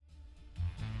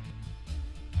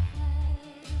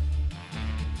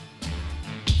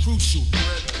Crucial.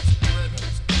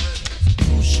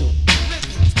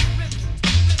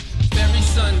 Every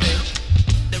Sunday,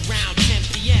 around 10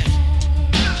 p.m.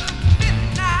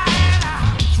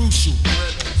 Crucial.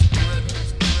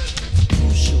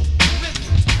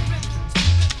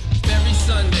 Every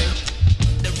Sunday,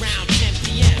 around 10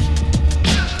 p.m.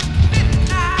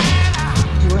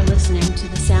 You are listening to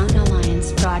the Sound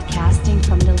Alliance broadcasting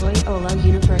from the Loyola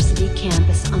University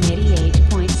campus on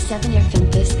 88.7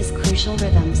 FM. This is Crucial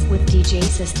Rhythms with DJ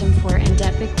System 4 and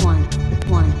Epic One.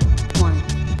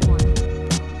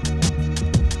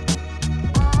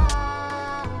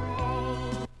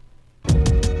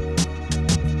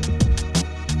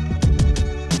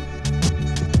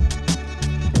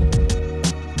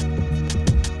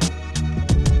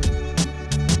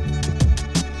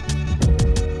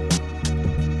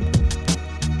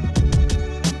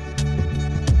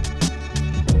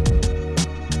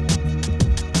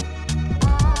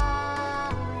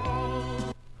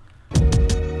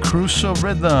 Crucial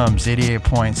Rhythms,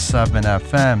 88.7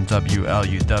 FM,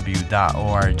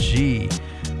 WLUW.org.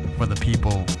 For the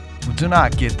people who do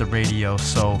not get the radio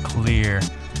so clear,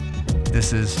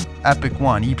 this is Epic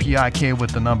One, EPIK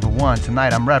with the number 1.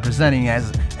 Tonight I'm representing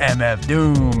as MF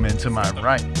Doom, and to my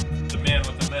right, the man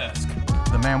with the mask.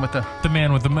 The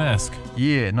man with the mask.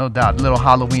 Yeah, no doubt. Little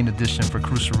Halloween edition for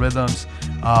Crucial Rhythms.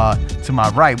 To my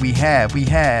right, we have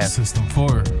System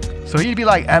 4. So he'd be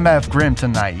like MF Grimm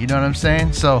tonight, you know what I'm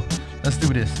saying? So let's do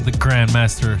this. The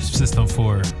Grandmaster System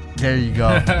 4. There you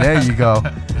go.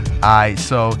 Alright,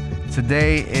 so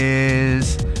today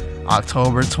is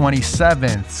October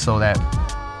 27th, so that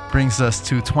brings us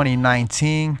to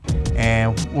 2019.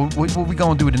 And what we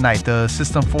gonna do tonight? The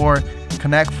System 4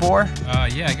 Connect 4?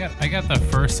 Yeah, I got the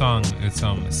first song. It's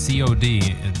COD.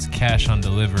 It's Cash on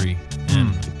Delivery.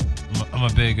 And I'm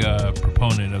a big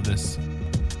proponent of this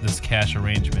cash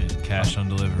arrangement, cash on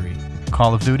delivery.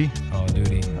 Call of Duty? Call of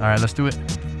Duty. All right, let's do it.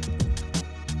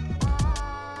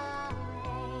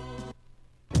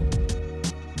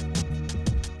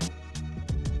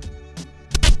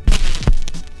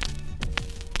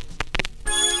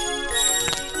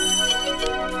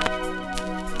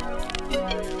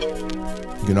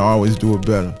 You can always do it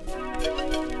better.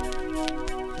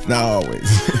 Not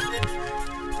always.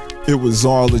 It was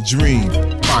all a dream.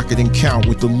 Pocket and count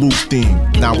with the loop theme.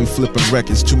 Now we flipping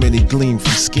records, too many gleam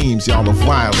from schemes y'all are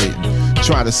violating.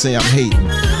 Try to say I'm hating.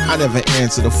 I never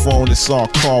answer the phone, it's all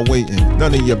call waiting.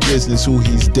 None of your business who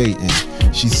he's dating.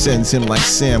 She sends him like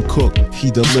Sam Cooke, he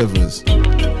delivers.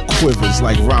 Quivers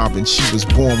like Robin, she was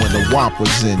born when the WAP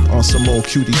was in. On some old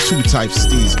QD2 type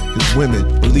steez. His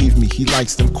women, believe me, he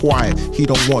likes them quiet. He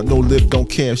don't want no lip, don't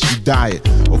care if she diet.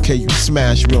 Okay, you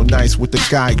smash real nice with the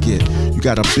guy get. You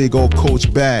got a big old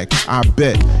Coach bag, I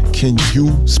bet. Can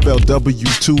you spell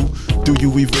W2? Do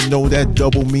you even know that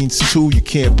double means two? You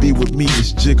can't be with me,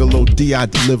 it's Gigolo D, I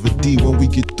deliver D. When we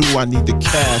get through, I need the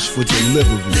cash for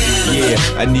delivery. Yeah,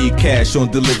 I need cash on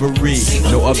delivery.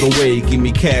 No other way, give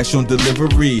me cash on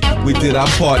delivery. We did our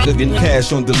part, getting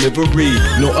cash on delivery.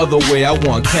 No other way, I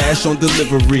want cash on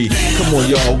delivery. Come on,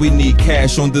 y'all, we need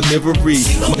cash on delivery.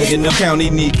 In the county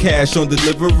need cash on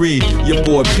delivery. Your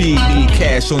boy P need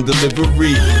cash on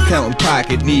delivery. Counting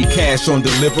pocket need cash on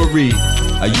delivery.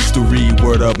 I used to read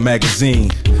Word Up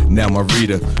magazine. Now my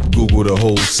reader, Google the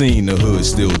whole scene. The hood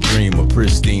still dream a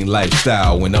pristine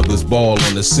lifestyle. When others ball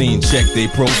on the scene, check they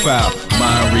profile.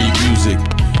 Mine read music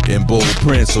in bold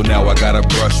print, so now I got a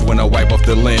brush when I wipe off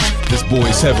the lint. This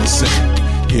boy's heaven sent.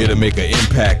 Here to make an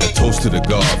impact, a toast to the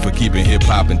God for keeping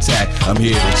hip-hop intact. I'm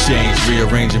here to change,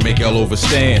 rearrange, and make y'all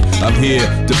overstand. I'm here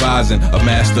devising a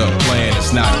master plan.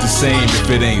 It's not the same if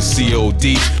it ain't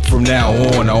COD. From now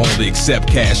on, I only accept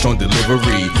cash on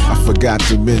delivery. I forgot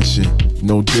to mention,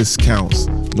 no discounts,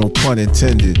 no pun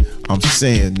intended. I'm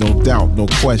saying, no doubt, no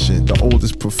question. The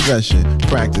oldest profession,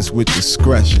 practice with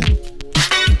discretion.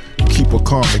 Keep a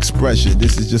calm expression,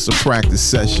 this is just a practice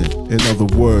session. In other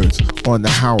words, on the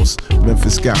house,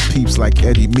 Memphis got peeps like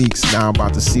Eddie Meeks. Now I'm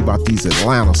about to see about these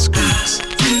Atlanta squeaks.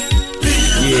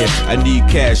 Yeah, I need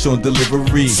cash on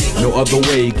delivery. No other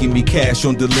way, give me cash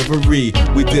on delivery.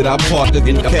 We did our part,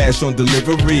 getting cash on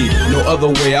delivery. No other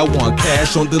way, I want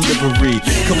cash on delivery.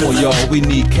 Come on, y'all, we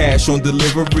need cash on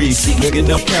delivery. In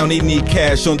the county need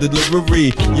cash on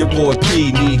delivery. Your boy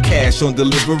P need cash on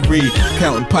delivery.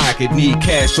 Counting pocket need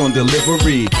cash on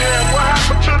delivery. Damn, what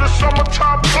happened to the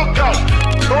summertime cookout?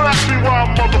 Don't ask me why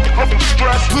I'm motherfucking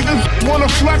stressed. Wanna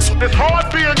flex? It's hard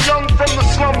being young from the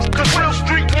slums, cause real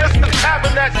street yes,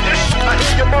 having that shit. I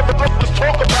hear your motherfuckers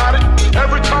talk about it.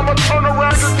 Every time I turn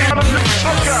around, it's kind of nigga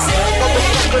chuck out.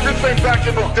 Motherfucker, this ain't back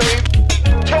in the day.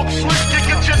 Talk slick, you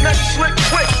get your neck slick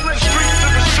quick. Street to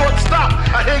the short stop.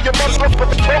 I hear your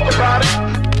motherfuckers talk about it,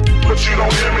 but you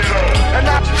don't hear me though. And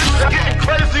now it's getting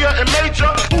crazier and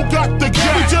major. Who got the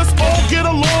gas? We just all get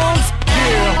along.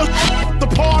 Yeah, the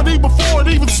party before it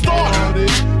even started.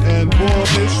 And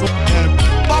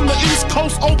I'm the East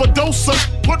Coast overdoser.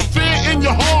 Put fear in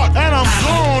your heart, and I'm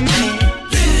gone.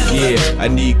 Yeah, I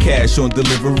need cash on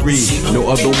delivery. No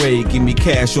other way, give me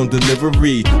cash on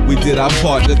delivery. We did our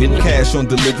part, getting cash on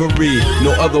delivery.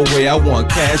 No other way, I want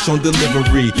cash on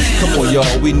delivery. Come on,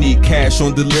 y'all, we need cash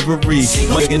on delivery.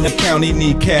 Mike in the county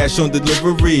need cash on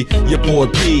delivery. Your boy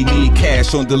P need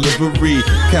cash on delivery.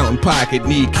 Counting Pocket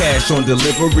need cash on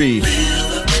delivery.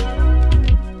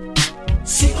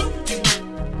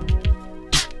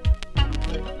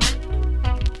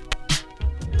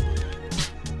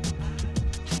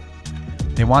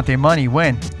 They want their money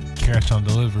when? Cash on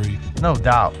delivery. No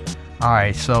doubt. All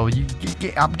right, so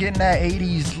I'm getting that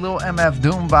 80s Lil MF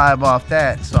Doom vibe off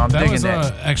that, so I'm digging that. That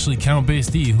was actually Count Bass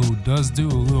D, who does do a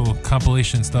little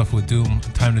compilation stuff with Doom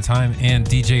time to time, and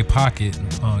DJ Pocket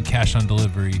on Cash on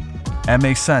Delivery. That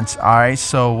makes sense. All right,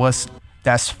 so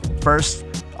that's first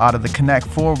out of the Connect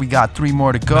 4. We got 3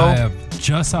 more to go. I have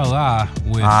Just Allah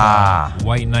with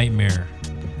White Nightmare.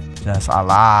 Just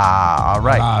Allah. All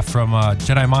right. From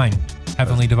Jedi Mind.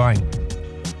 Heavenly Divine.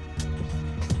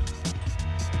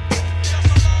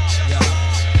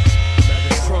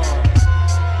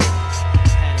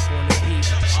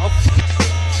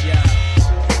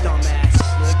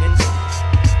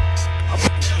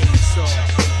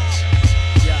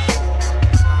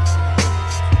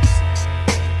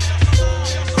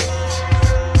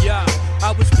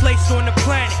 I was placed on the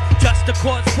planet just to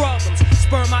cause problems.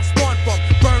 Sperm I spawned from,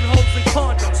 burn holes in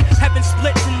condoms. Heaven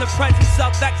splits in the presence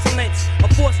of excellence,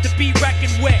 a force to be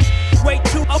reckoned with. Way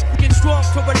too fucking strong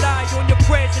to rely on your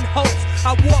prayers and hopes.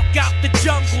 I walk out the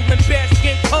jungle in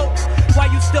bearskin coats.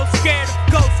 Why you still scared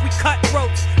of ghosts? We cut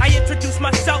ropes. I introduce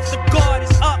myself, the God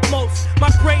is utmost.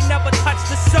 My brain never touched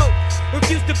the soap.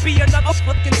 Refuse to be another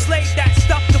fucking slave that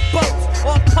stuffed the boats.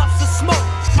 All puffs of smoke,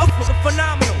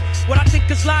 phenomenal. What I think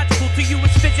is logical to you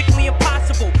is physically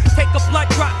impossible. Take a blood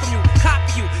drop from you,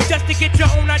 copy you, just to get your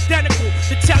own identical.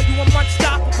 To tell you I'm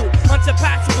unstoppable,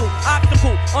 unsurpassable,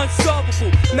 obstacle,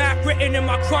 unsolvable. Math written in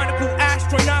my chronicle,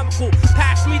 astronomical.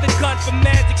 Pass me the gun for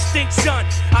man's extinction.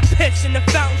 I piss in the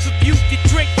fountains of youth you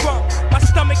drink from. My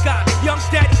stomach got young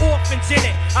dead orphans in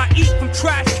it. I eat from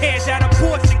trash cans at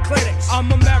abortion clinics.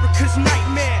 I'm America's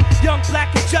nightmare. Young,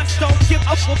 black, and just don't give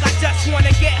a fuck. I just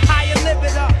wanna get high and live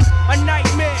it up. A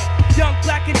nightmare. Young,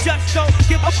 black, and just don't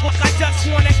give a fuck. I just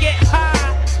wanna get high.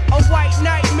 A white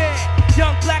nightmare.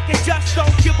 Young, black, and just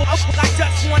don't give a fuck. I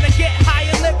just wanna get high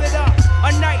and live it up.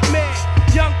 A nightmare.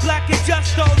 Young, black, and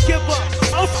just don't give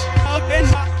a fuck.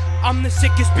 I'm the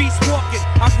sickest beast walking.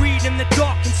 I read in the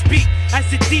dark and speak as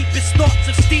the deepest thoughts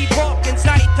of Steve Hawkins.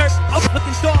 I eat turf,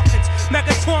 looking dolphins.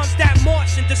 Megatrons that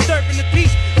Martian, disturbing the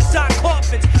peace inside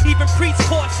coffins. Even priests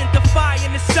caution,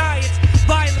 defying the science.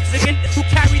 Violence against who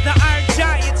carry the iron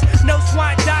giants. No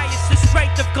swine diets, the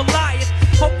strength of Goliath.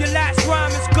 Hope your last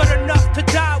rhyme is good enough to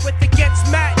die with against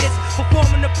madness.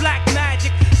 Performing the black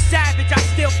magic. Savage, I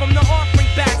steal from the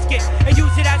offering basket and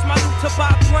use it as my loot to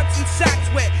buy blunts and sacks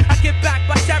with. I get back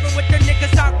by sharing with the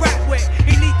niggas I rap with.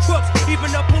 Elite crooks,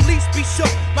 even the police be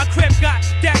shook. My crib got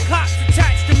dead cops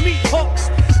attached to meat hooks.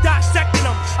 Dissecting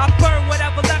them, I burn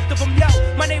whatever left of them. Yo,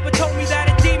 my neighbor told me that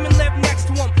a demon lived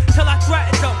next to him till I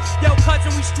threatened them. Yo,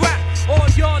 cousin, we strapped. All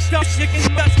y'all dumb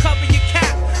chickens must cover your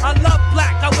cap. I love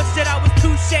black, I wish that I was 2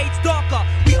 shades darker.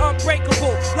 We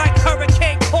unbreakable, like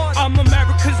Hurricane Carter. I'm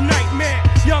America's nightmare.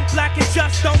 Young, black, and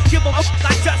just don't give a fuck.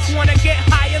 I just wanna get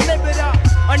high and live it up.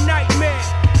 A nightmare.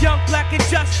 Young, black, and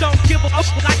just don't give a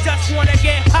fuck. I just wanna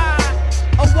get high.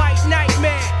 A white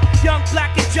nightmare. Young,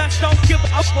 black, and just don't give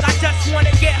a fuck. I just wanna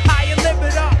get high and live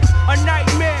it up. A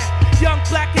nightmare. Young,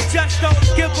 black, and just don't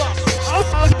give a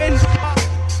fuck.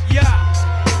 Yeah.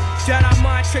 Jedi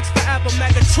mind tricks forever,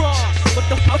 Megatron. What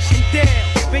the fucking deal?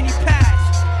 Benny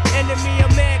Pass, enemy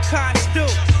of mankind still.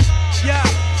 Yeah,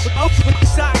 with the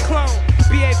cyclone,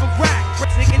 be able to rack,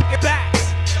 nigga get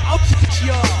backs.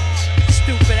 Y'all,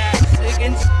 stupid ass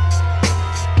niggas.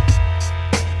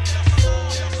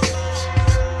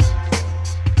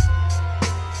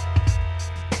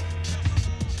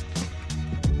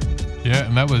 Yeah,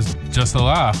 and that was Just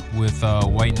Allah with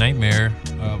White Nightmare.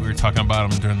 We were talking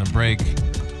about him during the break.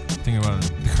 Thinking about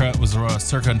it, it was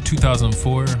circa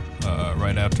 2004,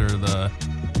 right after the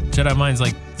Jedi Mind's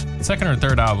like second or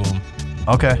third album.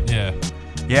 Okay.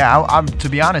 Yeah. I'm to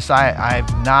be honest, I've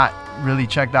not really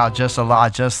checked out Just Allah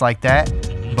just like that,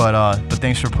 but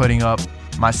thanks for putting up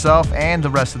myself and the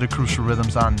rest of the Crucial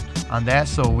Rhythms on that.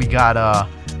 So we got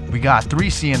We got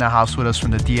 3C in the house with us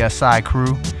from the DSI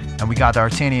crew. And we got the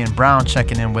Artanian Brown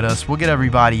checking in with us. We'll get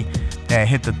everybody that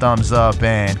hit the thumbs up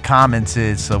and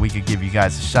commented so we could give you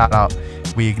guys a shout out.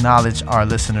 We acknowledge our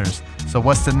listeners. So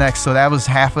what's the next? So that was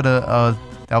half of the,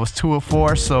 that was 2 of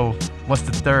 4. So what's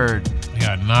the third? We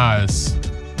got Nas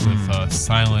with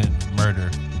Silent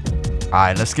Murder. All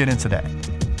right, let's get into that.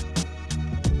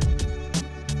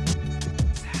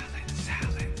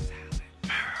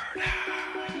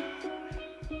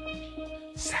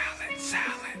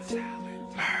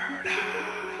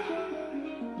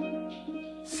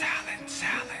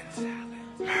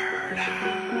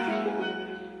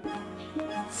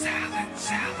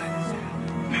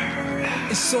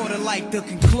 It's sorta like the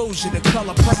conclusion, the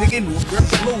color pressing into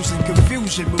losing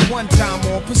confusion. But one time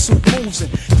on pursuit moves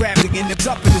and grabbing in the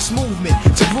up in this movement.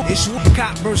 To root issue,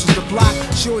 cop versus the block.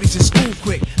 Shorties in school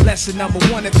quick. Lesson number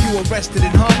 1: if you arrested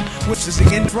and hung, which is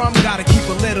again from, gotta keep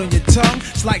a lid on your tongue.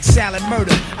 It's like silent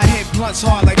murder. I hit blunts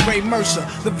hard like Ray Mercer.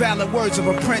 The valid words of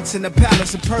a prince in the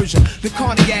palace of Persia. The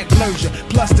cognac blursia,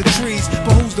 plus the trees.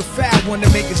 But who's the foul one to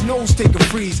make his nose take a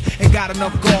freeze? And got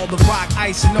enough gall to rock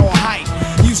ice and all height.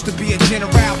 Used to be a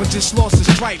general, but just lost his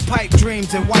stripe. Pipe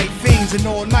dreams and white fiends and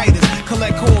all-nighters.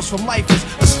 Collect calls from lifers.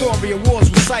 Astoria wars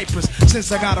with Cyprus.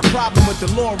 Since I got a problem with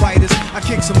the law writers, I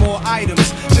kick some more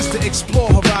items just to explore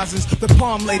horizons. The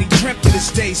palm lady dreamt of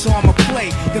this day, so I'ma play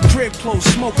the crib close,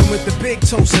 smoking with the big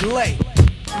toast and lay.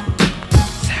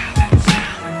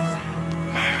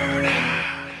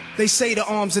 They say the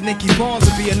arms of Nicky Barnes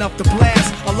would be enough to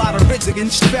blast. A lot of rich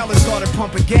against fellas started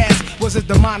pumping gas. Was it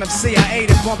the mind of CIA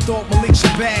that bumped off Malik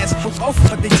Shabazz? Oh,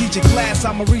 but they teach a class,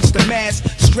 I'ma reach the mass.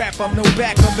 Strap up, no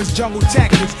backup, it's jungle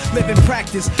tactics. Live in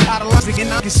practice, out of logic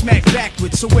and I can smack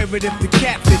backwards. So wear it if the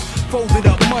cat fits. Folded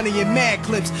up money in mad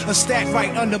clips. A stack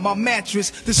right under my mattress.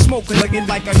 The smoking looking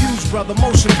like a huge brother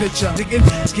motion picture.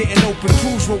 It's getting open,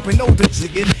 crews roping older.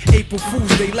 April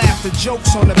Fools, they laugh the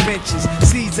jokes on the benches.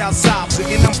 Seeds outside,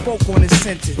 again I'm spoke on his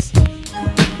sentence.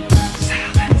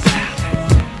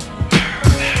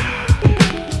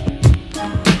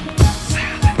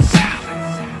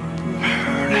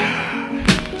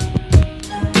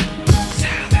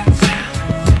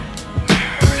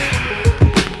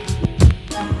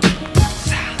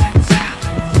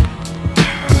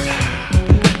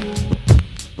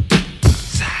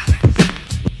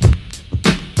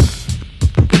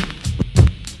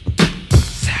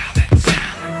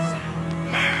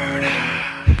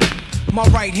 My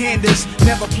right-handers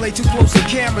never play too close to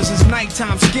cameras. It's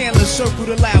nighttime scandalous, circle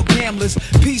the loud gamblers.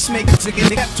 Peacemakers again,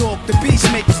 they talk the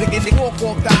peacemakers again. They walk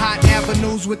off the hot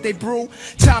avenues with they brew.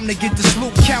 Time to get the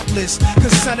sloop countless.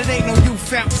 Cause son, it ain't no you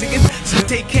fountains again. So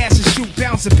take cash and shoot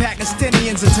bouncing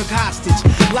Pakistanians and took hostage.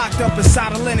 Locked up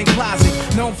inside a linen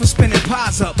closet, known for spinning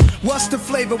pies up. What's the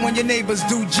flavor when your neighbors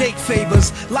do Jake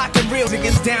favors? Locking reels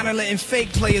against down and letting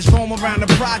fake players roam around the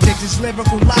project. It's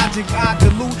lyrical logic, I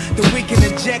dilute the we can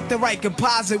inject the right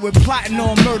composite with plotting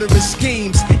on murderous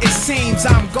schemes. It seems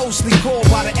I'm ghostly called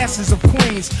by the essence of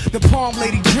Queens. The palm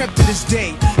lady dreamt of this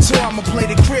day, so I'ma play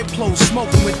the crib close,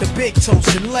 smoking with the big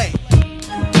toast and lay.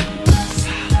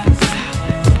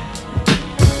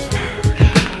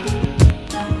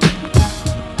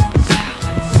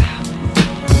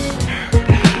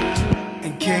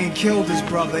 And Cain killed his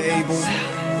brother Abel.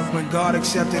 When God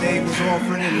accepted Abel's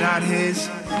offering and not his,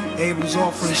 Abel's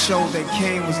offering showed that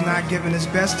Cain was not giving his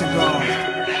best to God.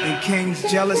 And Cain's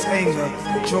jealous anger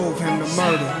drove him to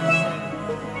murder.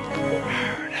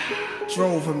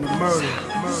 Drove him to murder.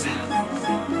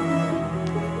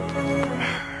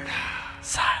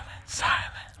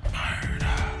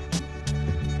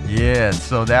 Yeah,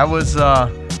 so that was,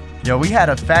 yo, we had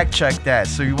to fact check that.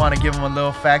 So you want to give them a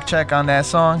little fact check on that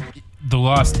song? The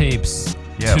Lost Tapes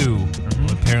 2.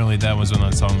 Apparently that was when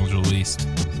that song was released.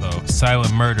 So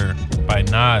Silent Murder by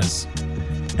Nas.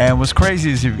 And what's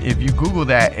crazy is if you Google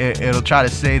that, it'll try to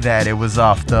say that it was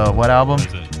off the, what album?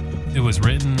 It was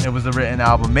written. It was a written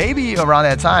album. Maybe around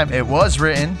that time it was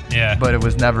written, yeah, but it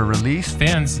was never released.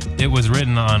 It was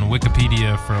written on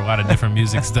Wikipedia for a lot of different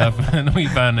music stuff, and we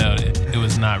found out it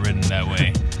was not written that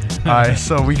way. All right,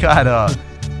 so we got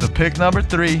the pick number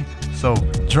 3. So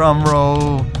drum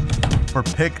roll for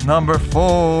pick number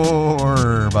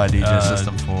 4 by DJ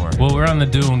System 4. Well, we're on the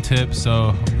Doom tip,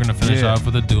 so we're gonna finish off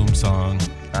with a Doom song.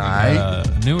 All right,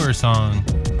 a newer song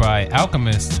by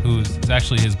Alchemist, who's it's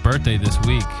actually his birthday this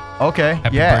week. Okay,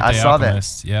 Happy yeah, birthday, I saw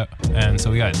Alchemist. Yep. And so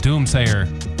we got Doomsayer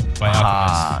by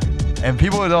Alchemist. And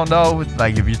people who don't know,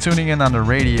 like if you're tuning in on the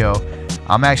radio,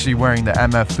 I'm actually wearing the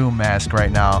MF Doom mask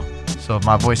right now. So if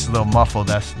my voice is a little muffled,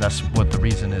 that's what the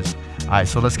reason is. All right,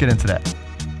 so let's get into that.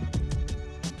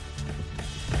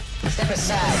 Step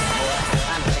aside, boy.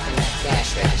 I'm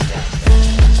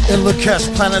In Lakesh,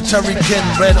 planetary kin,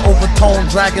 red overtone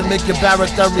dragon, make your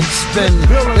baratary spin.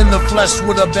 In the flesh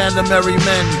with a band of merry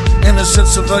men, innocent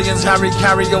civilians, Harry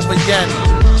carry over yen.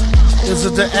 Is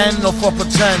it the end or for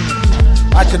pretend?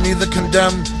 I can neither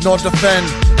condemn nor defend.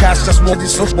 Cast us more in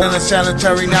a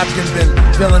sanitary napkin bin.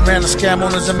 Villain ran a scam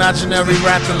on his imaginary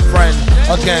rapping friend.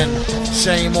 Again,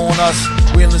 shame on us.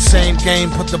 We in the same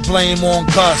game, put the blame on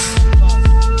Gus.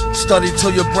 Study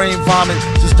till your brain vomit.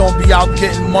 Just don't be out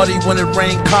getting muddy when it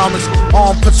rain comets.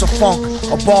 Armpits of funk,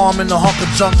 a bomb in the hunk of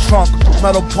junk trunk.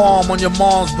 Metal palm on your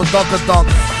mom's badunka-dunk.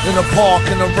 In a park,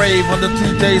 in a rave, under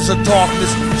 3 days of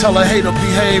darkness. Tell a hater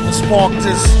behave and spark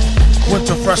this.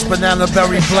 Winter fresh banana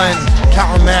berry blend.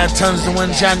 Counting mad tons to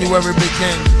when January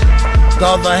begin. The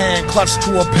other hand clutched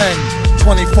to a pen.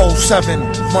 24/7,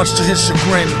 much to his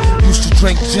chagrin. Used to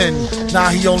drink gin, now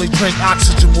he only drink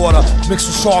oxygen water. Mixed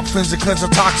with shark fins and cleanse the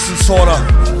toxin sorta.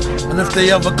 And if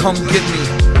they ever come get me,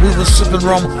 we was sipping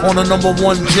rum on a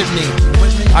 #1 jitney.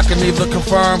 I can neither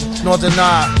confirm nor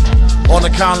deny. On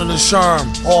account of the sherm,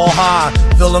 all high.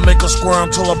 Villain make a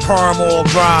squirm till a perm all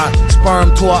dry.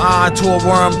 Sperm to an eye, to a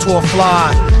worm, to a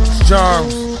fly. It's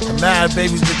germs, and mad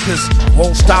babies to kiss.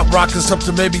 Won't stop rocking up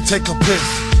to maybe take a piss.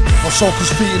 Or soak his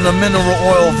feet in a mineral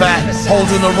oil vat.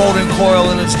 Holding a rodent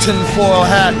coil in its tinfoil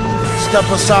hat. Step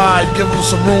aside, give him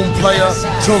some room, player.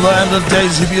 Till the end of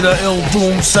days, he be the ill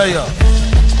doomsayer.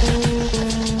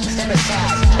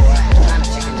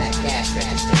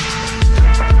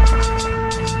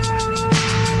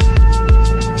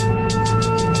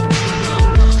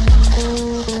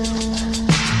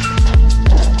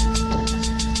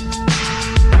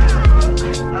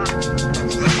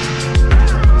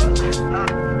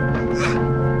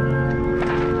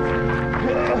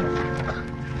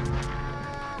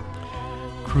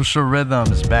 Crucial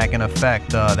Rhythms back in effect.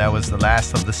 That was the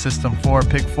last of the System 4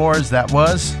 pick 4s. That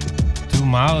was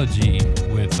Doomology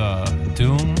with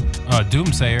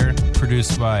Doomsayer,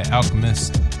 produced by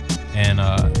Alchemist, and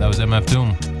that was MF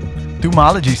Doom.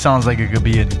 Doomology sounds like it could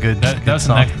be a good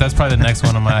song. That's probably the next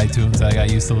one on my iTunes I got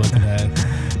used to looking at.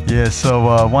 Yeah,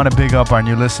 so want to big up our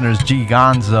new listeners, G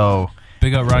Gonzo.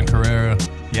 Big up Ron Carrera.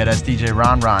 Yeah, that's DJ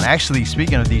Ron. Actually,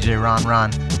 speaking of DJ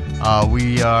Ron,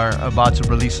 we are about to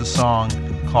release a song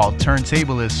called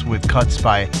Turntablists with cuts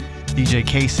by DJ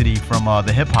K-City from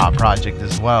the Hip Hop Project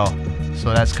as well.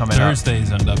 So that's coming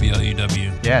Thursdays on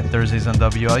WLUW. Yeah, Thursdays on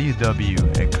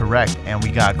WLUW. Correct. And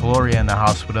we got Gloria in the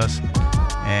house with us.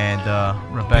 And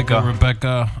Rebecca.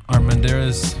 Rebecca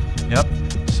Armendariz. Yep.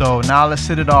 So now let's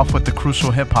hit it off with the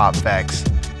crucial hip hop facts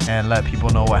and let people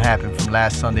know what happened from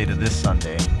last Sunday to this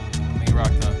Sunday. Let me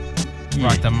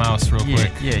rock the mouse real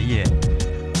quick. Yeah.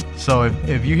 So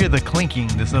if you hear the clinking,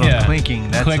 this little clinking,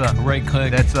 that's click, right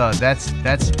click. That's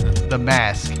the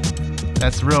mask.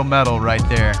 That's real metal right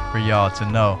there for y'all to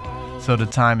know. So the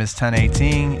time is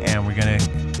 10:18, and we're gonna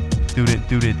do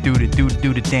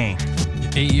the thing.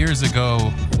 8 years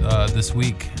ago, this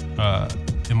week,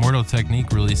 Immortal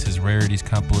Technique released his rarities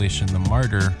compilation, The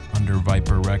Martyr, under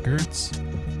Viper Records.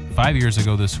 5 years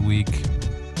ago this week,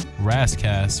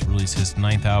 Rascast released his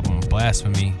 9th album,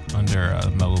 Blasphemy, under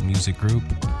Mellow Music Group.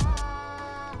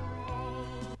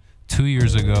 2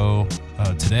 years ago,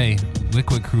 today,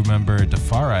 Liquid Crew member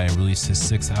Defari released his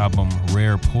 6th album,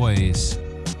 Rare Poise,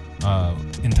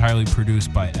 entirely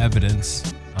produced by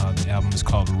Evidence. The album is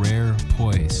called Rare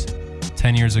Poise.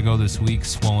 10 years ago this week,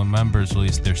 Swollen members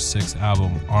released their 6th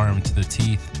album, Armed to the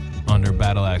Teeth, under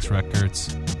Battle Axe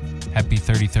Records. Happy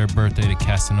 33rd birthday to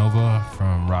Casanova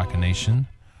from Rock Nation.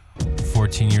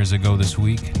 14 years ago this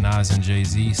week, Nas and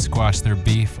Jay-Z squashed their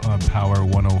beef on Power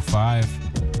 105.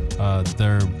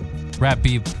 Their rap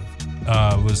beef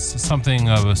was something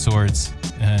of a sorts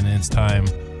in its time,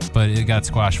 but it got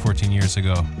squashed 14 years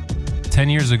ago. 10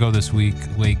 years ago this week,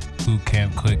 Wake Boot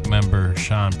Camp Click member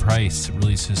Sean Price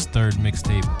released his 3rd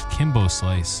mixtape, Kimbo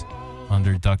Slice,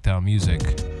 under Duck Down Music.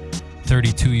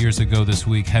 32 years ago this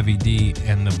week, Heavy D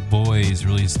and the Boys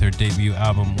released their debut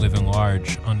album, Living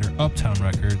Large, under Uptown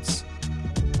Records.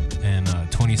 And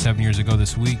 27 years ago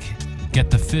this week,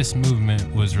 Get the Fist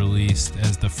Movement was released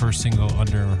as the first single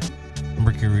under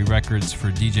Mercury Records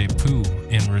for DJ Pooh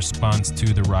in response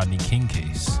to the Rodney King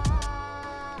case.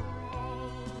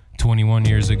 21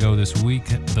 years ago this week,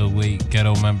 the late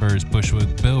Ghetto members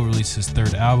Bushwick Bill released his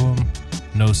 3rd album,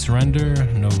 No Surrender,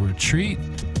 No Retreat.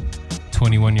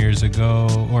 21 years ago,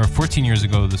 or 14 years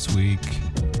ago this week,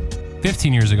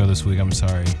 15 years ago this week, I'm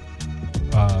sorry,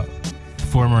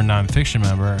 former Nonfiction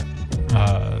member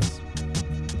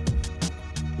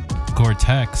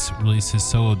Gore-Tex released his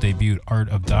solo debut, Art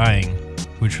of Dying,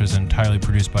 which was entirely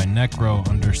produced by Necro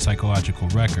under Psychological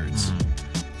Records.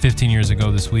 15 years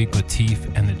ago this week,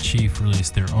 Latif and the Chief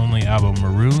released their only album,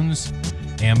 Maroons,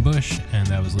 Ambush, and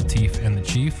that was Latif and the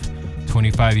Chief.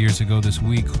 25 years ago this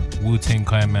week, Wu-Tang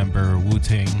Clan member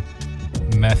Wu-Tang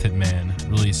Method Man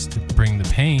released Bring the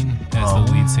Pain as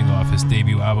the lead single off his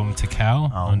debut album,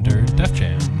 Tikal, under Def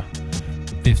Jam.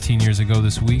 15 years ago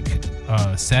this week,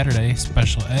 Saturday,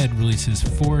 Special Ed released his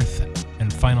fourth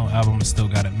and final album, Still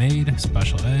Got It Made.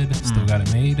 Special Ed, Still Got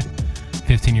It Made.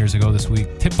 15 years ago this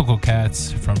week, Typical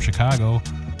Cats from Chicago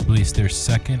released their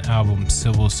second album,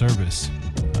 Civil Service.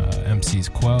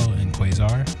 MCs Quell and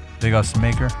Quasar. Big ups to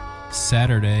Maker.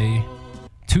 Saturday,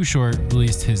 Too Short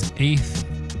released his eighth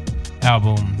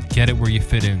album, Get It Where You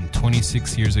Fit In,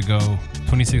 26 years ago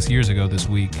this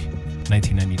week,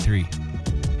 1993.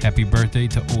 Happy birthday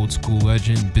to old school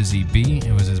legend Busy B.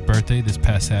 It was his birthday this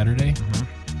past Saturday.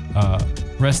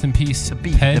 Rest in peace,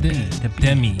 Ted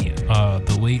Demi,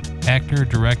 the late actor,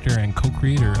 director, and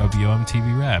co-creator of Yo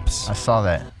MTV Raps. I saw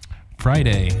that.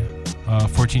 Friday,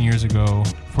 14 years ago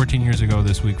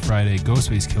this week, Friday,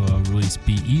 Ghostface Killah released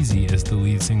Be Easy as the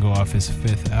lead single off his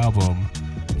fifth album,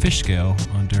 Fish Scale,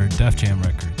 under Def Jam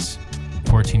Records.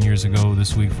 14 years ago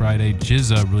this week, Friday,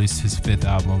 GZA released his fifth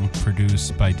album,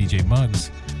 produced by DJ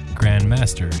Muggs, Grand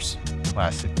Masters.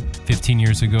 Classic. 15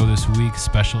 years ago this week,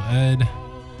 Special Ed.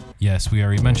 Yes, we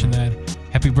already mentioned that.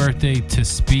 Happy birthday to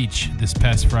Speech this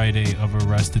past Friday of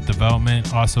Arrested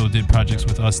Development. Also did projects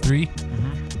with Us 3.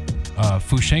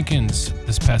 Fu Shankins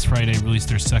this past Friday released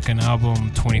their second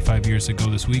album 25 years ago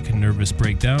this week, Nervous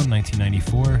Breakdown,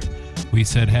 1994. We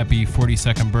said happy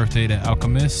 42nd birthday to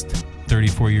Alchemist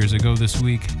 34 years ago this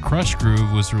week. Crush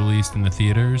Groove was released in the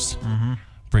theaters.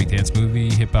 Breakdance movie,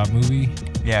 hip hop movie.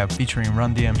 Yeah, featuring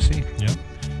Run DMC. Yep.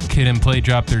 Kid and Play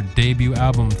dropped their debut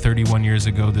album 31 years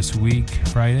ago this week,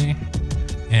 Friday.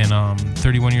 And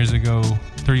 31 years ago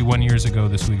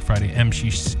this week, Friday,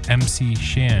 MC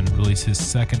Shan released his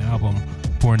second album,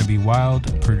 Born to Be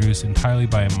Wild, produced entirely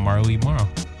by Marley Marl.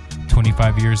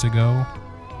 25 years ago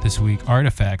this week,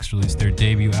 Artifacts released their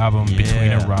debut album,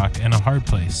 Between a Rock and a Hard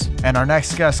Place. And our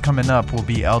next guest coming up will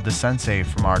be El Sensei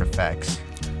from Artifacts.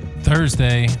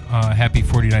 Thursday, happy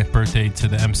 49th birthday to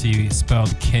the MC,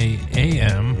 spelled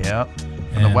K-A-M. Yep,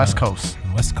 from the West Coast.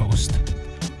 West Coast.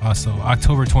 Also,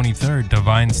 October 23rd,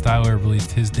 Divine Styler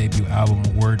released his debut album,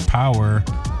 Word Power,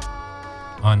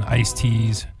 on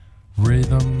Ice-T's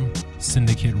Rhythm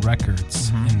Syndicate Records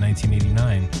in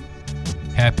 1989.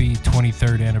 Happy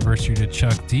 23rd anniversary to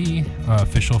Chuck D,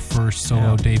 official first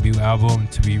solo debut album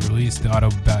to be released, the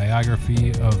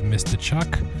autobiography of Mr.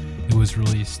 Chuck. It was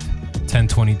released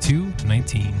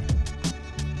 10/22/19.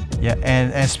 Yeah,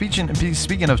 and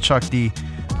speaking of Chuck D,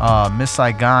 Miss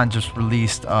Saigon just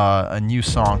released a new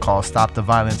song called Stop the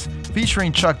Violence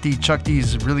featuring Chuck D. Chuck D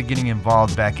is really getting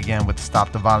involved back again with the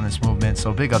Stop the Violence movement,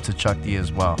 so big up to Chuck D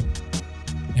as well.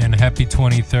 And happy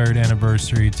 23rd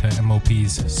anniversary to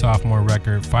MOP's sophomore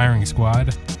record, Firing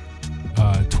Squad.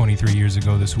 23 years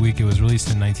ago this week, it was released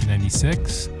in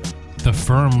 1996. The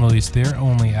Firm released their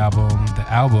only album, The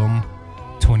Album,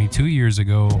 22 years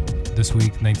ago this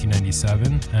week,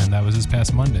 1997, and that was this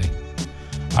past Monday.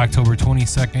 October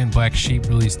 22nd, Black Sheep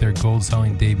released their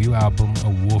gold-selling debut album, A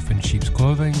Wolf in Sheep's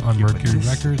Clothing, on Mercury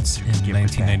Records in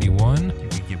 1991. You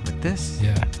can get with this.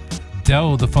 Yeah.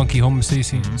 Del, the Funky Homo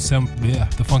Sapien,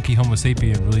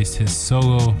 released his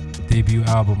solo debut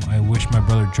album, I Wish My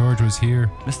Brother George Was Here,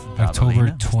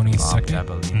 October 22nd,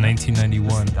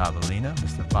 1991.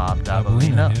 Mr. Bob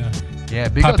Dabalina. Yeah,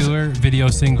 big popular video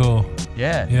single.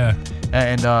 Yeah.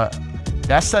 And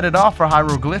that set it off for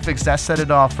Hieroglyphics. That set it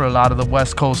off for a lot of the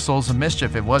West Coast Souls of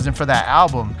Mischief. If it wasn't for that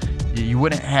album, you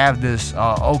wouldn't have this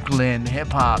Oakland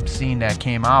hip-hop scene that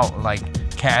came out, like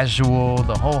Casual.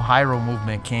 The whole Hyro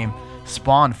movement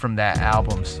spawned from that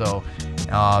album. So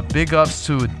big ups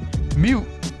to Mute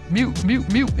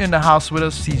in the house with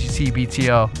us, CGT,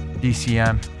 BTL,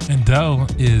 DCM. And Del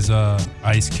is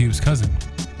Ice Cube's cousin.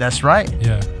 That's right.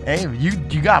 Yeah. Hey,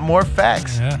 you got more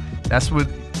facts. Yeah. That's what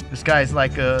this guy's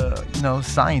like a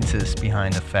scientist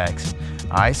behind the facts.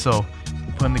 All right, so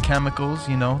putting the chemicals,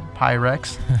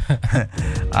 Pyrex.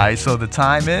 All right, so the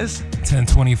time is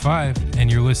 10:25,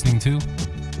 and you're listening to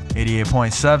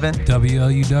 88.7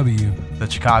 WLUW, the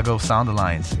Chicago Sound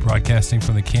Alliance, broadcasting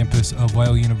from the campus of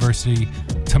Loyola University.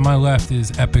 To my left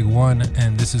is Epic One,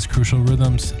 and this is Crucial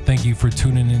Rhythms. Thank you for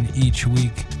tuning in each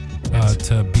week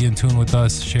to be in tune with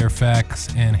us, share facts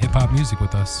and hip-hop music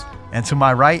with us. And to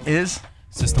my right is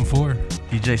System 4.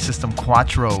 DJ System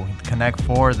Quattro, Connect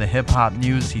 4, the hip-hop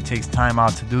news. He takes time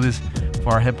out to do this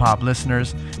for our hip-hop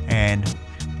listeners. And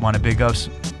want to big up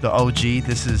the OG.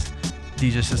 This is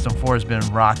DJ System 4 has been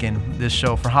rocking this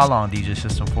show for how long, DJ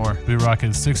System 4? Been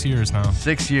rocking 6 years now.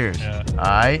 6 years. Yeah. All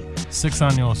right. 6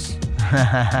 años.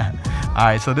 All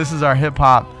right, so this is our hip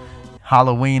hop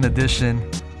Halloween edition,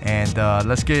 and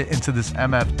let's get into this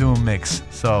MF Doom mix.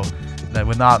 So,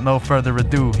 without no further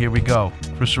ado, here we go.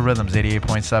 Crucial Rhythms,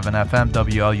 88.7 FM,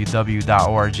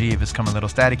 WLUW.org. If it's coming a little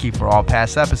staticky, for all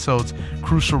past episodes,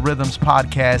 Crucial Rhythms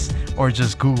Podcast, or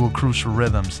just Google Crucial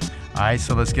Rhythms. All right,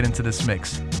 so let's get into this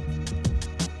mix.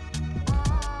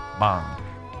 Bang.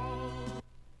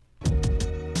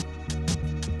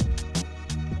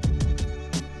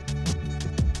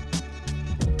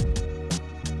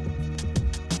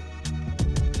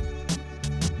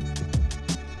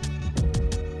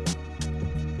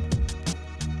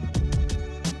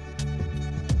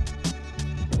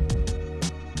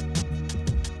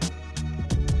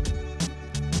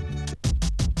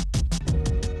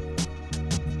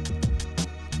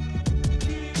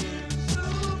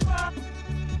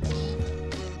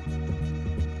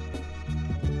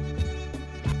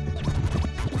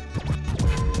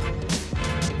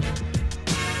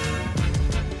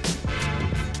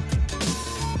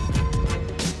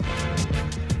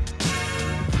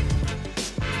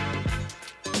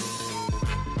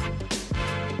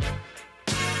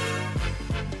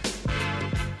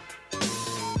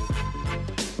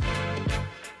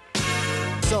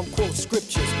 Some quote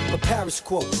scriptures, but Paris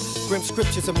quote. Grim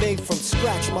scriptures are made from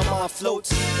scratch, my mind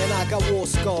floats. And I got war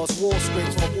scars, war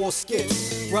scrapes from war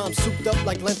skits. Rhymes souped up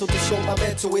like lentil to show my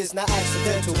mental is not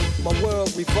accidental. My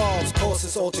world revolves,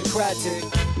 courses autocratic.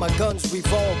 My guns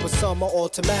revolve, but some are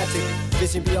automatic.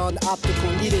 Vision beyond the optical,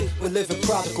 needed when living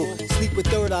prodigal. Sleep with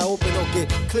third eye open or get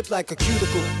clipped like a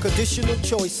cuticle. Conditional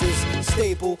choices,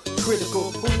 stable,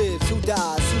 critical. Who lives, who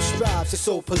dies, who strives, it's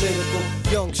so political.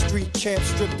 Young street champ,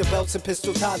 strip the belts and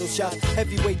pistol title shots.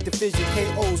 Heavyweight division,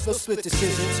 KOs, no split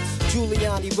decisions.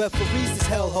 Giuliani referees this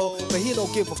hellhole, but he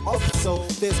don't give a fuck. So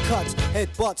there's cuts,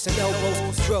 headbutts and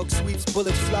elbows. Drug sweeps,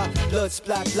 bullets fly, blood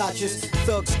splat blotches.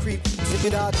 Thugs creep,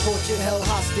 zigging out, tortured, held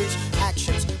hostage.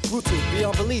 Actions, brutal,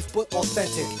 beyond belief, but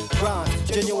authentic. Rhymes,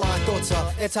 genuine thoughts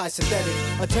are anti-synthetic.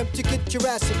 Attempt to get your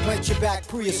ass and plant your back,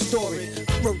 prehistoric.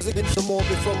 Rosing the more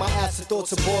before my acid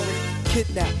thoughts are boring.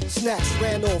 Kidnap, snatch,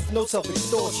 ran off, no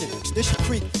self-extortion. This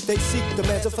creek, they seek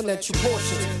demands of financial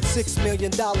portions. $6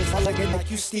 million, I like it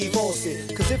like you Steve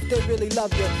Austin. Cause if they really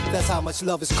love you, that's how much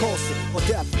love is costing. Or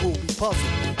death will be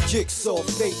puzzled. Jigsaw,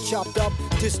 fate chopped up,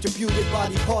 distributed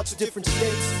body parts, different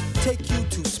states. Take you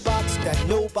to spots that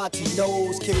nobody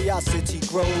knows. Curiosity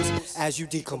grows as you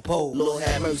decompose. Lord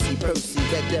have mercy, Percy,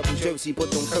 that devil jersey,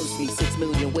 but don't curse me. 6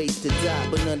 million ways to die,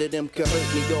 but none of them can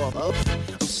hurt me off.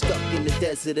 I'm stuck in the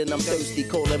desert and I'm thirsty,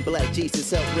 calling black Jesus.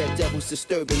 Help red devils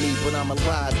disturbing me, but I'm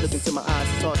alive. Look into my eyes,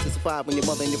 it's hard to survive when your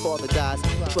mother and your father dies.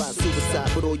 Try suicide,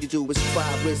 but all you do is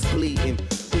cry, risk bleeding.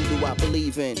 Who do I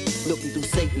believe in? Looking through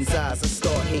Satan's eyes, I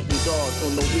start hating God for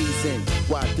no reason.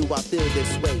 Why do I feel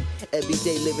this way? Every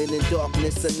day living in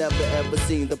darkness, I never ever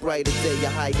seen the brighter day. I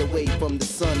hide away from the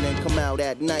sun and come out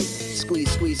at night.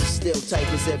 Squeeze, squeeze, it's still tight,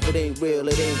 cause if it ain't real,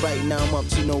 it ain't right. Now I'm up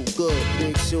to no good.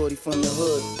 Big shorty from the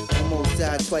hood. Almost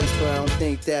died twice, but I don't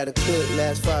think that I could.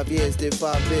 Last 5 years, did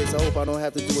 5 bids. I hope I don't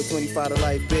have to do a 25 to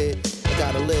life bid. I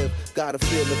gotta live, gotta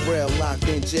feel the braille, locked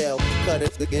in jail. Cut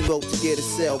it and vote to get a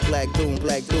cell. Black doom,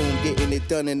 getting it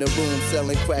done in the room.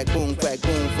 Selling crack boom,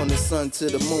 from the sun to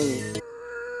the moon.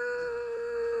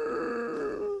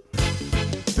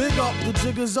 Big up, the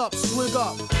jiggers up, swig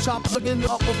up. Chop again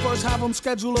up, but first have them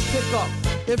schedule a pickup.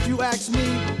 If you ask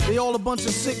me, they all a bunch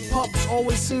of sick pups.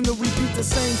 Always seem to repeat the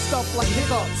same stuff like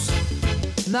hiccups.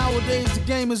 Nowadays the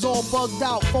game is all bugged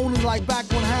out, phoning like back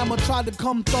when Hammer tried to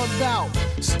come thugged out.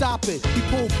 Stop it, he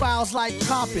pulled fouls like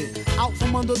cop it. Out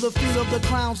from under the feet of the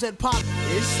clowns that pop.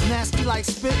 It's nasty like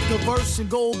spit, diverse and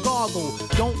gold gargle.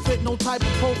 Don't fit no type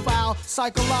of profile,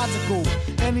 psychological.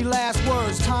 Any last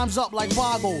words, time's up like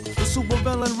Boggle. The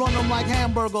supervillain run him like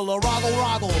Hamburger or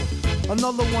Roggle.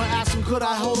 Another one asked him, could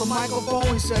I hold a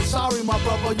microphone? He said, sorry my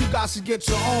brother, you got to get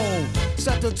your own.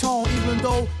 Set the tone even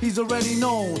though he's already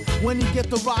known. When he get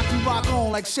the rock, he rock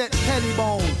on like Chet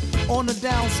Pettibone. On the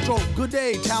downstroke, good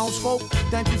day townsfolk.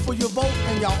 Thank you for your vote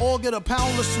and y'all all get a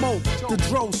pound of smoke. The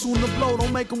dro soon to blow,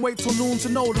 don't make him wait till noon to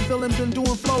know. The villain been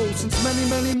doing flows since many,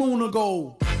 many moon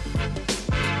ago.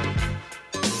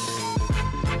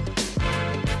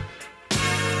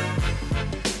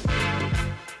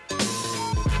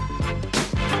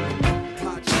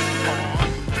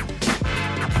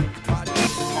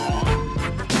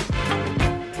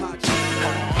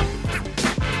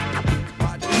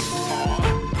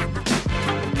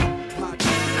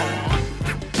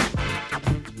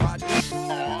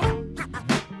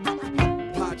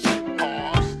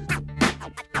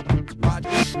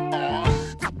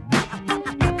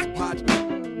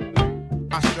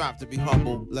 I strive to be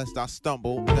humble, lest I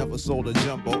stumble. Never sold a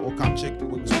jumbo or cop chicken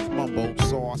wings with mumbo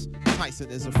sauce. Tyson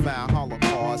is a foul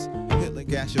holocaust. Hitler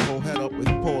gas your whole head up with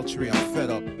poetry. I'm fed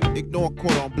up. Ignore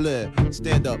cordon bleu.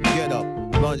 Stand up, get up.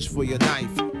 Lunge for your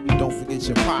knife. Don't forget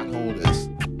your potholders.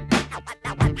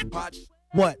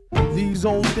 What? These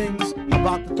old things,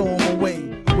 about to throw them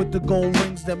away. With the gold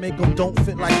rings that make them don't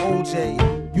fit like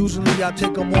OJ. Usually I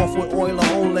take them off with oil or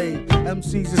Olay.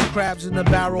 MCs is crabs in the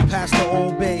barrel past the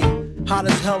Old Bay. Hot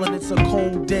as hell and it's a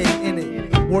cold day in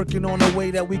it. Working on a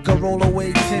way that we can roll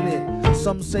away tinted.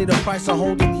 Some say the price of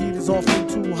holding heat is often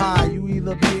too high. You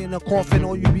either be in a coffin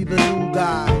or you be the new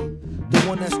guy. The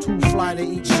one that's too fly to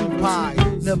eat shoe pie.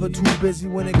 Never too busy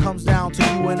when it comes down to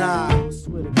you and I.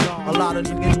 A lot of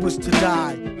niggas wish to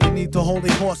die. They need to hold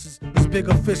their horses. It's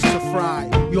bigger fish to fry.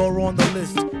 You're on the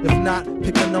list. If not,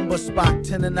 pick a number spot.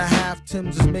 10 and a half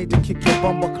Tims is made to kick your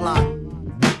bumper clock.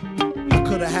 I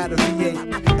could've had a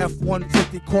V8,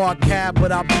 F-150 quad cab,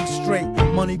 but I'll be straight.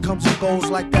 Money comes and goes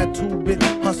like that 2-bit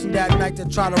hussy that night that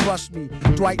try to rush me.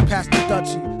 Dwight passed the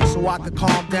Dutchie, so I could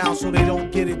calm down so they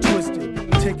don't get it twisted.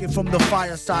 Take it from the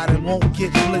fireside and won't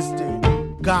get blistered.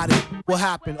 Got it, what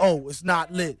happened? Oh, it's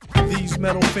not lit. These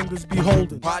metal fingers be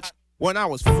holding. When I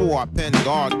was 4, I penned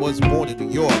God was born in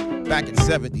New York back in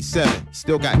 77.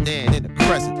 Still got Dan in the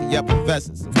crescent. The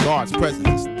effervescence of God's presence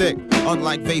is thick.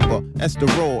 Unlike vapor,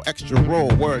 esterol, extra roll,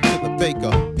 word to the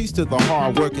baker. Peace to the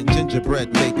hard-working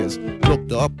gingerbread makers.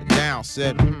 Looked up and down,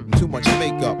 said, too much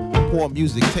makeup. Poor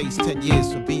music taste, 10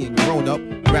 years from being grown up.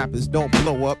 Rappers don't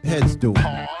blow up, heads do.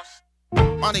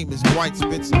 My name is Dwight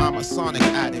Spitz, I'm a sonic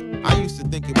addict. I used to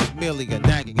think it was merely a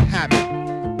nagging habit.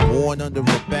 Born under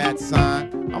a bad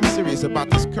sign, I'm serious about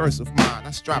this curse of mine.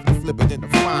 I strive to flip it into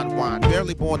fine wine.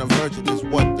 Barely born a virgin is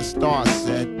what the stars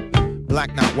said.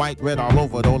 Black, not white, red all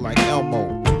over though like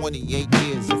Elmo. 28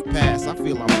 years have passed, I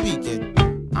feel I'm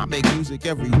peaking. I make music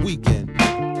every weekend.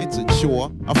 It's a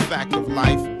chore, a fact of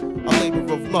life, a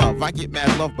labor of love. I get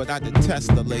mad love, but I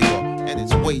detest the labor and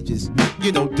its wages.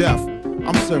 You know, death.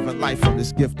 I'm serving life from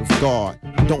this gift of God.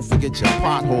 Don't forget your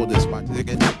potholders, my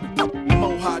nigga.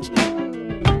 Mohawk.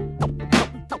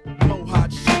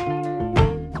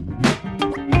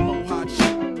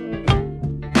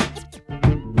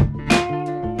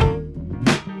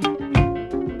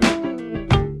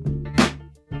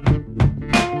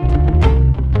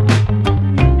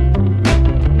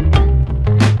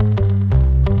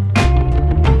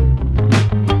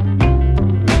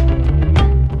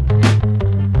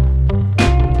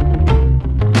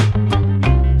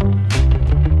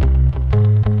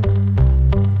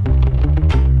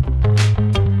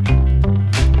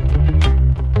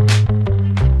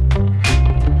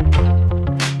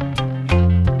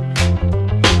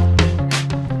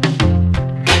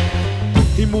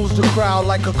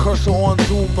 Like a cursor on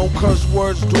Zoom, no curse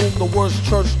words doom. The worst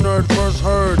church nerd first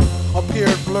heard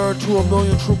appeared blurred to a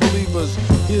million true believers.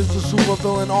 Here's the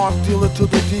supervillain arms dealer to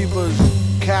the divas.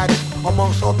 Catch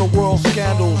amongst underworld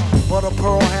scandals, butter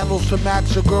pearl handles to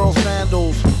match your girl's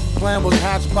sandals. Plan was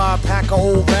hatched by a pack of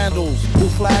old vandals.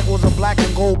 Whose flag was a black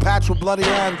and gold patch with bloody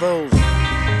anvils.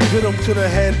 Hit 'em to the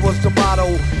head was the motto,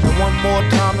 and one more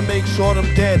time to make sure them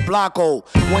dead. Blocko.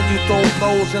 When you throw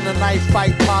blows in a knife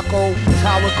fight, Paco. It's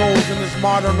how it goes in this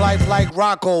modern life like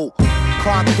Rocco.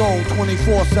 Clock go,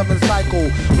 24/7 cycle.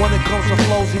 When it comes to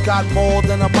flows, he got more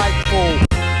than a mic full.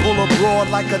 Pull abroad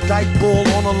like a dyke bull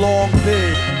on a long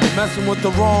bid. You're messing with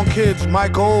the wrong kids,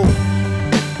 Michael.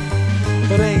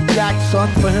 It ain't Jack, son,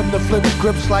 for him to flip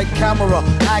scripts like camera,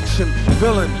 action,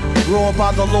 villain. Raw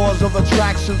by the laws of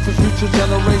attraction for future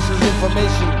generations'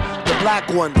 information. The black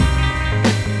one.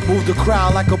 Move the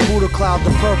crowd like a Buddha cloud,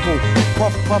 the purple.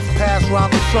 Puff, puff, pass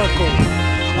round the circle.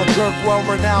 A jerk well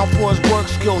renowned for his work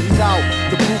skill, he's out.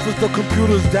 The proof is the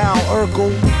computer's down,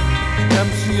 Urkel.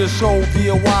 MC a show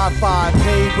via Wi-Fi.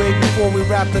 Paid way before we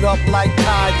wrapped it up like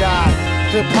tie-dye.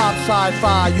 Hip-hop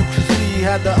sci-fi, you can see he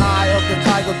had the eye of the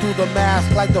tiger through the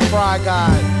mask like the Fry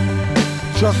Guy.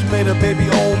 Just made a baby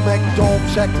Olmec dome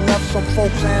check, left some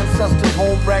folks' ancestors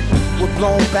home wrecked with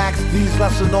blown backs. These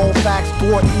lesser known facts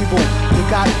thwart evil. They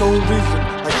got no reason,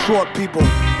 like short people.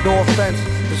 No offense,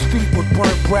 his feet would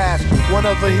burn brass.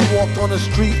 Whenever he walked on the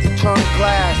street, he turned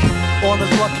glass. On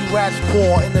his lucky rat's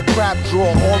paw in the crap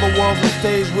drawer. All the world's a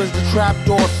stage, where's the trap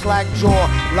door? Slack jaw,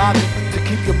 logic to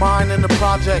keep your mind in the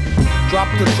project. Drop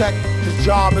the check, his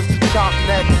job is to chop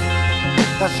necks.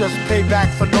 That's just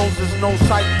payback for noses, no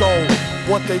sight though.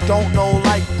 What they don't know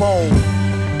like Bo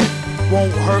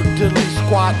won't hurt diddly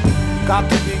squat. Got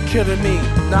to be kidding me,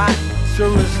 not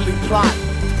seriously plot.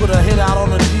 Put a hit out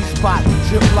on a G-spot.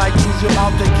 Chip like you chip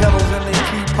out their kettles and they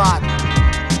teapot.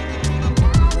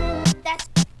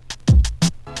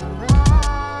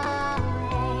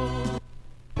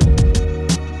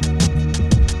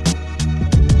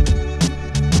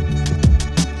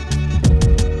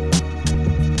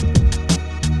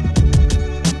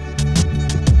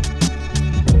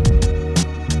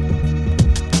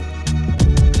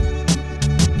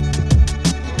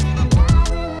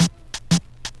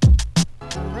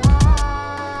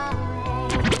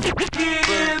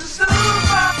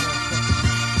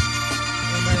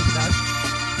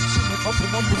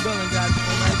 Villain,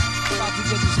 goddamn. About to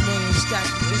get this million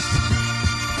stacked of this.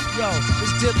 Yo,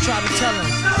 this dip try to tell us.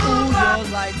 Ooh, you're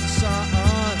like the sun.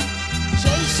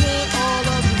 Chasing all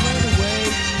of the rain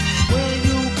away. When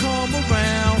you come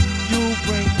around, you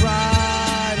bring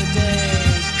brighter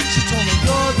days. She told me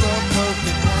you're the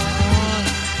perfect one.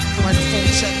 Microphone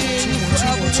check 1 2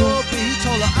 1 2 1 2. He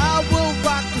told her I will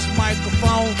rock this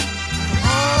microphone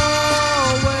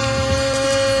always.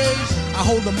 I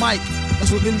hold the mic. That's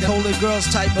what the holy girls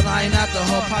type, but I ain't after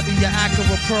her. Probably your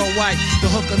Acura Pearl White, the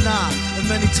hook or nah. And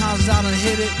many times I done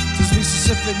hit it. Just be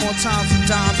specific, more times than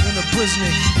dimes in a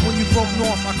Brisnick. When you broke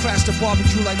north, I crashed the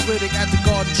barbecue like Riddick at the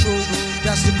Garden True.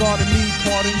 That's the garden me,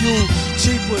 pardon you.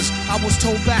 Cheapers, I was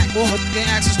told back. Or gain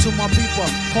access to my beeper.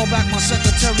 Call back my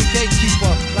secretary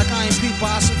gatekeeper. Like I ain't peeper.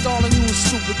 I said, darling, you was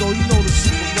stupid though. You know the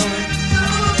super villain.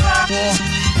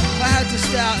 I had this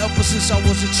style ever since I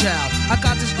was a child. I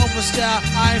got this other style,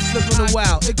 I ain't flipping a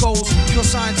wow. It goes pure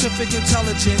scientific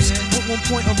intelligence with 1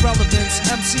 point of relevance.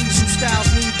 MCs whose styles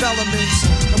need elements.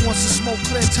 And once the smoke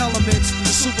clear elements, the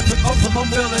super pick up from a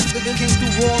villain. It came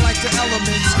through raw like the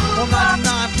elements. On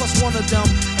 99 plus one of them.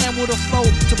 And with a flow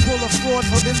to pull a fraud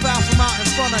for inbound from out in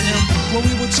front of him. When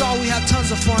we with y'all, we had tons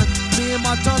of fun. Me and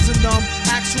my duns and them.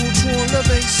 Actual true and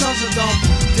living sons of them.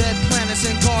 Dead planets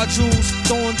and guard jewels.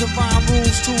 Throwing divine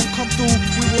rules too. Come through,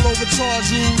 we will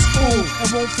overcharge you. Ooh, and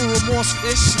won't feel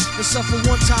remorse-ish. Except for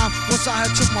one time, once I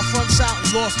had took my fronts out and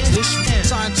lost this.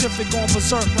 Scientific on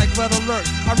berserk like red alert.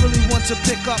 I really want to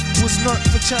pick up was nerd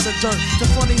for cheddar dirt. The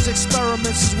funniest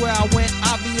experiments is where I went,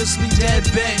 obviously dead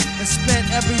bent. And spent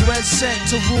every red cent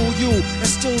to rule you. And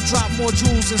still drop more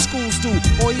jewels than schools do.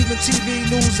 Or even TV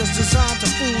news that's designed to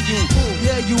fool you.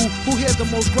 Yeah, you, who hear the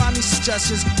most grimy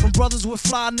suggestions from brothers with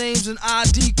fly names and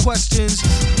ID questions.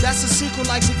 That's a sequel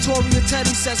like Victoria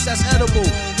Teddy says that's edible.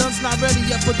 None's not ready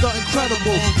yet for the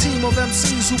incredible team of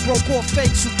MCs who broke off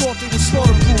fakes who thought they were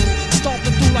slaughterproof.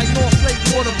 Stomping through like North Lake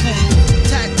waterproof.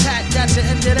 Tat tat, that's the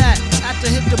end of that. After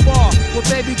hit the bar, where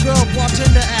baby girl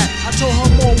bartender at. I told her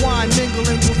more wine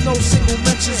mingling with no single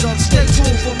mentions of. Stay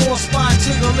tuned for more spine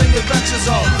tingling adventures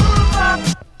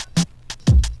of.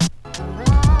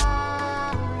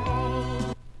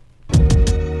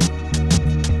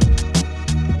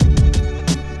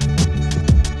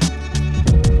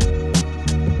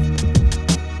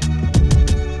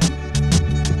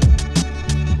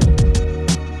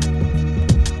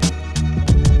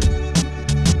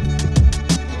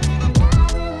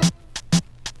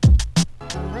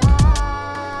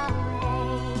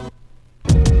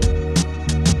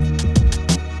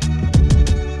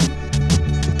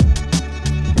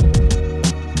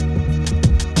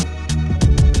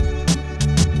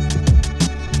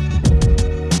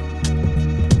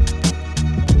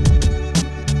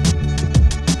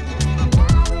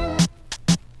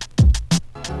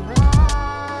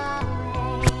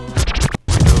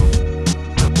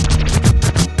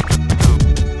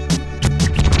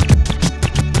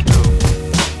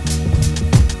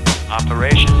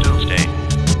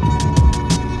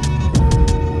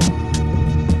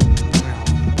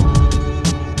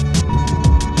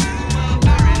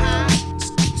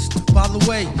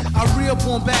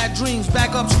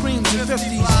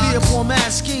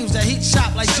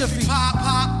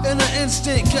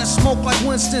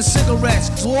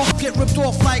 Cigarettes, or get ripped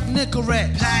off like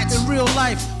Nicorette. In real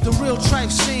life, the real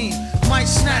tripe scene might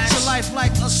snatch your life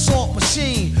like assault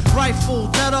machine. Rifle,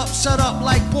 net up, set up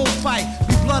like bullfight.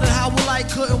 Be blooded how will I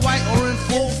couldn't white or in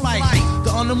full flight.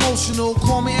 The unemotional,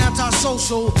 call me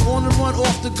antisocial. On the run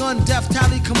off the gun, death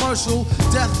tally commercial.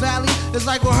 Death Valley is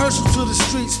like rehearsal to the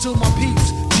streets till my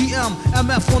peeps. GM,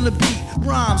 MF on the beat,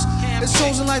 rhymes. It's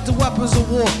chosen like the weapons of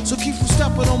war. So keep from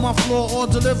stepping on my floor or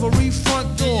delivery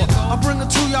front door. I bring it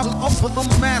to y'all off of them,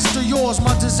 master yours.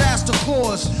 My disaster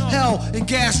cause hell in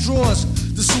gas drawers.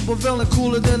 The super villain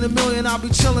cooler than a million. I'll be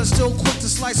chillin', still quick to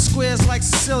slice squares like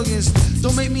Sicilians.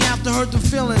 Don't make me have to hurt the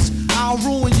feelings. I'll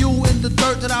ruin you in the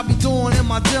dirt that I be doing in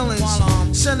my dealings.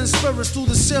 Sending spirits through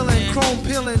the ceiling, chrome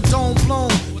peeling, dome blown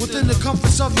within the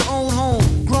comforts of your own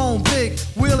home. Grown, big,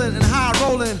 wheeling and high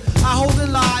rolling. I hold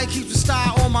and lie, keep the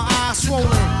style on my eyes swollen.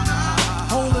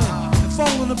 Holding and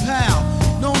folding a pal,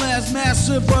 known as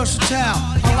massive versatile.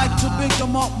 I like to big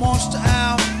them up, Monster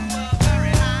Al.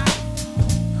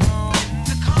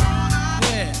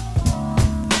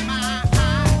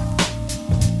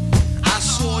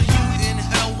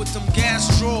 Them gas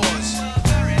drawers.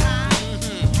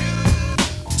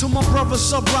 to my brother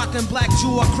Sub Rock and Black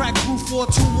Jew. I crack brew for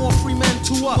 2 more free men,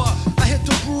 2 up. I hit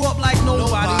the brew up like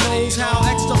nobody knows how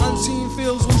extra unseen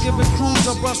feels when giving crews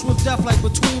a brush with death like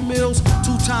between meals.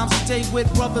 2 times a day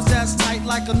with brothers that's tight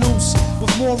like a noose.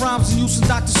 With more rhymes than use than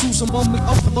Dr. Seuss. I'm on me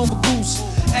up with a goose.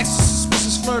 Extra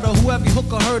suspicious flirter, whoever you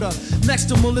hook or herder. Next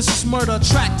to malicious murder,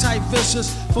 track type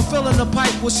vicious. Fulfilling the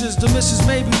pipe wishes, the missions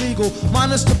may be legal.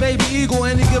 Minus the baby eagle,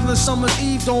 any given summer's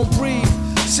eve, don't breathe.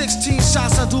 16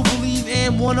 shots I do believe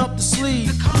and 1 up the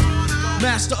sleeve.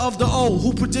 Master of the O,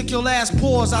 who predict your last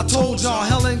pause. I told y'all,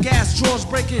 hell and gas drawers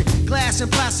breaking glass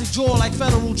and plastic jaw like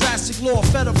federal drastic law.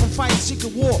 Fed up from fighting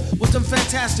secret war with them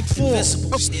fantastic four.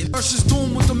 Versus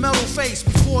doom with the metal face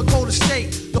before it go to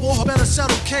state. The war better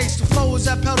settle case. The flow is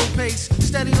at pedal pace,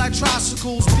 steady like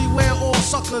tricycles. Beware all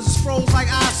suckers, it's froze like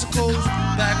icicles.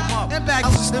 Bag them up and bag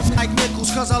them like nickels,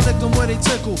 cause I lick them where they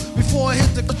tickle. Before I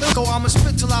hit the go, I'ma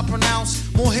spit till I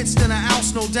pronounce more hits than an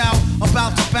ounce, no doubt.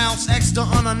 About to bounce, extra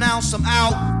unannounced, I'm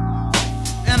out.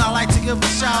 And I like to give a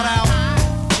shout out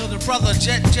to the brother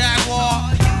Jet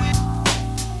Jaguar,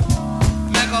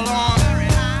 Megalon,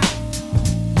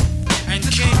 and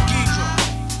King Ghidra.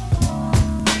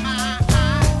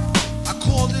 I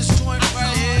call this joint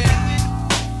right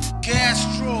here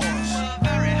Gas Drawers.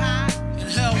 In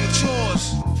hell with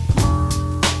yours.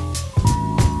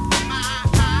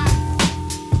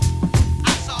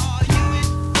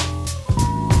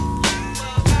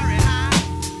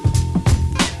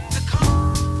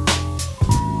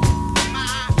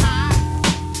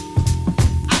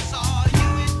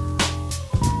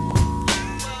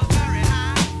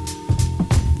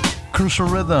 Crucial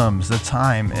Rhythms. The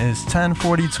time is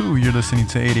 10:42. You're listening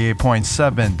to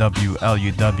 88.7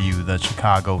 WLUW, the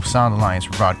Chicago Sound Alliance,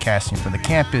 broadcasting from the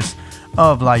campus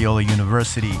of Loyola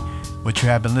University. What you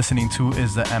have been listening to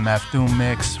is the MF Doom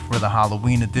mix for the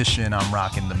Halloween edition. I'm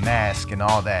rocking the mask and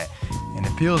all that, and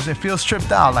it feels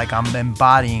tripped out, like I'm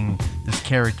embodying this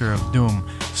character of Doom.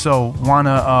 So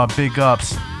wanna big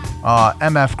ups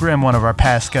MF Grimm, one of our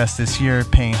past guests this year,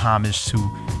 paying homage to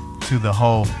the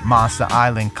whole Monster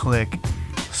Island clique.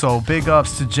 So big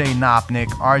ups to Jay Nopnik.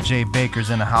 RJ Baker's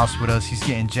in the house with us. He's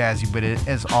getting jazzy with it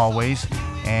as always.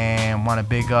 And want to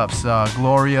big ups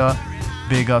Gloria.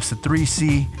 Big ups to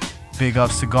 3C. Big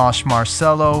ups to Gosh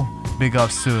Marcello. Big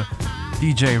ups to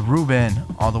DJ Ruben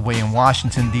all the way in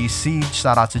Washington, D.C.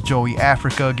 Shout out to Joey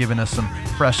Africa giving us some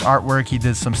fresh artwork. He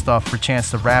did some stuff for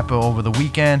Chance the Rapper over the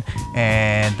weekend.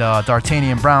 And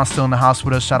D'Artagnan Brown still in the house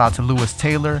with us. Shout out to Lewis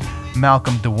Taylor,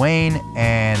 Malcolm Dwayne,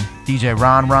 and DJ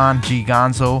Ron, G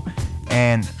Gonzo,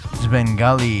 and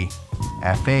Zbengali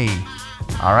F.A.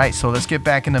 All right, so let's get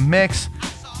back in the mix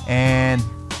and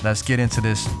let's get into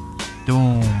this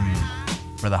Doom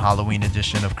for the Halloween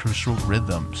edition of Crucial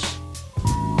Rhythms.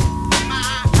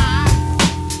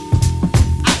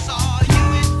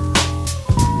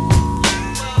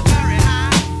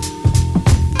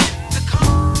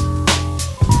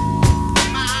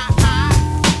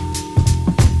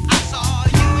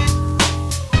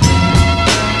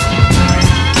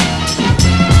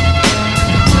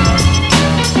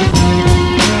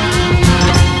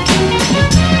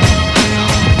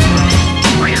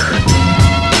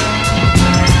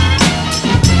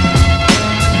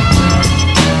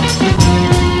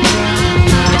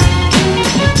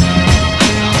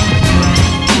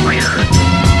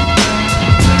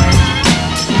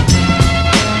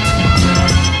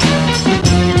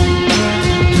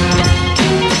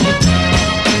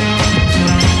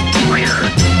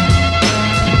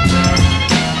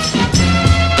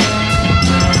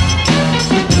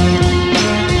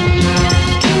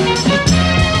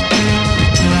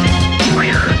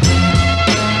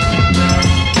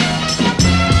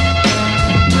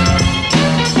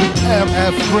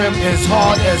 Is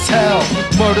hard as hell.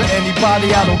 Murder anybody,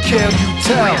 I don't care, you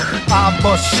tell. I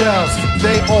bust shells,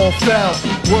 they all fell.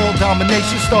 World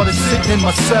domination started sitting in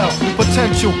my cell.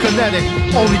 Potential kinetic,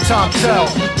 only time tell.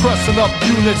 Pressing up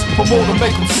units for more to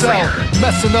make them sell.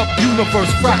 Messing up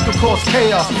universe, fractal cause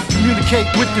chaos. Communicate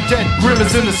with the dead, Grim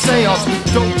is in the seance.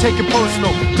 Don't take it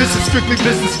personal, this is strictly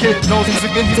business, kid. No,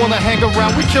 again, you wanna hang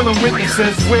around, we killing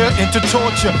witnesses. We're into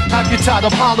torture, have you tired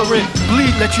of hollering?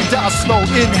 Bleed, let you die slow,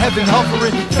 in heaven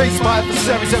hovering. Face my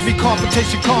adversaries, every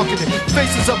confrontation conquered it.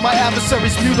 Faces of my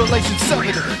adversaries, mutilation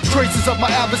severed it. Traces of my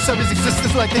adversaries'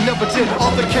 existence like they never did.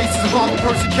 Other cases of armed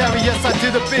person carry, yes I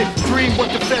did a bit. Dream what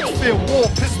the feds feel, war,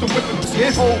 pistol whipping,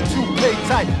 hit hold too play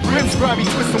tight. Rims grimy,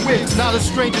 twisting wigs, not a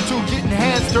stranger to getting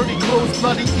hands dirty, clothes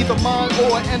bloody. Either mine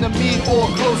or an enemy or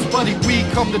a close buddy. We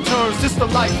come to terms, this the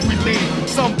life we lead.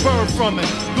 Some burn from it,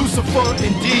 Lucifer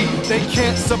indeed. They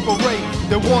can't separate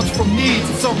their wants from needs.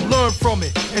 Some learn from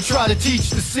it and try to teach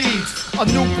the seeds. A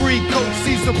new breed coach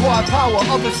sees the broad power.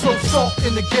 Others throw salt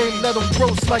in the game, let them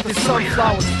roast like the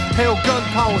sunflowers. Hail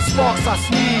gunpowder, sparks I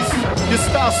sneeze. Your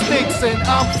style stinks and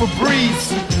I'm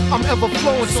Febreze. I'm ever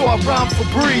flowing so I rhyme for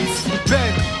breeze.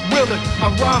 Ben Willard, I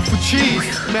rhyme for cheese.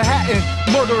 Manhattan,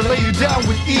 murder lay you down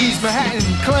with ease. Manhattan,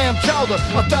 clam chowder,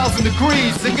 1,000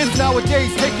 degrees. Niggas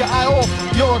nowadays take your eye off,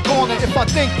 you're a goner. If I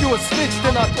think you a snitch,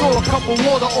 then I throw a cup of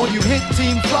water on you. Hit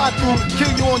team, fly through,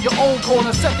 kill you on your own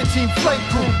corner. Second team, flank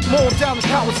crew, mow down the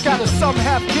coward scatter. Some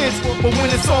have kids, but when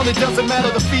it's on, it doesn't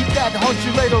matter. The feet that hunt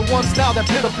you later, once now that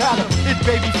pitter patter. It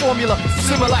baby formula,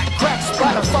 Similac, crack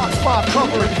splatter, Fox 5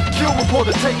 covering. Kill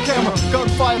reporter, take camera,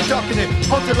 gunfire ducking it.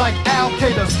 Hunted like Al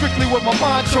Qaeda, strictly with my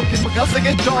mind choking. Because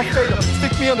again, Darth Vader,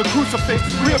 stick me on the crucifix,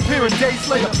 reappearing days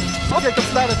later. I'll take a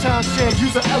flatter town chance,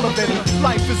 use an elevator.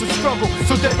 Life is a struggle,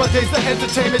 so day by day's the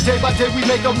entertainment. Day by day we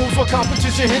make our moves for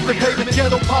competition, hit the pavement.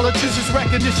 Ghetto politicians,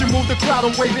 recognition, move the crowd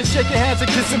and waving, shaking hands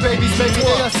and kissing babies. Maybe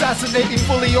they assassinate me,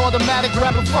 fully automatic,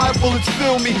 rapid fire bullets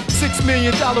fill me. $6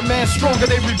 million man stronger,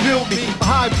 they rebuild me. A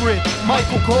hybrid,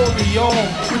 Michael Corleone,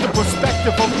 with the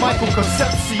perspective of Michael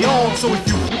Concepcion. So if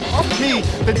you up me,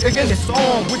 then again it's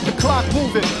on. With the clock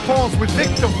moving, pawns with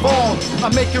Victor Vaughn. I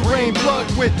make it rain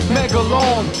blood with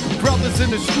Megalon. Brothers in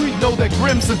the street know that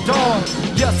Grim's a dawn.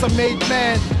 Yes, I made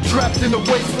man, trapped in the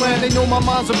wasteland. They know my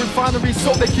mind's a refinery,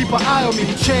 so they keep an eye on me.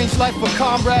 Change life for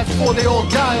comrades before they all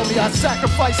die on me. I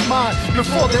sacrifice mine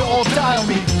before they all die on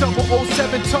me.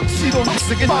 007 tuxedo,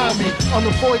 niggas fire me.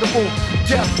 Unavoidable,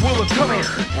 death will occur.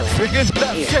 Begin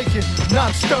left shaking,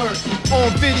 not stirred. On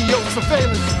video,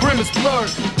 surveillance, Grim is blurred.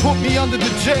 Put me under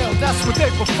the jail, that's what they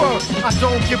prefer. I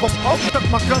don't give a fuck, tuck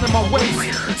my gun in my waist.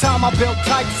 Tie my belt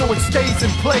tight so it stays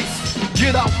in place.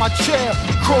 Get out my chair,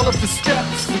 crawl up the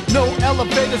steps. No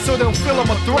elevator so they don't feel I'm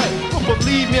a threat. But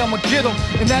believe me, I'ma get them,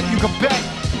 and that you can bet.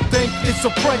 Think it's a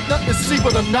prank, nothing to see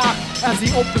but a knock. As he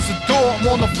opens the door, I'm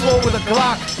on the floor with a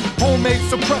Glock. Homemade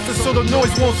suppressor so the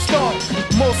noise won't start.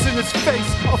 Most in his face,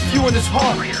 a few in his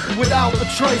heart. Without a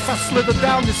trace, I slither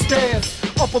down the stairs.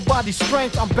 Upper body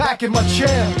strength, I'm back in my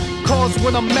chair. Cause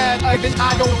when I'm mad, I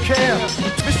don't care.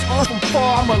 Fish off from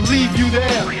far, I'ma leave you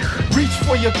there. Reach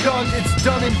for your gun, it's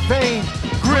done in vain.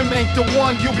 Grim ain't the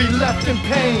one, you'll be left in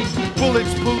pain.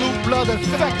 Bullets pollute blood,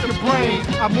 infect the brain.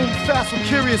 I move fast, I'm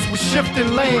curious with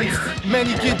shifting lanes.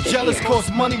 Many get jealous cause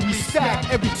money we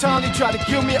stack. Every time they try to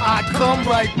kill me, I come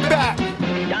right back.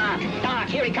 Doc,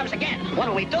 here he comes again. What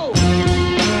do we do?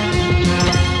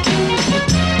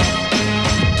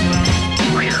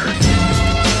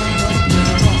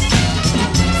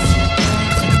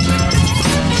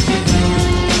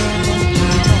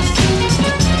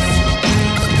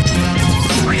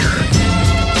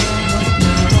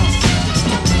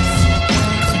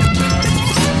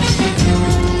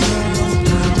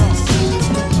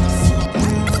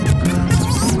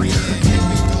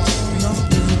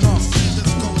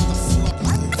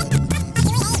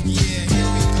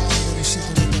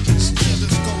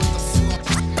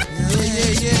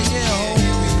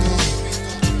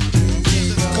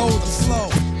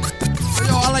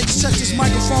 Check this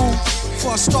microphone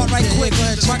before I start right quick.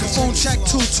 Microphone check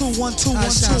 2 2 1 2 1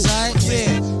 2.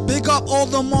 Yeah. Big up all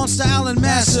the Monster Allen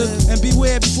Massive. And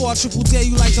beware before I triple dare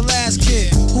you like the last kid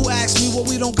who asked me what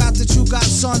we don't got that you got,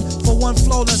 son. For one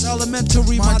flow that's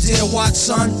elementary, my dear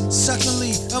Watson.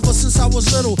 Secondly, ever since I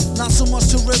was little, not so much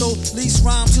to riddle, least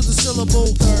rhyme to the syllable.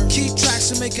 Keep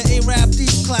tracks and make an A-rap deep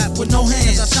clap with no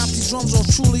hands. I chop these drums off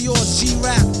truly yours,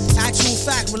 G-rap. Actual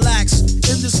fact, relax.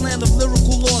 In this land of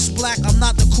lyrical lost black, I'm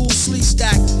not the cool sleep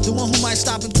stack, the one who might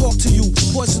stop and talk to you.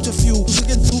 Poison to few,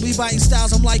 again through be biting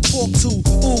styles, I'm like pork too.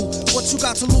 Ooh, what you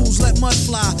got to lose? Let mud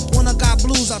fly. When I got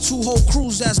blues, I two whole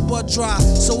crews that's butt dry.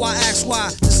 So I ask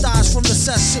why. The stars from the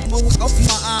set sit my wick off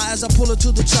my eye as I pull it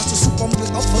to the chest. The soup I'm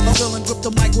wick up for the bill and grip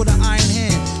the mic with an iron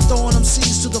hand. Throwing them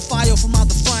seeds to the fire from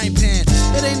out the frying pan.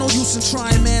 It ain't no use in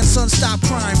trying, man. Son, stop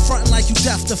crying. Frontin' like you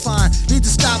deaf to find. Need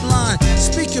to stop lying.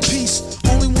 Speak your piece.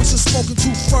 Only once you're spoken to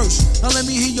first. Now let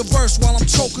me hear your verse while I'm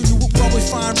choking you with really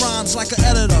fine rhymes like an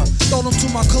editor. Throw them to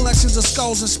my collections of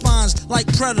skulls and spines like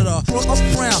Predator. Up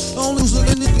around. The only who's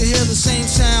looking to hear the same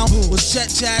sound was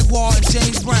Jet Jaguar and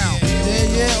James Brown.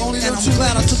 Yeah, only and I'm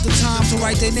glad I took the time to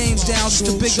write their names down just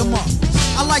to big them up.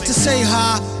 I like to say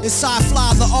hi, it's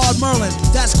Sci-Fly, the Ard Merlin.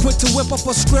 That's quick to whip up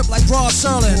a script like Rod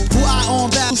Serling. Who I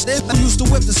on that used to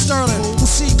whip the Sterling. Who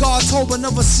see God told but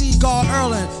never see God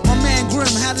Erling. My man Grim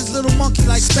had his little monkey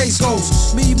like Space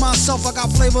Ghost. Me, myself, I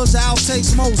got flavors that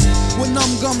outtakes most. With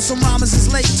numb gums, some rhymes is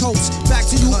late toast. Back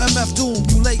to you, MF Doom,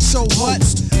 you late show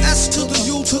host. S to the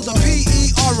U to the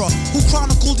P-E-R-A, who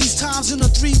chronicle these times in a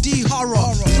 3D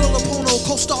horror. Thriller Pono,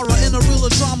 co-starrer in a real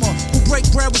drama, who break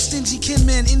bread with stingy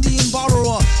kinmen, Indian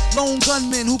borrower. Lone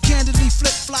gunman who candidly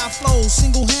flip fly flows,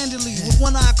 single-handedly with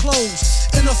one eye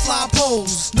closed, in a fly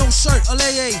pose. No shirt,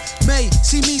 Alaye, May,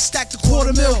 see me stack the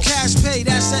 $250,000 cash pay,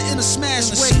 that's that in a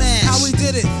smash way. How we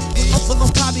did it, for them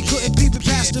probably couldn't peep it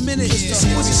past a minute.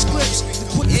 Exquisite scripts, the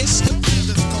quickest,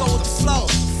 go with the flow.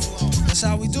 That's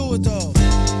how we do it though.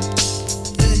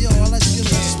 Yeah, yo, I'd like to give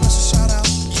a special shout out.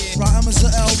 Rahm is the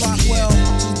L, Rockwell, to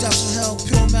the depths of hell,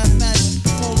 pure mathematics,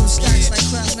 folding stacks like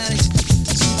craftmatics.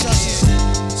 See justice,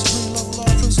 supreme love of law,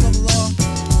 prince love of law.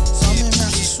 So I'm in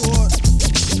Master Sword.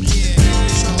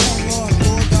 Shout out Lord,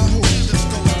 Lord got who?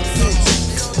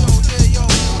 Yo,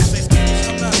 shout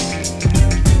out.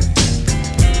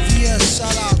 VS,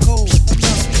 shout out, Cole,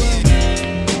 enough Grim,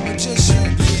 Magician.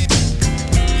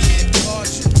 God,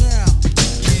 you now.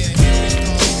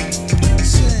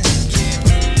 Sin,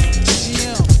 GM.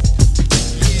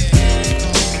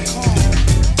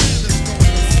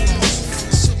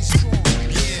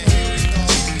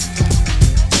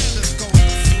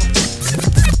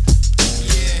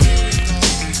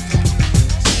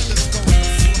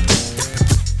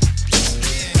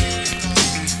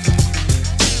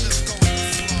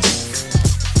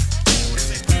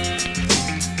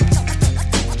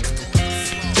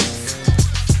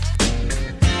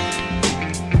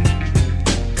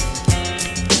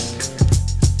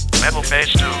 Level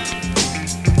phase 2.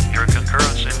 Your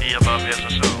concurrence in the above is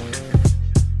assumed.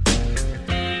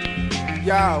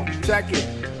 Yo, check it.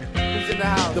 Who's in the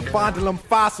house? The Fondulum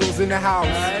fossils in the house.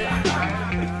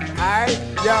 Alright?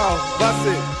 Yo, bust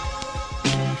it.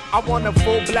 I want a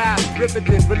full blast,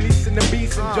 riveting, releasing the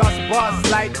beast and just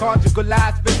bust like conjugal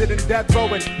last, visiting death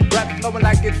rowing, breath flowing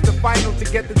like it's the final to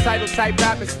get the title type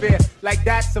atmosphere, like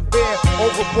that severe,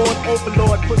 overboard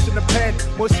overlord, pushing the pen,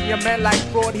 mushing your men like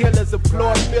fraud healers,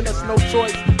 applaud, feel us no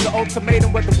choice, the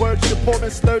ultimatum with the words you're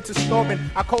pouring, stirred to snoring,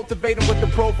 I cultivate them with the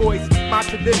pro voice, my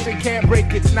tradition can't break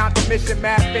it, it's not the mission,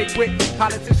 mad fake wit,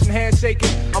 politician handshaking,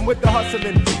 I'm with the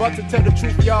hustling, but to tell the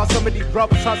truth y'all, some of these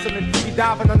brothers hustling, we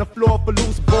diving on the floor for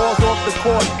loose balls off the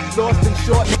court, lost in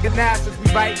short nigga nasties,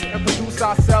 we write and produce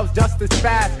ourselves just as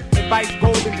fast, advice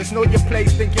golden, just know your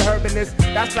place, think you're herbing this,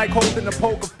 that's like holding a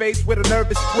poker face with a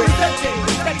nervous twist.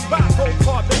 Steady rock, gold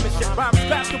card membership, rhymes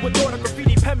faster with order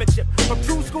graffiti penmanship, from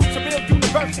true school to real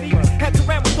university, heads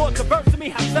around with thoughts diverse to me,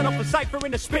 have set up a cipher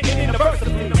in the spitting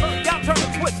university, y'all turn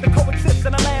and twist to coexist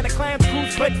in a land of clans,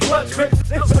 crews, splits, blood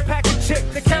strips, into the pack of chick,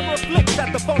 the camera flicks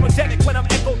at the phonogenic when I'm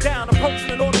echoed down, approaching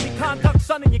an orderly conduct,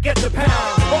 son, and you get the pound.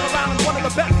 All around, I'm one of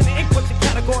the best in the English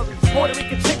category. Puerto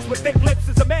Rican chicks with thick lips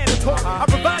is a mandatory. I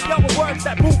provide y'all with words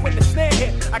that move when the snare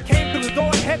hit. I came through the door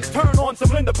and heads turn on some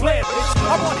Linda Blair.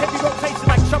 I want heavy rotation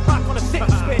like Shabak on a sitting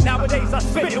spin. Nowadays I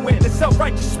spit with the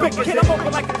self-righteous spigot. Kid, I'm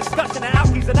over like a discussion of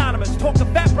Alkies Anonymous. Talk to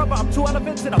fat brother, I'm 2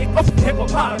 elephants in a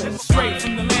hippopotamus. Straight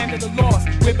from the land of the lost,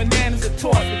 where bananas are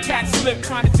tossed. The cat slip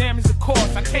trying to damage the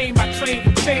course. I came, I trained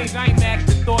for change. I ain't mad at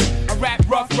the thought. I rap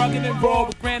rough, rugged, and raw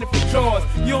with granite for jaws.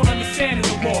 You don't understand it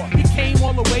no more. He came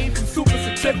all the way from super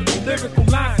certificate lyrical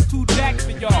lines. 2 jacks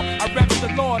for y'all. I rep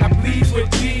the Lord, I bleed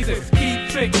with Jesus. Keep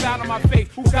tricks out of my face.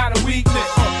 Who got a weakness?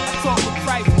 I talk with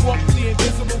Christ, walk with the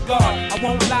invisible God. I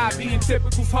won't lie, being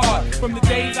typical's hard. From the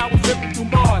days I was ripping through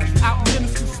Mars, out in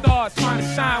minuscule stars, trying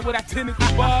to shine with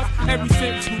identical bars. Every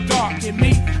sense grew dark in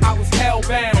me. I was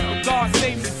hellbound. But God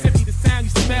saved me, sent me the sound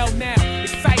you smell now.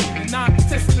 Exciting and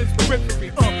non-participants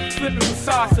periphery. Flipping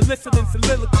facades, soliciting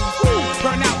soliloquies.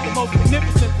 Burn out the most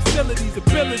magnificent facilities,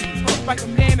 abilities. Like a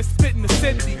man is spitting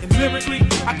acidity. And lyrically,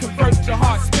 I convert your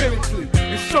heart spiritually.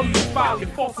 And show you the folly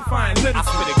of falsifying literature. I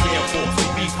spit a gale force,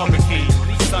 beat hurricane,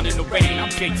 bleed sun in the rain. I'm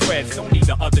Jake Treads, don't need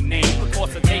the other name. The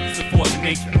course of take is the force of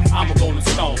nature. I'm a rolling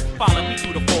stone, follow me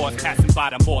through the forest, passing by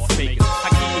the moss makers. I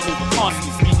keep it moving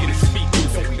constantly, speaking and speak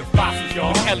use. So we the fossils,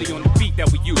 y'all. Ellie on the beat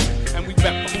that we use. And we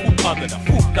rep the food other, the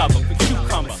food lover, the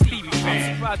cucumber.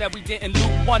 I'm surprised that we didn't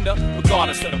lose wonder,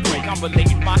 regardless of the break. I'm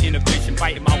relating my innovation,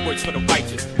 writing my words for the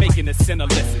righteous, making the sinner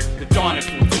listen. The dawn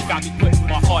influence got me putting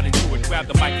my heart into it. Grab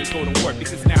the mic and go to work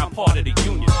because now I'm part of the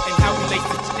union. And how we relate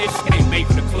to this shit ain't made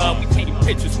for the club. We painting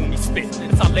pictures when we spit.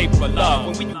 It's our labor of love.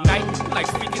 When we unite, we like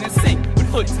speaking and sing with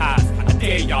hood ties. I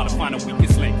dare y'all to find a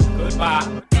weakest link.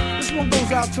 Goodbye. This one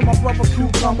goes out to my brother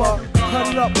Cucumber. Cut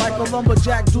it up like a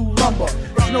lumberjack do lumber.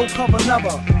 There's no cover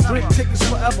never. Drink tickets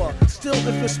forever. Still,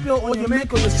 if you spill on your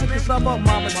mink or your sickest lover,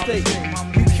 my mistake.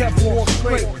 Be careful, walk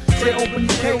straight. Stay open, you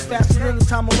can't faster than the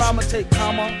time a rhymer take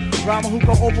comma. Rhymer who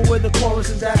go over where the chorus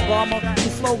is at, bomber. Who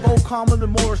flow go calmer than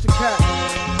Morris the Cat.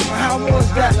 How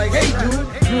was that? Like, hey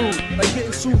dude, like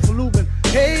getting sued for lubing.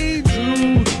 Hey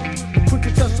dude,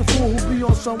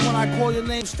 man, call your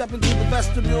name, step into the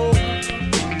vestibule.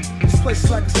 This place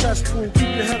is like a cesspool.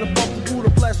 Keep your head above the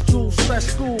Buddha, blessed jewels, fresh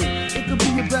school. It could be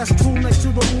your best tool next to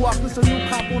the UWAP. There's a new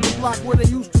cop on the block where they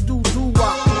used to do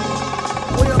doo-wop.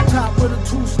 Way up top where the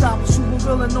two stop. Super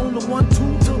villain on the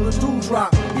 1-2 till the do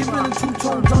drop. Even in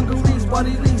two-tone dungarees,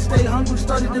 buddy Lee. Stay hungry,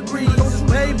 study degrees.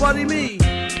 Hey, buddy me.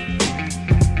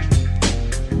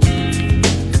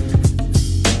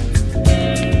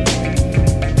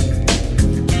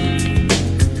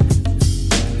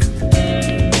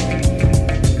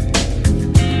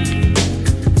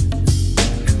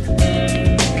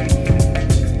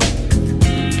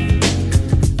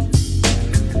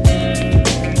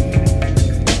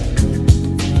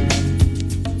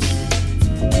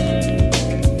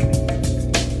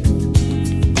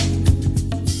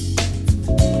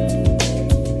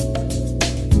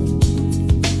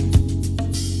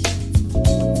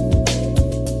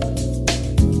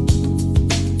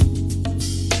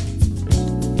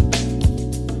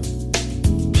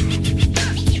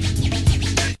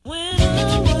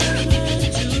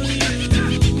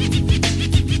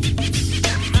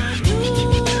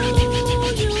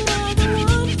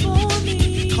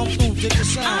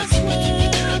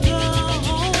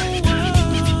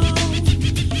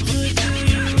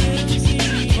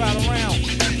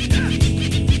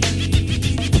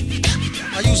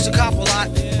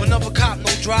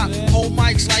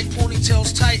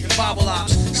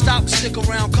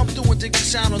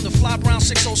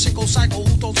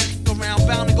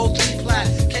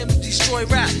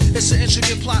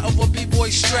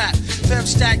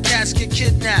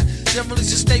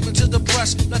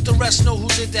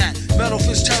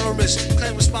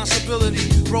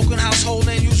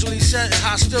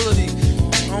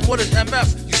 What is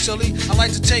MF, you silly? I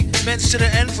like to take men's to the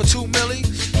end for 2 milli.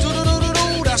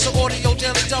 Do-do-do-do-do, that's an audio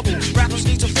daily double. Rappers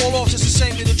need to fall off just to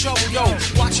save me the trouble. Yo,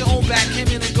 watch your own back, came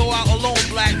in and go out alone,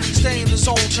 black. Stay in the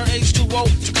zone, turn H2O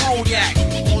to cognac.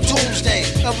 On doomsday,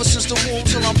 ever since the womb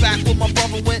till I'm back where my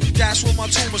brother went, that's what my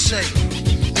tumor say.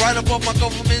 Right above my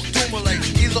government doomlay,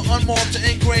 either unmarked or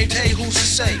engraved, hey, who's to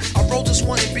say? I wrote this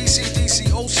one in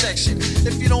BCDCO section.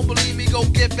 If you don't believe me, go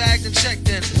get bagged and checked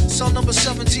in. Cell number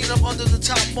 17 up under the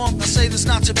top bunk. I say this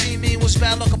not to be mean, was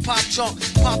bad luck a pop junk.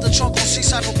 Pop the trunk on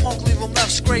C-Cypherpunk, leave him left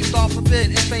scraped off a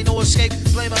bit. If ain't no escape,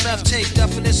 blame MF, take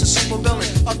definition, super villain.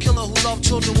 A killer who loved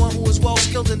children, one who is well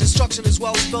skilled in destruction as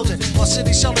well as building. My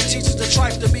city selling teaches the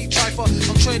trife to be trifer.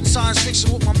 I'm trading science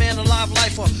fiction with my man, a live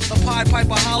lifer. A Pied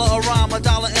Piper, holler, a rhyme, a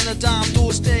dollar and a dime. Do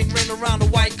his thing, ring around the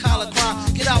white collar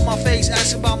crime. Get out my face,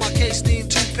 ask about my case, steam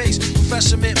toothpaste.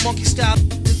 Professor Mint, monkey style,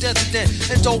 the death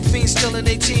and dope fiends still in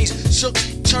their teens. Shook,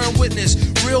 turn witness.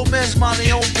 Real men's mind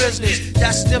their own business.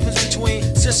 That's the difference between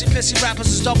sissy pissy rappers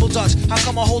is double dutch. How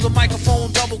come I hold a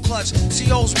microphone double clutch?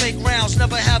 COs make rounds,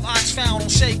 never have ox found on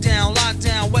shakedown,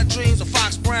 lockdown, wet dreams of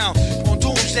Fox Brown. On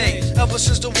doomsday, ever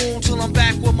since the womb till I'm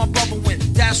back where my brother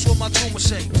went. That's what my tumor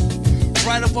say.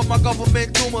 Right above my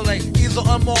government doomlay, either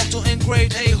unmarked or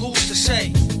engraved, hey, who's to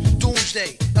say?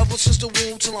 Doomsday, ever since the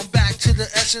womb till I'm back to the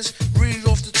essence, read it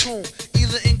off the tomb.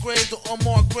 Either engraved or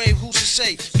unmarked grave, who's to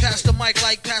say? Pass the mic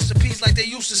like Pastor P's like they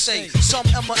used to say. Some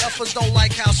MFers don't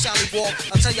like how Sally walk.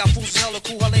 I tell y'all fools is hella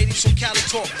cool, how ladies from Cali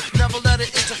talk. Never let it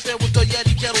interfere with the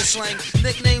Yeti ghetto slang.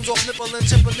 Nicknames off nipple and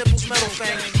tip of nipples metal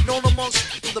fang. Known amongst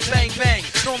the bang bang.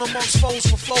 Known amongst foes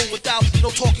for flow without no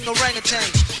talking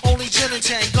orangutans. Only gin and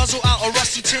tang, guzzle out a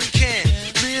rusty tin can.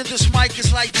 Me and this mic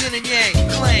is like yin and yang.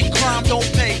 Clang, crime don't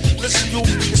pay. Listen you,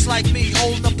 it's like me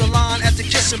holding up the line at the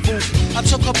kissing booth. I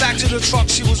took her back to the truck,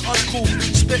 she was uncool.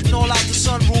 Spitting all out the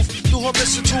sunroof, through her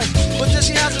missing tooth. But then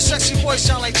she has a sexy voice,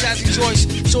 sound like Jazzy Joyce.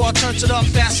 So I turned it up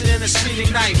faster than a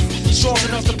speeding knife. Strong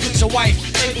enough to please a wife,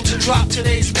 able to drop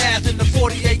today's math in the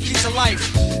 48 keys of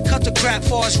life. Cut the crap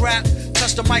for his rap.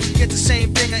 Touch the mic and get the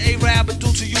same thing an A-Rab would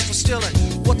do to you for stealing.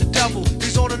 What the devil,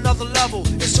 he's on another level.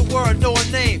 It's a word, no a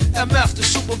name, MF, the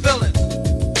super villain.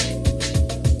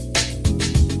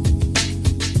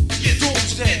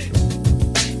 Doomsday.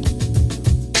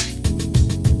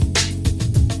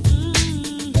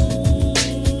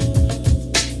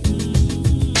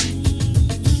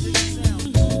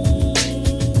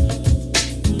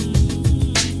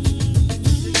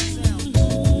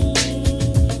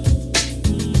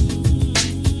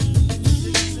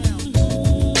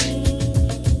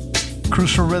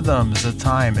 Crucial Rhythms, the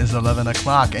time is 11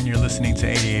 o'clock and you're listening to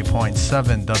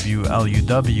 88.7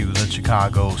 WLUW, the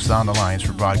Chicago Sound Alliance.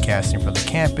 We're broadcasting from the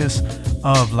campus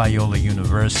of Loyola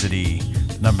University.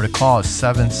 The number to call is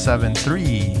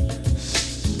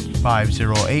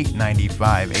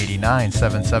 773-508-9589,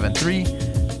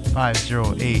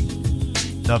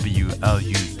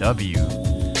 773-508-WLUW.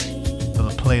 The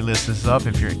playlist is up.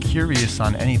 If you're curious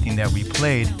on anything that we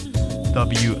played,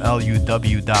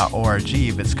 WLUW.org.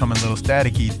 If it's coming a little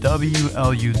staticky, WLUW.org.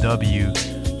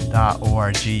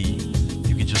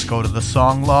 You can just go to the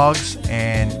song logs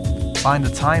and find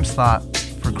the time slot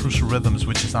for Crucial Rhythms,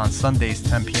 which is on Sundays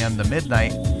 10 p.m. to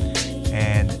midnight.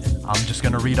 And I'm just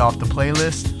going to read off the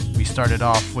playlist. We started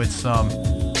off with some,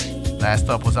 last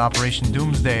up was Operation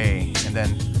Doomsday, and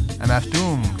then MF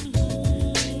Doom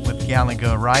with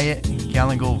Gallagher Riot,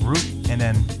 Gallagher Root, and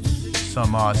then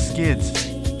some Skids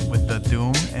with the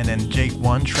Doom, and then Jake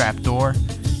One, Trapdoor,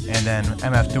 and then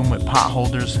MF Doom with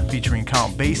Potholders featuring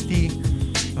Count Basie,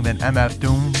 and then MF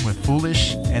Doom with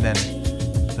Foolish, and then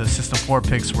the System 4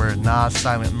 picks were Nas,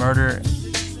 Silent Murder,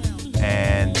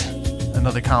 and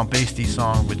another Count Basie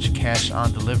song, which Cash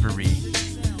on Delivery.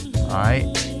 Alright,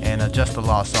 and a Just the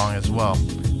Law song as well.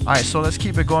 Alright, so let's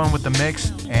keep it going with the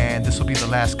mix, and this will be the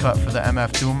last cut for the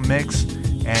MF Doom mix,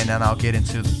 and then I'll get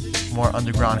into more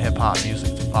underground hip-hop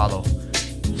music to follow.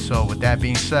 So with that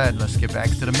being said, let's get back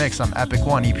to the mix. I'm Epic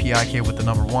One, EPIK with the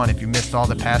number 1. If you missed all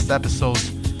the past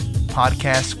episodes,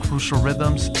 podcast Crucial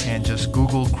Rhythms, and just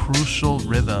Google Crucial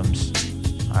Rhythms.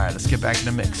 Alright, let's get back to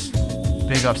the mix.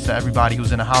 Big ups to everybody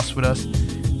who's in the house with us,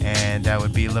 and that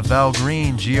would be Lavelle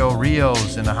Green, Gio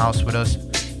Rios in the house with us.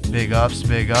 Big ups,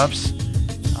 big ups.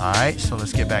 Alright, so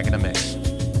let's get back in the mix.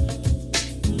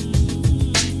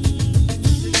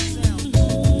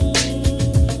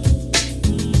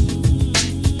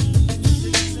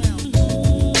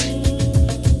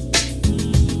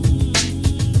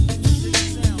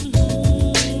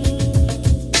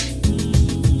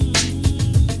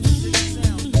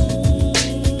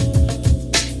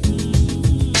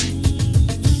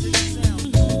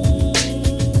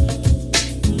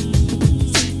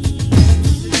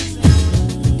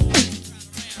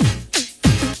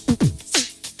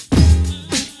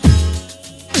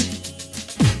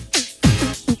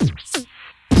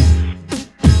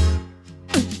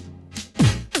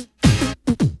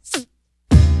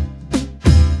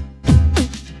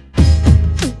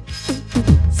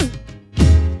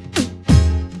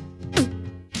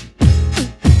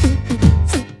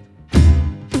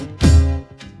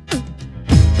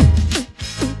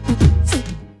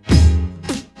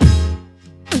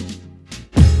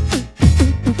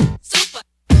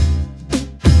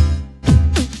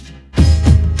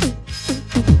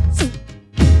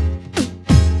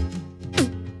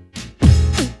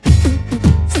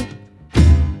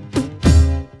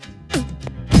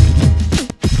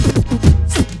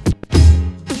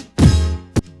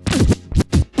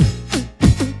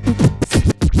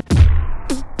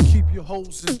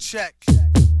 In check.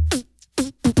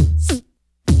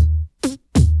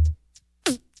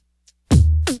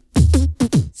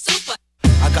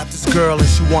 I got this girl and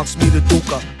she wants me to duke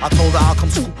her. I told her I'll come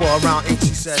scoop her around 8.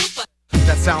 She said,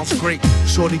 that sounds great.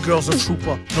 Shorty girl's a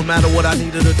trooper. No matter what I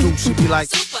need her to do, she be like,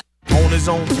 on his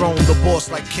own throne, the boss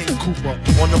like King Cooper.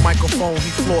 On the microphone,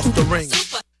 he flossed the ring.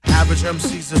 Average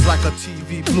MCs is like a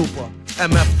TV blooper.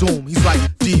 MF Doom, he's like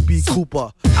DB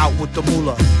Cooper. Out with the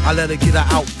moolah, I let her get her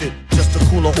outfit just to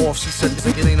cool her off. She said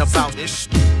it ain't about it.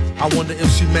 I wonder if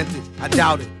she meant it, I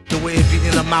doubt it. The way it be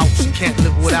in her mouth, she can't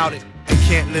live without it. And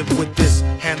can't live with this,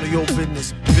 handle your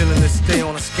business. Villainous, stay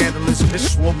on a scandalous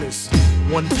bitch woman's.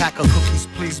 1 pack of cookies,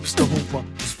 please, Mr. Hooper.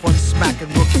 It's fun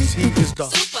smacking rookies, he is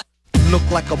the look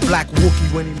like a black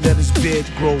Wookie when he let his beard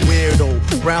grow.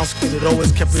 Weirdo, brown skin, it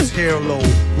always kept his hair low.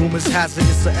 Rumors has it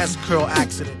it's a S-curl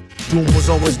accident. Doom was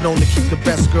always known to keep the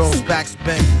best girls' backs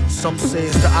bent. Some say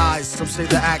it's the eyes, some say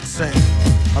the accent.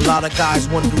 A lot of guys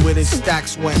wonder where their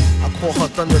stacks went. I call her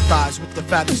Thunder Thighs with the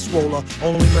fatty swoller.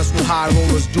 Only mess with high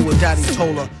rollers, do what daddy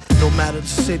told her. No matter the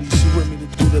city, she with me to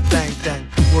do the bang thing.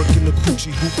 Working the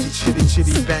coochie hoopty, chitty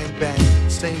chitty bang bang.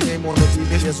 Same name on the beat,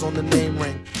 here's on the name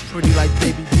ring. Pretty like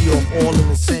Baby D off, all in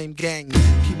the same gang.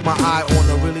 Keep my eye on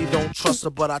her, really don't trust her,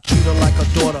 but I treat her like a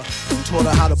daughter. Taught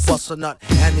her how to bust a nut,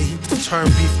 and the heat to turn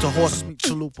beef to horse meat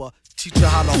chalupa. Teach her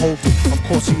how to hold it, of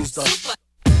course he's the.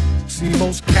 See,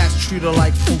 most cats treat her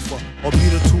like fufa, or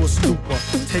beat her to a stupor.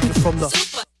 Take it from the.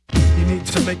 You need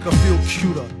to make her feel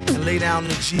cuter, and lay down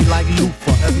the G like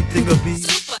loofah. Everything will be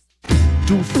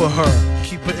do for her.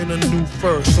 Keep her in a new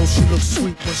fur, so she looks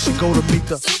sweet when she go to meet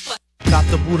the. Got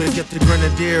the Buddha, get the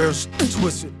grenadiers,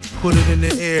 twist it, put it in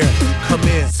the air, come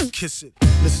in, kiss it.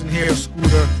 Listen here,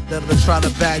 Scooter, let her try to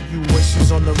bag you when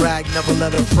she's on the rag, never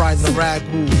let her fry the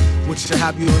ragu. Which should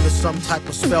have you into some type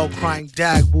of spell crying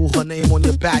dag, boo. Her name on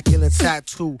your back in a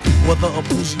tattoo. Whether a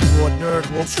bougie or a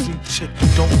nerd or a street chick,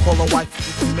 don't call her wife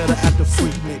if you met her at the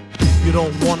freak nick. You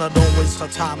don't want her, don't waste her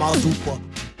time, I'll dupe her.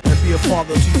 And be a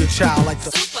father to your child like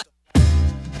the.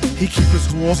 He keep his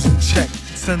horse in check.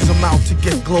 sends him out to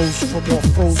get glows from all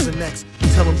frozen necks.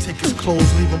 Tell him take his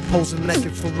clothes, leave him posing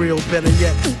naked for real. Better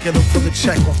yet, get him for the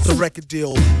check off the record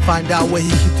deal. Find out where he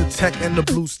keep the tech and the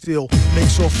blue steel. Make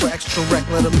sure for extra rec,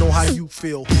 let him know how you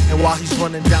feel. And while he's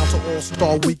running down to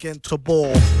All-Star Weekend to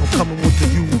ball, I'm coming with the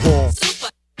U-Ball.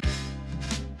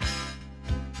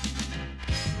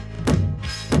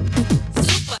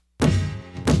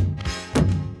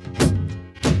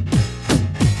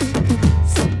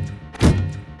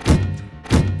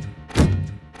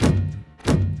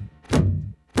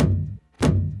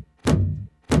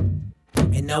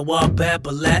 Nawa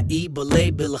babala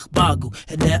ibale bilakbagu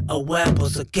and a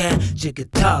wabos a can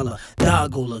jigatala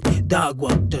dagulak dagwa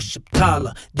the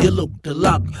shiptala diluk the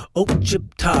luck oak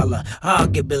chiptala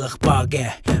age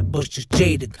bilakbaga bush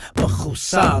jaded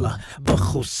bahusala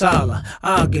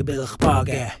age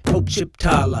bilakbaga oak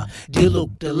chiptala diluk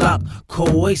the luck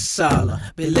koi sala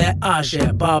bile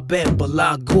aje babem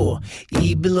balago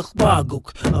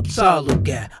ibilakbaguk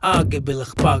absaluga age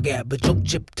bilakbaga bajok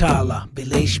chiptala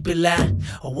bileish bila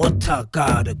what I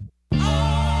got it.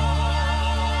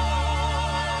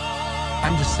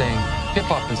 I'm just saying,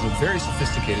 hip-hop is a very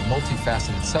sophisticated,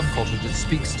 multifaceted subculture that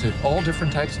speaks to all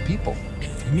different types of people.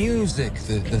 Music,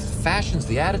 the fashions,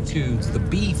 the attitudes, the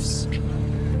beefs.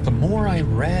 The more I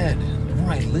read, the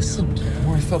more I listened, the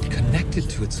more I felt connected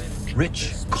to its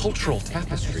rich cultural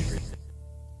tapestry.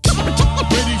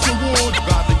 Ladies Award,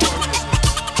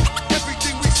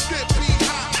 everything we spit be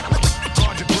hot.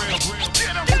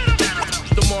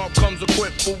 Tomorrow comes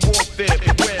equipped for warfare.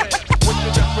 Beware. What's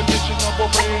the definition of a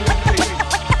rain?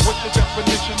 What's the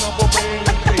definition of a rain?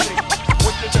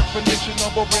 What's the definition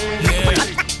of a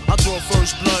rain? I draw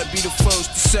first blood, be the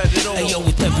first to set it off. Ayo,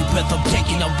 with every breath I'm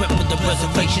taking, I'm repping the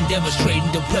reservation,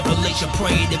 demonstrating the revelation,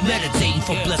 praying and meditating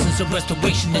for blessings and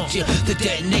restoration until the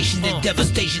detonation and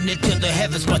devastation, until the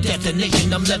heavens my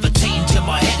destination. I'm levitating till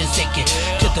my head is aching,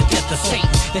 to the death of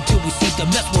Satan, until we see the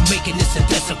mess we're making. It's a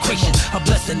desecration. I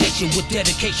bless the nation with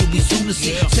dedication. We soon to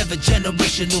see 7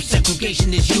 generational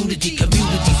segregation is unity.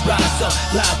 Communities rise up,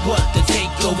 live what the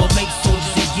takeover. Make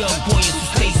soldiers and young boys who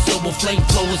stay sober.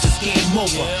 Flamethrowers, it's game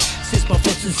over. Since my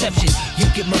first inception, you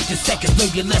get murked in seconds.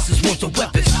 Learn your lessons, words of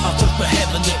weapons. I search for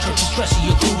heaven, the church is stressing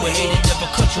your crew ahead. It never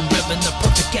cuts your reverend, the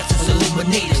perfect essence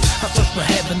illuminated. I search for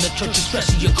heaven, the church is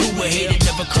stressing your crew ahead. It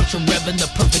never cuts your reverend,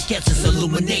 the perfect essence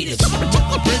illuminated.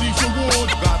 Ladies Award,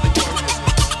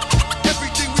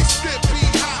 everything we spit be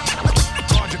hot.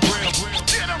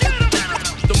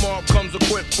 Tomorrow comes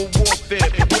equipped for warfare.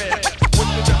 Beware.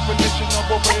 What's the definition of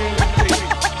a rain?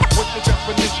 What's the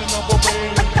definition of a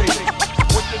rain?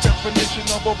 What's the definition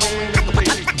of a rain?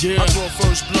 Yeah. I draw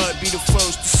first blood, be the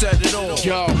first to set it off.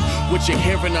 Yo, what you're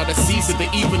hearing are the seeds of the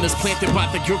evilness planted by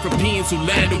the Europeans who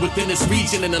landed within this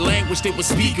region in the language they were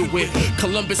speaking with.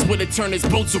 Columbus would have turned his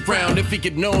boats around if he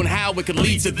could known how it could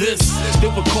lead to this. They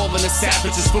were calling the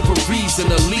savages for a reason,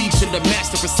 a legion, the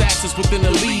master assassins within the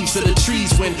leaves of the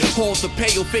trees. When all the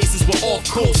pale faces were off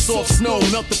cold, soft snow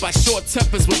melted by short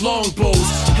tempers with long bows.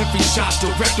 Every shot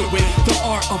directed with the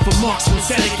art of a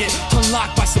marksman's etiquette,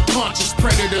 unlocked by subconscious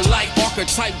predator-like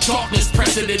archetype darkness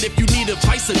precedent. If you need a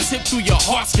vice or tip through your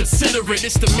hearts, consider it.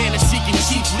 It's the man that's seeking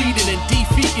chief leading and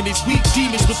defeating his weak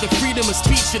demons with the freedom of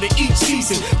speech of each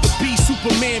season. The beast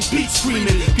Superman beat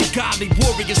screaming, be godly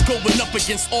warriors going up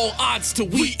against all odds till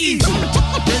we even.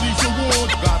 Ladies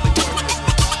Award,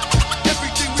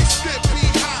 everything we spit be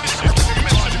hot.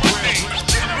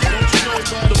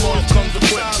 The more comes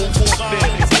equipped for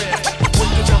warfare.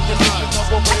 What's the definition of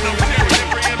a rain?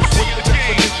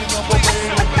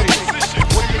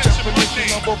 What's the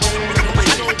definition of a rain?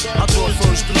 I draw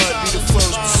first blood, be the first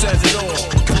to set it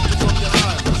off.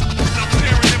 I'm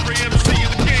tearing every MC in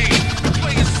the game.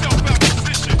 Play yourself out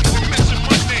position and mention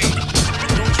my name.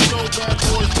 Don't you know bad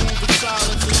boys move in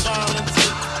silence and violence?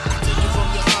 Take it from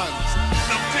your hands.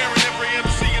 I'm tearing every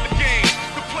MC in the game.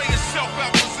 To play yourself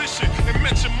out position and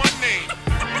mention my name.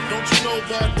 Don't you know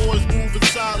bad boys move in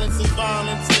silence and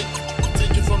violence?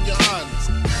 Take it from your hands.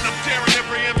 I'm tearing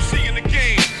every MC in the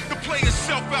game. To play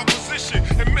yourself out position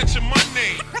and mention my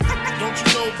name. Don't you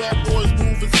know bad boys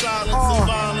move in silence and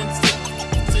violence?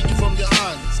 Take it from your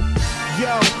hands.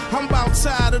 Yo, I'm about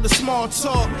tired of the small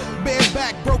talk.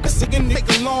 Bareback, broke a sick and take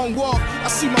a long walk. I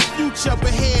see my future up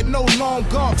ahead, no long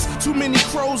gawks. Too many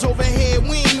crows overhead,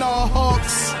 we ain't all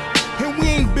hawks. And we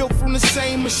ain't built from the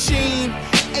same machine.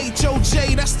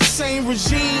 HOJ, that's the same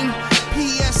regime.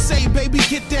 PSA, baby,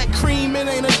 get that cream. It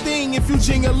ain't a thing if you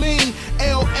jingling.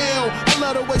 LL, I love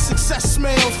love the way success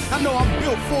smells. I know I'm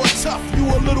built for it tough, you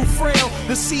a little frail.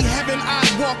 To see heaven, I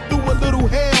walk through a little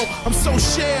hell. I'm so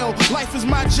shell, life is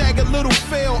my jagged little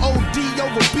fail. OD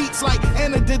over beats like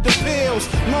Anna did the pills.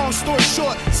 Long story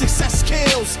short, success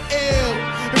kills. Ill.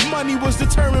 If money was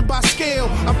determined by scale,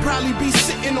 I'd probably be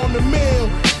sitting on the mill.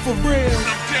 For real.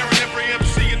 I'm daring every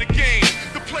MC in the game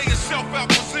to play yourself out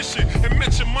position and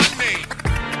mention my name.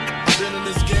 I've been in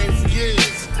this game for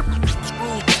years.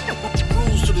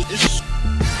 Screws to the issue.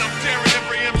 I'm daring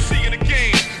every MC in the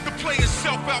game to play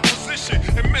yourself out position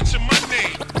and mention my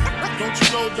name. Don't you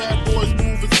know bad boys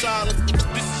move in silence?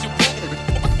 This is your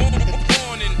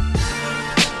warning.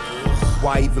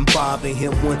 Why even bother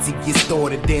him once he gets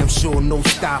started? Damn sure no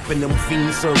stopping them.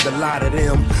 Fiends served a lot of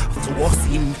them. So I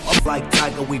see him up like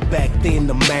Tiger way back then.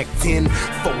 The Mac 10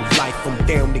 for life. I'm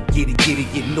down to get it.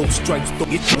 Get no stripes. Don't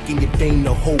get looking your dame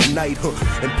the whole night, huh?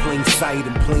 In plain sight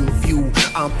and plain view.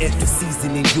 I'm extra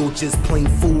seasoned and you're just plain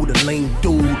fool. A lame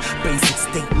dude. Basic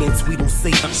statements we don't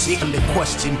say shit in the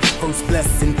question. First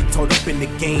lesson taught up in the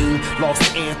game.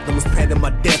 Lost anthems, patting my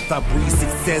death. I breathe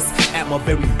success at my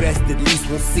very best. At least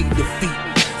won't see defeat.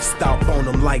 Stomp on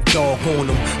them like dog on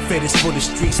them. Fetish for the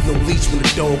streets, no leash when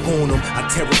the dog on them. I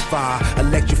terrify,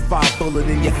 electrify, bullet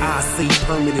in your eye, say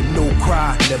permanent, no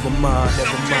cry. Never mind,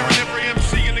 never mind. Every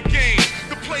MC in the game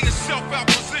to play yourself out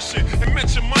position and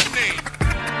mention my name.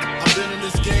 I've been in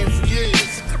this game for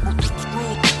years. I'm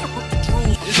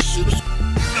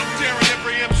daring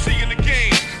every MC in the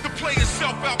game to play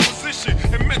yourself out position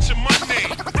and mention my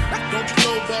name. Don't you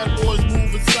know bad boys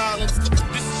move in silence?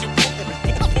 This is your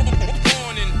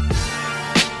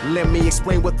Let me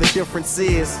explain what the difference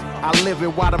is. I live it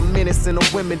while the menace and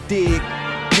the women dig.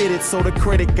 Get it so the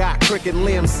critic got cricket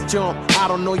limbs. Jump, I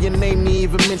don't know your name, me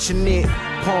even mention it.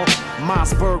 Pump,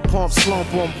 Mossberg, pump,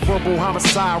 slump on verbal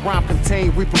homicide. Rhyme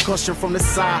contain repercussion from the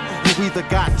side. You either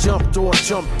got jumped or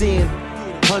jumped in.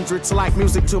 Hundreds like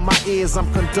music to my ears.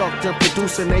 I'm conducting,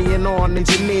 producing, A&R, and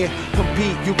engineer.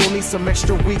 Compete, you gon' need some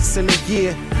extra weeks in a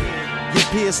year. Your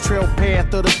peers trail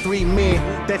path of the 3 men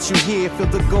that you hear. Feel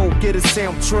the go, get a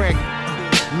soundtrack.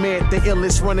 Man, the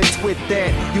illest running with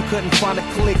that. You couldn't find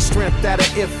a click, strength out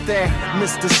of if that.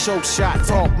 Mr. Show Shot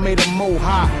Talk made a mo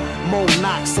hot. Mo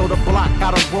knock, so the block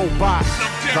got a robot.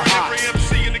 The every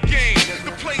MC in the game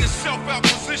to play yourself out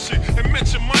position and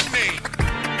mention my name.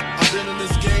 I've been in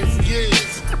this game for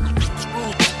years.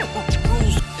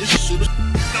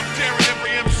 I'm daring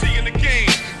every MC in the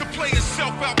game to play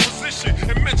yourself out position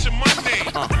and mention my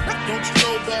name. Don't you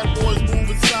know bad boys move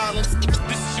in silence?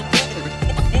 This is your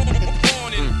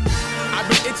warning. I've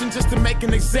been itching just to make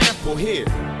an example here.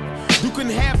 You can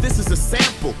have this as a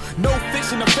sample. No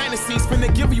fiction or fantasies, finna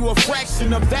give you a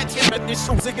fraction of that.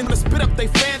 They're gonna spit up they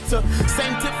Fanta.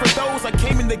 Same tip for those I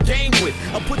came in the game with.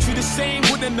 I'll put you to shame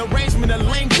with an arrangement of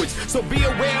language. So be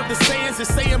aware of the sayings and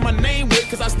saying my name with.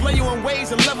 Cause I slay you in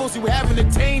ways and levels you haven't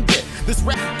attained yet. This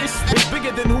rap is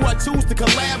bigger than who I choose to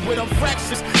collab with. I'm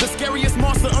fractious, the scariest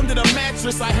monster under the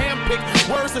mattress. I handpick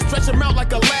words to stretch them out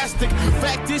like elastic.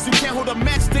 Fact is, you can't hold a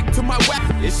matchstick to my whack.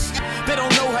 They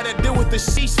don't know how to deal with the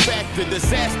sheesh factor,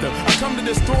 disaster. I come to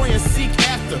destroy and seek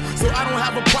after. So I don't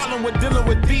have a problem with dealing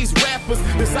with these rappers.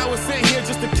 This I was sent here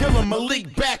just to kill them,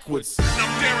 Malik backwards.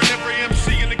 I'm daring every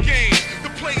MC in the game to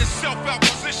play yourself out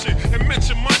position and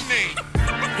mention my name.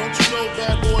 Don't you know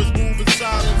bad boys move in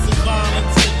silence and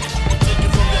violence? Take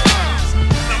it from your eyes.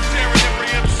 I'm daring every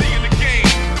MC in the game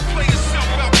to play yourself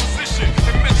out position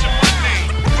and mention my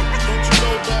name. Don't you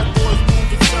know bad boys move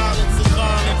in silence and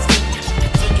violence?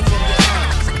 Take it from your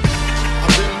eyes.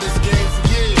 I've been in this game for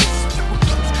years. I've been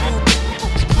in this game for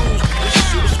years. This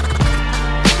is your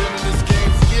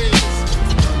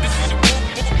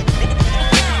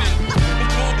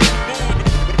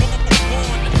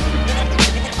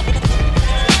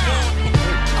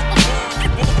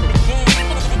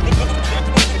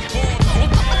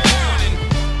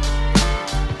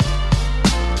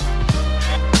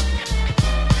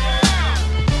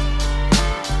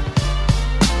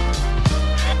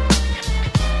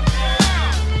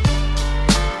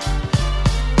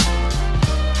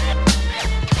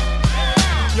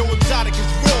Yo, Exotic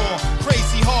is raw,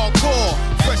 crazy hardcore,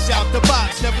 fresh out the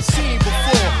box, never seen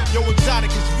before. Yo, Exotic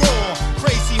is raw,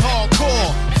 crazy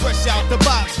hardcore, fresh out the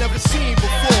box, never seen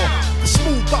before. The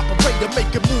smooth operator,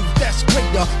 make a move that's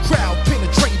greater, crowd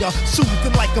penetrator,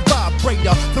 soothing like a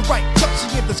vibrator. The right touch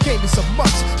in this game is a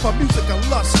must. My music I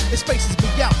lust, it spaces me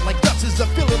out like dust. Is a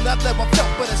feeling I've never felt,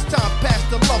 but as time passed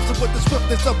the love. So with the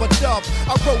swiftness of a dove,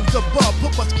 I rose above,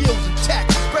 put my skills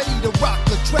intact, ready to rock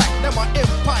the track. Now my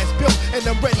empire's built and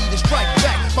I'm ready to strike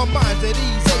back. My mind's at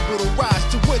ease, able to rise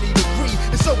to any degree.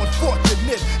 It's so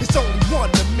unfortunate, it's only one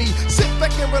to me. Sit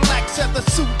back and relax at the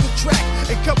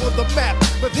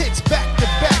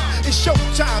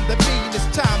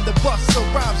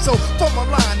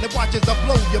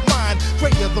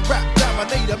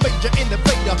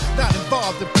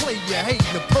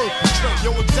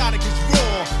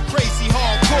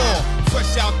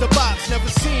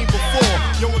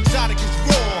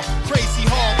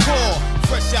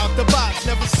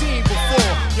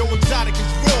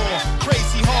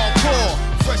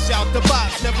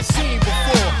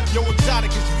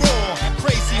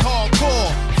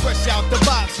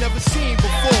seen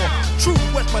before. True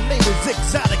West, my name is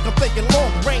exotic. I'm thinking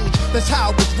long range. That's how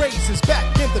I was raised since back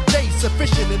in the day.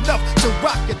 Sufficient enough to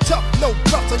rock it tough. No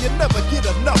bluff, so you never get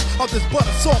enough of this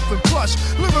butter soft and plush.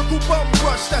 Lyrical bum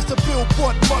rush, that's a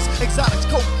Billboard must. Exotics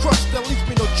cold crush, that leaves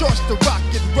me no choice to rock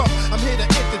it rough. I'm here to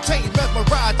entertain,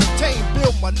 mesmerize, and tame,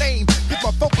 build my name. Cause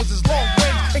my focus is long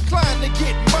range, inclined to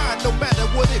get mine no matter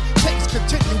what it takes.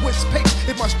 Continuous pace,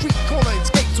 if my street corner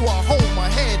escapes, so I hold my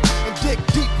head and dig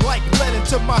deep like lead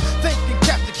into my thinking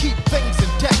cap to keep things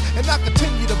intact. And I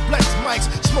continue to bless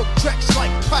mics, smoke tracks like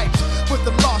pipes with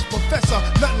the lost professor,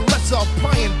 nothing less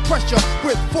applying pressure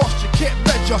with force you can't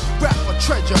measure. Rap a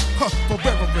treasure,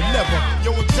 forever and never.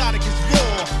 Yo, Exotic is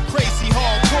raw, crazy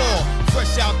hardcore,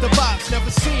 fresh out the box, never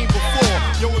seen before.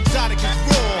 Yo, Exotic is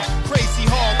raw, crazy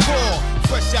hardcore,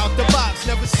 fresh out the box,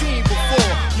 never seen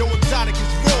before. Yo, Exotic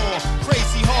is raw,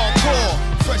 crazy hardcore,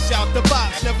 fresh out the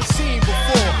box, never seen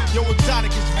before. Yo,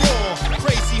 Exotic is raw,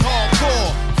 crazy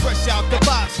hardcore, fresh out the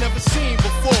box, never seen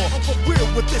before. I'm for real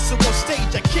with this, so on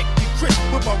stage I kick you crisp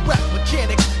with my rap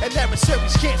mechanics, and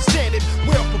adversaries can't stand it.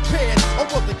 Well prepared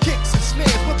over the kicks and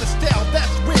snares with a style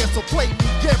that's rare, so play me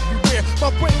everywhere.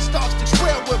 My brain starts to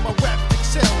trail with my rap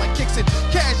excel like kicks it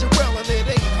casual, and it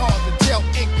ain't hard to tell.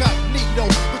 Incognito,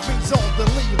 which means on the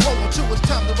lead low until it's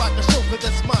time to rock a show, cause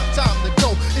that's my time to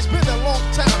go. It's been a long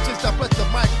time since I blessed the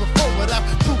microphone, but I've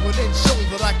proven and shown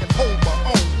that I can hold my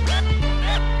own.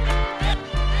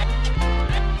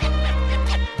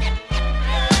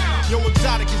 Yo,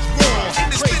 Exotic is raw,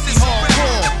 crazy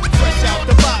hardcore, fresh out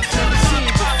the box, never seen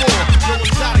before. Yo,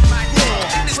 Exotic is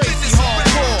raw, crazy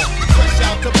hardcore, fresh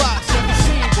out the box, never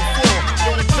seen before.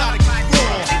 Yo, Exotic is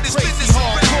raw, crazy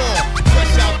hardcore,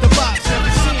 fresh out the box,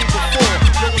 never seen before.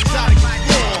 Yo, Exotic is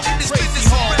raw, crazy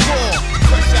hardcore,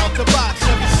 fresh out the box,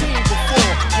 never seen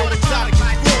before. Yo, Exotic is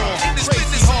raw,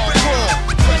 crazy hardcore,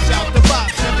 fresh out the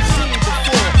box, never seen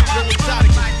before. Yo, Exotic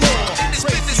is raw, crazy hardcore,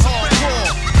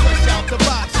 fresh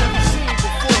out the box.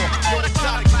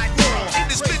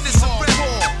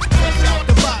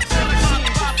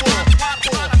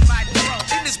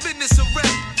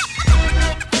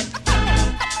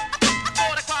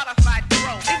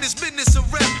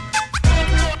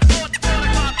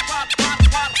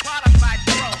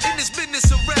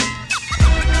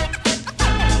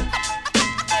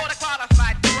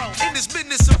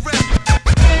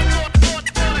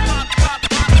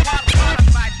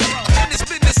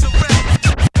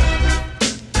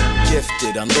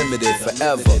 Unlimited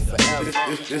forever.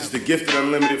 This is the Gifted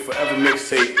Unlimited Forever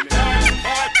mixtape.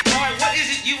 What is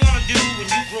it you wanna do when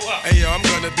you grow up? Hey yo, I'm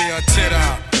gonna be on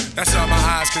TikTok. That's all my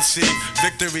eyes can see.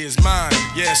 Victory is mine,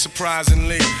 yeah,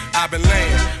 surprisingly. I've been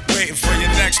laying, waiting for your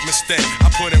next mistake. I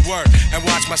put in work and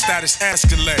watch my status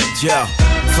escalate. Yeah,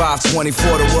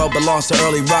 524, the world belongs to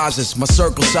early risers. My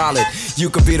circle solid, you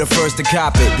could be the first to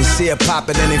cop it. They see it pop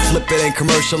it and they flip it and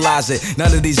commercialize it.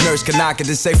 None of these nerds can knock it,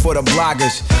 this ain't for the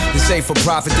bloggers. This ain't for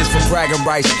profit, this for bragging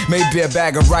rights. Maybe a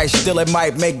bag of rice, still it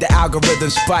might make the algorithm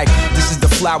spike. This is the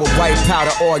flour, white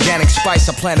powder, organic spice.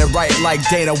 I plan it right like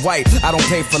Dana White. I don't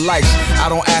pay for likes, I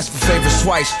don't ask for favors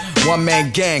twice. One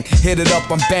man gang, hit it up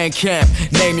on Bandcamp,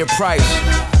 name your price.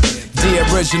 The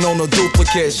original, no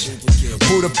duplicates.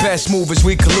 Budapest movers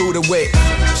we colluded with.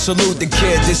 Salute the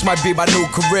kid, this might be my new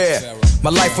career. My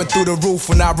life went through the roof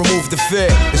when I removed the fear.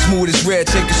 The smooth is rare,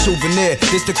 take a souvenir.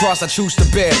 This the cross I choose to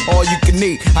bear. All you can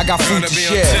eat, I got food to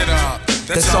share.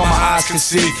 That's all my eyes can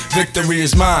see. Victory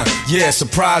is mine, yeah,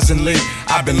 surprisingly.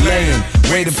 I've been laying,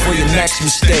 waiting for your next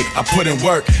mistake. I put in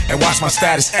work and watch my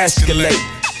status escalate.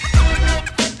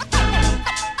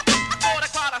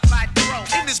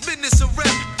 In this business of rap.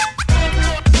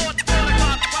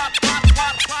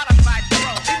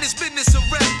 In this business of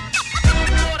rap.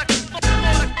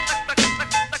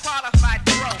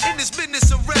 In this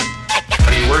business of rap.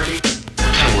 Are you working? What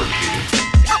kind of work do you do?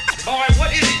 Boy,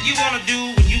 what is it you wanna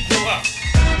do when you grow up?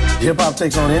 Hip hop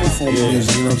takes on any form of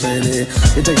music, you know what I'm saying?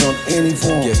 It takes on any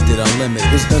form. Gifted Unlimited.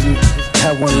 This doesn't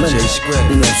have one limit.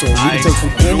 You know, so we can take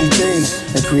from anything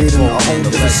and create a whole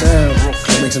different sound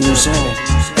that makes a new song.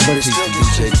 But it's still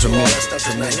DJ Premier,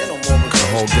 the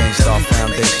whole Gangstar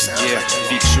Foundation. Yeah,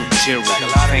 Big Shoot Zero.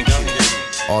 Thank you.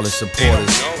 All the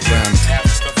supporters around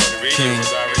King.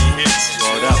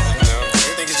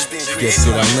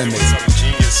 Gifted Unlimited.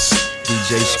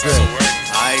 DJ Script.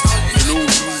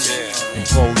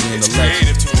 Napoleon the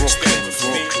Legend.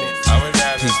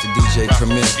 Peace to DJ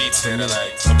Premier.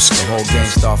 The whole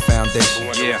Gangstar Foundation.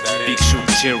 Yeah, Big Shoot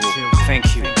Zero.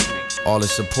 Thank you. All the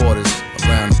supporters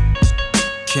around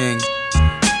King.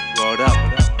 Word up.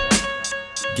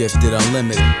 Gifted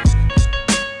Unlimited.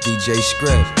 DJ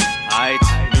Script.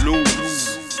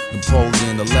 Blues.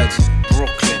 Napoleon the Legend.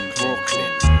 Brooklyn.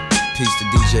 Peace to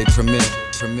DJ Premier.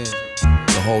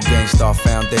 The whole Gangstar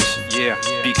Foundation. Yeah,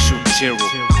 Big Shoot Zero.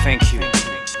 Thank you.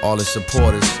 All the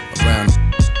supporters around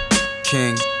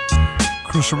King.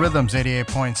 Crucial Rhythms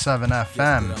 88.7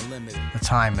 FM. The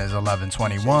time is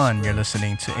 11:21. You're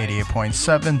listening to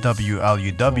 88.7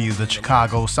 WLUW, the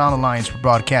Chicago Sound Alliance. We're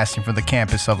broadcasting from the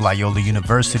campus of Loyola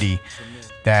University.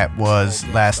 That was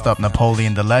last up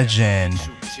Napoleon the Legend,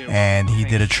 and he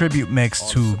did a tribute mix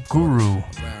to Guru,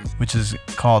 which is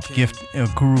called Gift.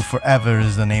 Guru Forever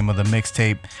is the name of the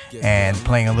mixtape, and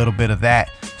playing a little bit of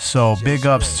that. So big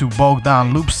ups to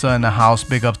Bogdan Lupsa in the house,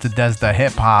 big ups to Desda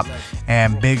Hip Hop,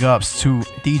 and big ups to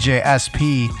DJ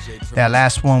SP. That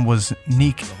last one was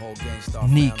Neek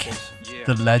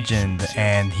the Legend,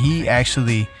 and he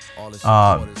actually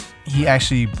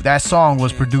that song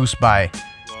was produced by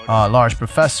Large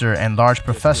Professor, and Large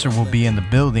Professor will be in the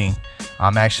building.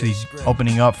 I'm actually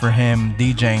opening up for him,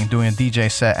 DJing, doing a DJ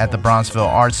set at the Bronzeville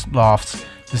Arts Lofts.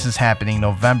 This is happening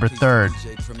November 3rd,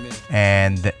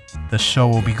 and the show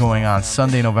will be going on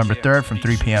Sunday, November 3rd from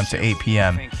 3 p.m. to 8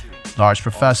 p.m. Large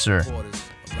Professor.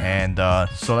 And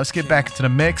so let's get back to the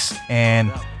mix,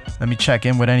 and let me check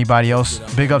in with anybody else.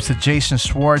 Big ups to Jason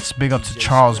Schwartz, big up to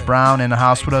Charles Brown in the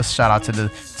house with us. Shout out to the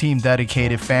Team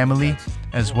Dedicated family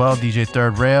as well, DJ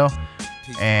Third Rail.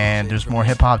 And there's more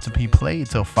hip-hop to be played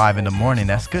till 5 in the morning.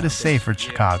 That's good to say for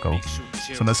Chicago.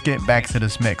 So let's get back to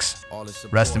this mix.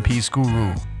 Rest in peace,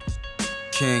 Guru.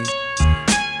 King.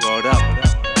 Word up.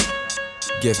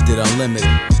 Gifted Unlimited.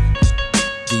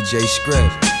 DJ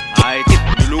Script.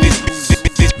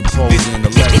 Napoleon the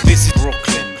Legend. This is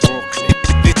Brooklyn.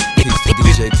 Peace to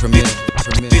DJ Premier.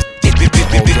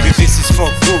 This is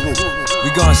for Guru. We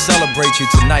gonna celebrate you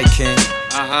tonight, King.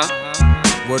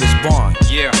 Word is born.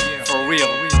 Yeah, for real.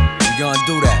 We gonna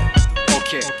do that.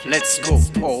 Okay, let's go.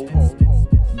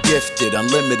 Gifted,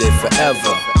 unlimited,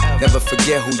 forever. Never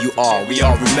forget who you are, we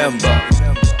all remember.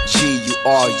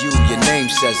 G-U-R-U, your name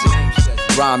says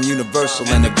it. Rhyme universal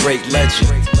and a great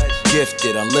legend.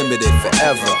 Gifted, unlimited,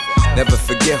 forever. Never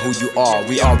forget who you are,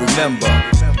 we all remember.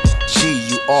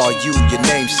 G-U-R-U, your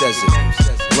name says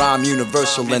it. Rhyme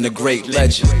universal and a great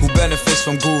legend. Who benefits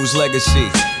from Guru's legacy?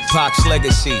 Pac's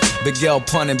legacy, Big L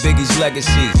Pun and Biggie's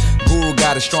legacy. Guru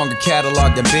got a stronger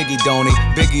catalog than Biggie, don't he?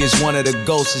 Biggie is one of the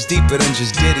ghosts, it's deeper than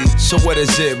just Diddy. So what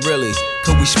is it really?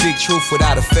 Could we speak truth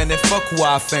without offending? Fuck who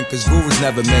I offend, cause Guru's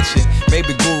never mentioned.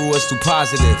 Maybe Guru was too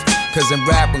positive, cause in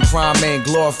rap when crime ain't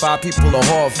glorified, people are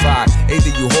horrified. Either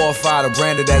you horrified or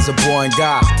branded as a boring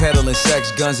guy. Peddling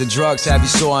sex, guns and drugs have you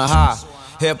soaring high.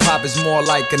 Hip-hop is more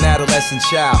like an adolescent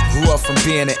child. Grew up from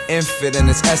being an infant and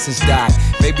its essence died.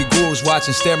 Maybe Guru's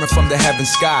watching, staring from the heaven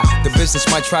sky. The business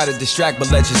might try to distract, but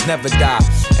legends never die.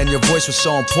 And your voice was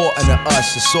so important to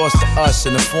us, a source to us,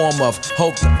 in the form of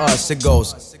hope to us. It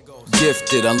goes,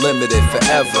 gifted, unlimited,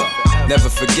 forever. Never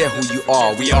forget who you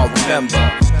are, we all remember.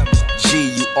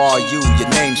 G-U-R-U, your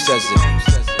name says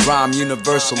it. Rhyme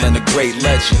universal and a great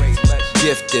legend.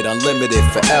 Gifted, unlimited,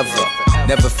 forever.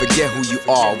 Never forget who you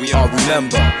are, we all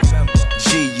remember.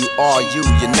 G-U-R-U,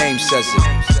 your name says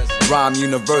it. Rhyme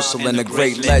universal and a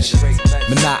great legend.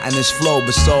 Monotonous flow,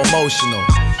 but so emotional.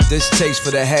 This takes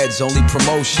for the heads, only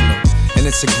promotional. And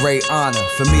it's a great honor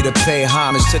for me to pay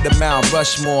homage to the Mount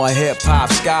Rushmore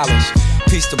hip-hop scholars.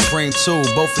 Peace to Preem too,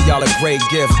 both of y'all a great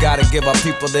gift. Gotta give our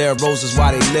people their roses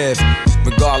while they live.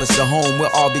 Regardless of home,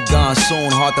 we'll all be gone soon.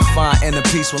 Hard to find inner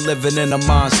peace when living in a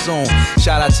monsoon.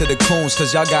 Shout out to the coons,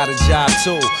 cause y'all got a job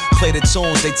too. Play the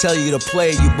tunes, they tell you to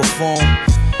play, you buffoon.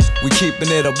 We keeping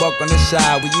it a buck on this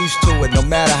side, we used to it. No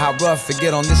matter how rough it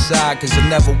get on this side, cause you'll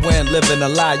never win living a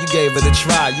lie. You gave it a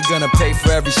try, you gonna pay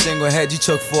for every single head you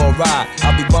took for a ride.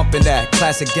 I'll be bumping that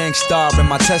classic Gangstar in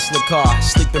my Tesla car.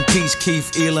 Sleep in peace,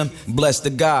 Keith Elam, bless the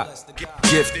God.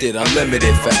 Gifted,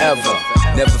 unlimited, forever.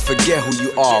 Never forget who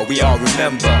you are, we all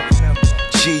remember.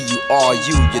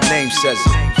 G-U-R-U, your name says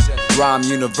it. Rhyme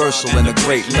universal and a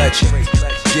great legend.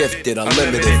 Gifted,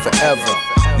 unlimited, forever.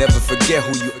 Never forget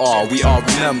who you are, we all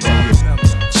remember.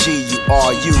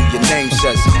 G-U-R-U, your name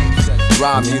says it.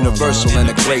 Rhyme universal and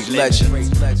a great legend.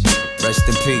 Rest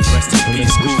in peace. Rest in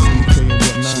peace, Guru.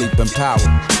 Sleep in power.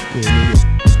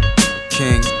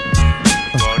 King.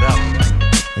 Word up.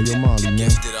 Hey, yo, Molly, man.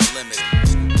 Gifted, unlimited.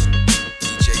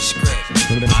 DJ Script.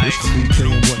 Remember that BK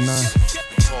and whatnot?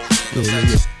 Yeah.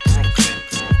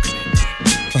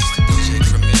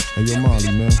 Hey, yo,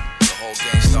 Molly, man. The whole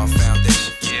Gangstar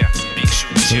Foundation. Yeah, Big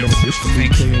Shoot Zero.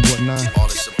 BK and whatnot? All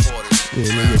the supporters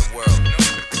around the world.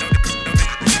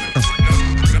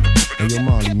 Hey, yo,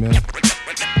 Molly, man.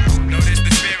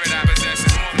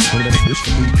 Remember that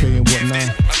BK and whatnot?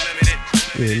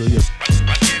 Yeah,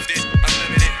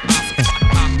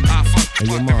 Hey,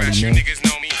 yo, Molly,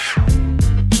 man.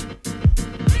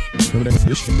 Remember that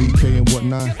this BK and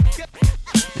whatnot?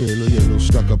 Yeah, little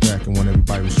stuck up acting when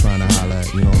everybody was trying to holler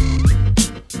at, you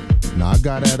know. Now I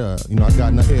got at I got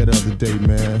in the air the other day,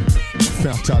 man.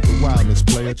 Found out the wildness,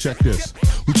 player. Check this.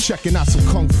 We checking out some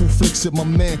kung fu flicks at my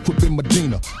man Quip in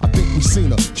Medina. I think we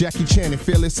seen her. Jackie Chan and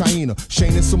Fearless Hyena.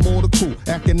 Shane and some more the crew.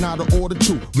 Acting out of order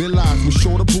too. Realized we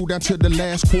short of brew down to the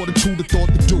last quarter to the thought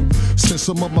to do. Sent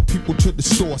some of my people to the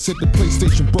store. Said the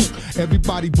PlayStation broke.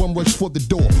 Everybody one rush for the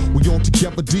door. We all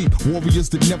together deep. Warriors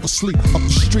that never sleep. Up the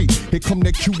street. Here come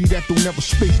that cutie that don't never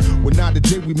speak. Well now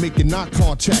today we making eye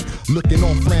contact. Looking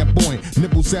all flamboyant.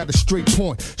 Nibbles at a straight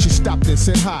point. She stopped and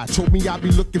said hi. Told me I'd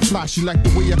be looking fly. She liked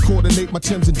the way I coordinate my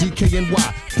Timbs and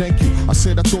DKNY. Thank you. I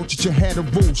said I thought that you had a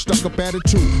rule. Stuck up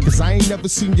attitude. Cause I ain't never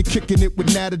seen you kicking it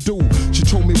with Nada dude. She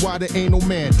told me why there ain't no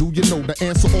man. Do you know the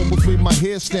answer almost made my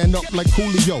hair stand up like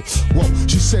Coolio. Whoa,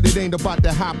 she said it ain't about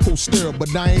the high poster,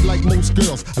 but I ain't like most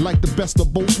girls. I like the best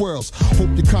of both worlds.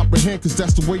 Hope you comprehend, cause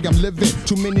that's the way I'm living.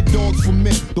 Too many dogs for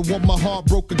men. Don't want my heart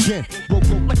broke again.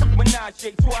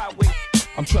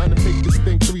 I'm trying to make this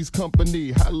thing Three's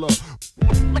Company. Hello.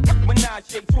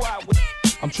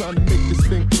 I'm trying to make this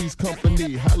thing Three's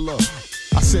Company. Hello.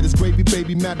 I said it's gravy,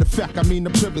 baby. Matter of fact, I mean the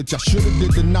privilege. I should've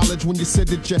did the knowledge when you said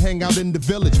that you hang out in the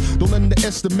village. Don't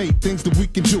underestimate things that we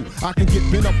can do. I can get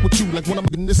bent up with you like when I'm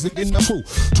in this in the crew.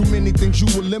 Too many things you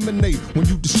eliminate when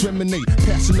you discriminate.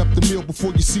 Passing up the meal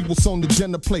before you see what's on the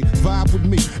dinner plate. Vibe with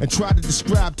me and try to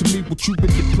describe to me what you've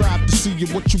been deprived to see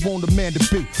and what you want a man to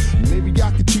be. Maybe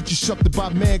I can teach you something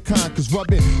about mankind. Cause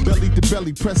rubbing belly to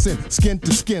belly, pressing skin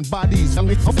to skin, bodies. I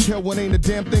mean, hell, when ain't a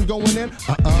damn thing going in?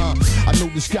 I know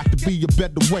there's got to be a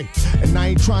better way, and I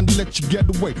ain't trying to let you get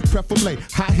away. Preferably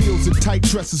high heels and tight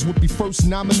dresses would be first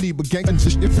nominee, but gang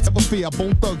if it's ever fair,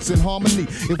 Bone Thugs in harmony.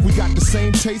 If we got the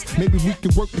same taste, maybe we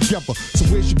can work together. So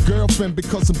where's your girlfriend?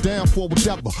 Because I'm down for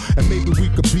whatever, and maybe we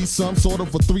could be some sort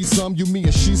of a threesome. You, me,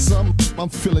 and she some. I'm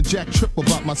feeling Jack Trip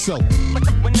about myself.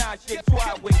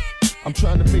 I'm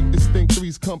trying to make this thing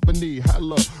Three's Company.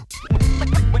 Hello.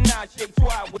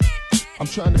 I'm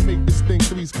trying to make this thing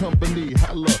Three's Company.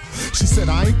 Hello. She said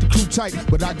I ain't the crew type,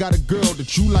 but I got a girl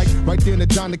that you like. Right there in the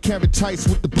Donna Carrot tights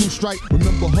with the blue stripe.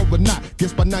 Remember her or not?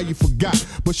 Guess by now you forgot.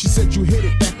 But she said you hit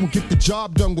it back when Get the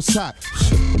Job Done was hot.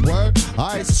 Word?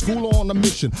 Alright, so school on a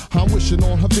mission. I'm wishing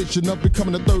on her vision of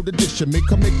becoming a third edition. Make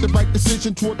her make the right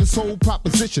decision toward this whole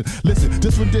proposition. Listen,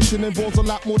 this rendition involves a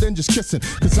lot more than just kissing.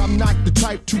 Cause I'm not the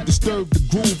type to disturb the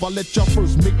groove. I'll let y'all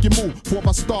first make your move before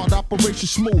I start Operation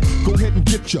Smooth. Go ahead and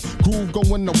get ya groove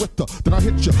going there with her, then I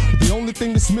hit ya. The only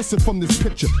thing that's missing from this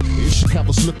picture is she have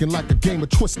us looking like a game of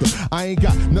Twister. I ain't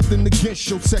got nothing against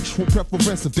your sexual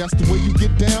preference. If that's the way you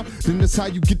get down, then that's how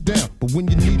you get down. But when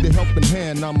you need a helping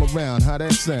hand, I'm around. How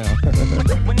that sound?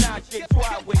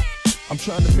 I'm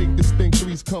trying to make this thing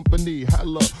Three's Company.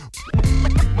 Hello.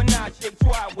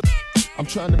 I'm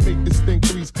trying to make this thing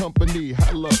Three's Company.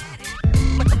 Hello.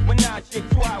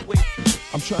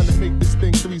 I'm trying to make this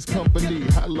thing Three's Company.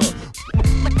 Hello.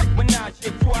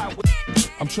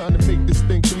 I'm trying to make this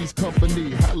thing Three's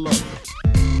Company. Hello.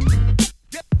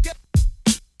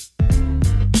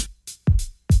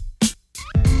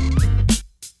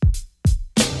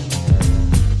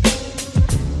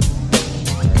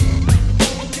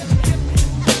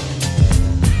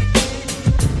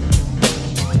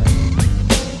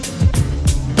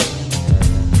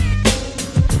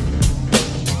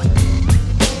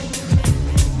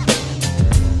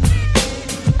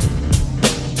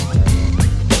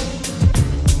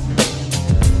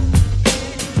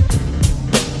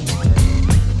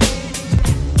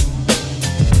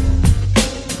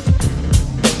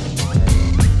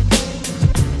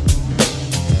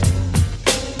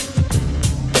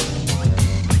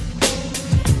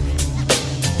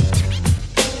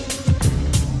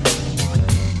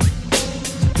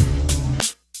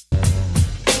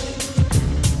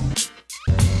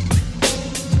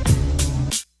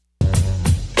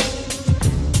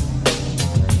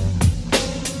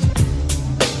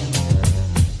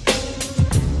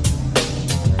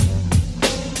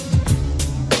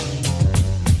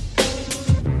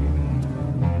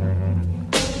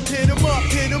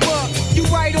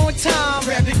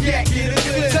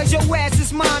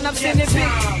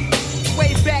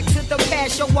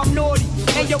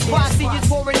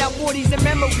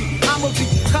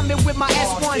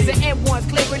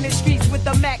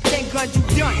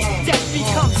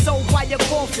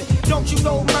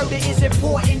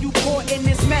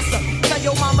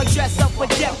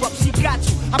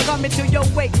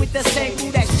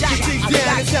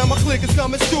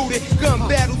 Gun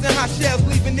battles and hot shells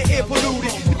leaving the air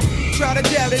polluted. Try to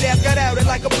doubt it, ass got out it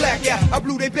like a blackout. I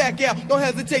blew they back out, don't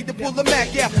hesitate to pull the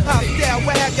Mac out. Hostile,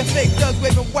 what have your fake thugs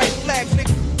waving white flags,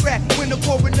 nigga. Rap when the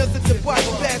coroners at the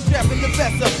bottom, fast trapping the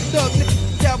vest up. Thugs,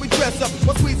 nigga, how we dress up.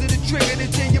 One squeeze of the trigger,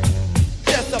 then you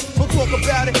chest up. We'll talk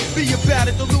about it, be about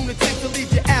it. The lunatics will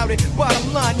leave you out it.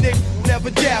 Bottom line, nigga, never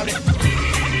doubt it.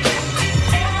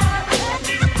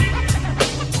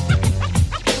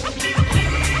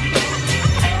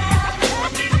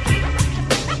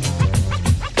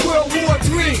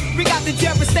 We got the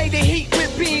devastating heat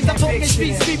with beams. I'm talking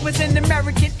street sweepers and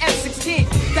American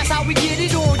F-16. That's how we get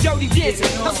it on Dirty Dancing.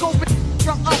 I'm scoping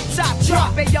from up top,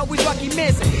 drop. Hey yo, we Rocky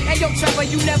Manson. Hey yo, Trevor,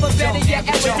 you never better yet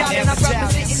ever down. And I'm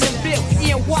representing the bill.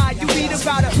 E&Y, you read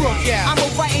about a crook. I'm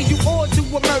inviting you all to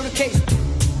a murder case.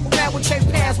 Around with Trey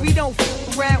Pass, we don't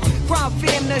f around. Crime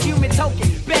fam, the human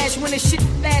token. Bash when the shit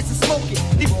lasts and smoking.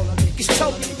 These niggas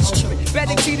choking.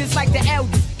 Better treat us like the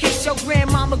elders. Kiss your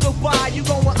grandmama goodbye, you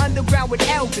going underground with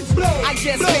Elvis. I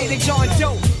just made a John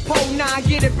Doe. Pole 9,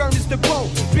 get it, burn us the boat.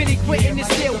 Billy quitting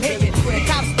and still hitting. The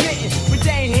cops getting, but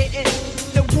they ain't hitting.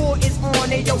 The war is on,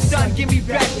 hey yo son, give me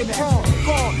back the prom.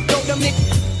 Gone, throw them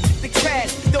niggas the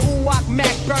trash. The Uwak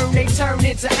Mac burn, they turn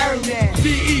into Ernest.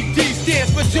 DED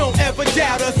stands for don't ever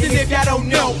doubt us. And if y'all don't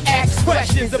know, ask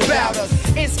questions about us.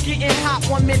 It's getting hot,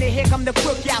 1 minute, here come the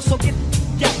crook out. So get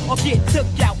out or get took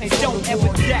out and don't ever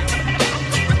doubt.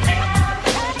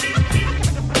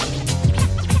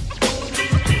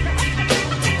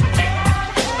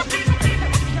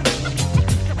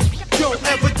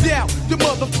 The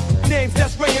motherfucking names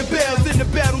that's ringing bells in the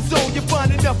battle zone. You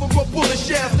find enough of a bullet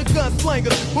shells. The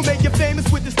gunslingers will make you famous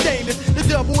with the stainless. The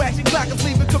double action clockers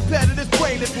leaving competitors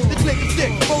brainless. The click of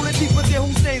stick rolling deeper than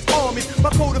Hussein's army. My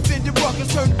co-defendant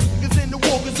ruckers turn niggas into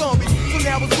walkers zombies. So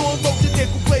now it's on road to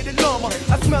nickel plated armor.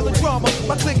 I smell a drama.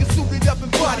 My click is suited up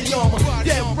in body armor.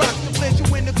 Dead rocks to blend you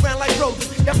in the ground like roses.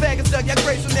 Y'all faggots dug your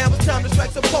grave, so now it's time to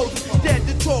strike some poses. Dead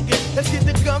to talking. Let's get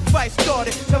the gunfight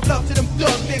started. Tough love to them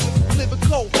thug niggas living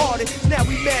cold-hearted. Now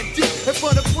we mad deep in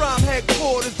front of crime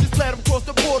headquarters. Just let them cross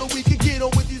the border, we can get on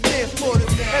with these manslaughters.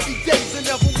 Every day's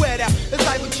another wet out. It's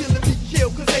like we're killing me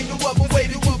killed, cause ain't no other way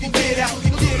that we can get out.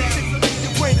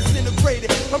 The brain is integrated.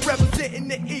 I'm representing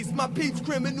the East, my peeps,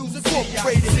 criminals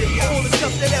incorporated. All the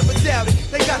stuff that ever doubted,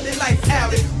 they got their lights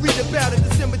outed. Read about it,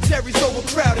 the cemetery's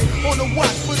overcrowded. On the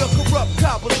watch for the corrupt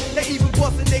coppers, they even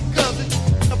busting their guns and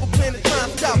never plan to try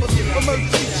and stop us.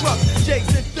 Emergency trucks,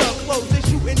 Jakes and thug clothes, they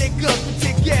shooting their guns with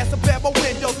tear gas up at my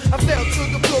window. I fell to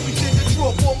the floor, reached in the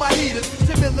drawer for my heaters.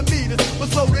 10 millimeters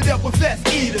was loaded up with fast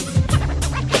eaters.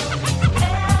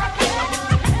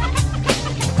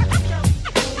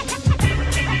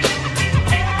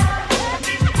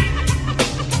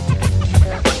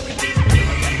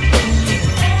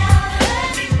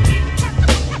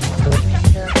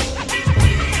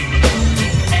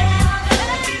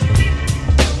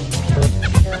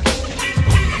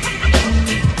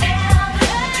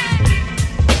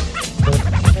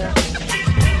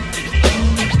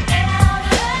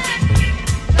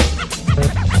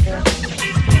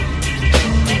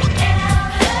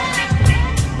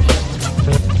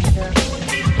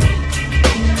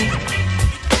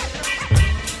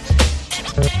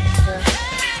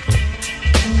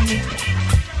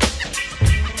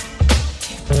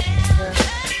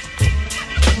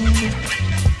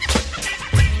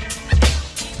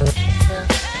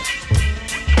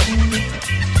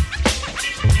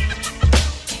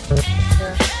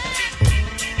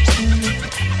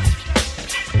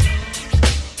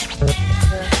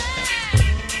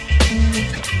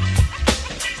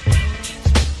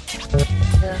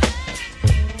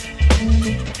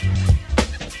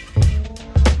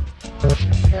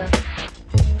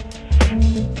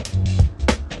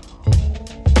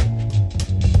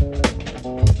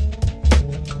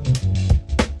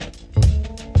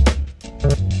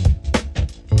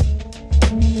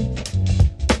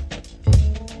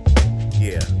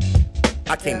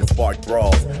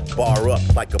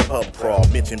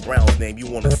 Brown's name, you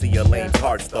wanna see a lame's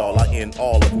heart stall. I end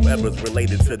all of whoever's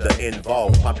related to the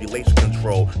involved. Population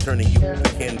control, turning you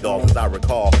to Ken dolls, as I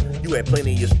recall. You had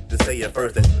plenty of shit to say at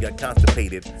first that you got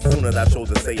constipated. Soon as I chose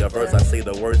to say a verse, I say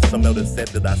the words. Some elders said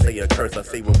that I say a curse, I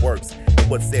say what works.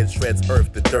 What said shreds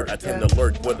earth to dirt. I tend to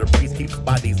lurk where the priest keeps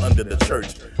bodies under the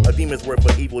church. A demon's work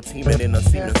for evil teaming in a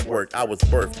seaman's work. I was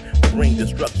birthed to bring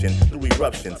destruction through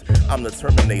eruptions. I'm the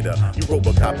Terminator. You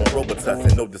Robocop on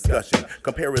Robotussin, no discussion.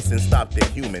 Comparison stopped at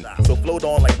human. So float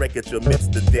on like wreckage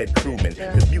amidst the dead crewmen.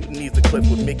 Cause mutinies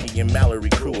eclipsed with Mickey and Mallory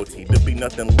cruelty. There be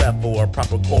nothing left for a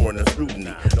proper coroner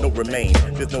scrutiny. No remains,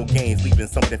 there's no gains, leaving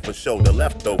something for show. The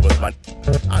leftovers,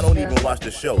 I don't even watch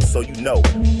the show, so you know.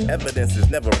 Evidence is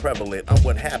never prevalent. I'm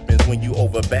what happens when you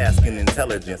overbask in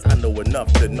intelligence. I know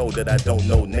enough to know that I don't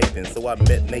know Nathan. So I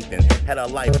met Nathan, had a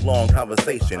lifelong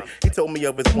conversation. He told me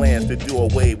of his plans to do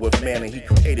away with man, and he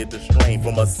created the strain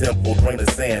from a simple grain of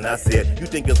sand. I said, you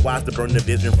think it's wise to burn the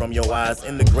vision from your eyes?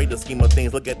 In the greater scheme of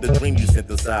things, look at the dream you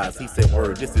synthesize. He said,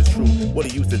 word, this is true. What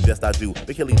do you suggest I do?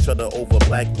 We kill each other over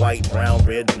black, white, brown,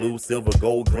 red, blue, silver,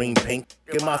 gold, green, pink.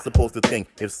 What am I supposed to think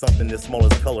if something as small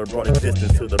as color brought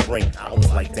existence to the brink? I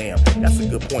was like, damn, that's a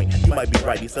good point. You might be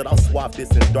right. He said, I'll swap this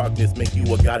in darkness, make you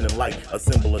a god in light, a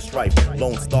symbol of strife,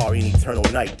 lone star in eternal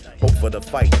night, hope for the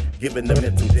fight, giving the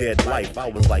mental dead life. I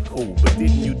was like, cool, but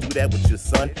didn't you do that with your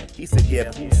son? He said,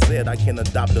 yeah, who said I can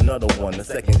adopt another one, the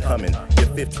second coming? Your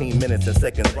 15 minutes and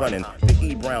seconds running. The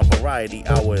E. Brown variety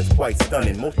hour is quite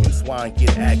stunning. Most you swine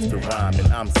get asked to rhyme,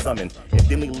 and I'm summoned. And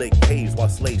then we lick caves while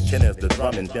slaves channels the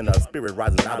drumming. Then a spirit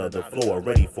rises out of the floor,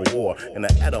 ready for war. And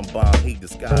an atom bomb he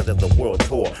disguised as a world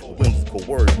tour. Whimsical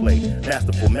wordplay,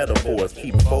 masterful metaphors,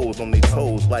 keep foes on their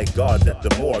toes like guards at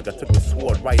the morgue. I took the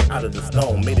sword right out of the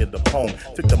stone, made it a poem.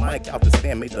 Took the mic out the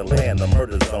stand, made the land a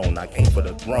murder zone. I came for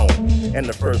the throne, and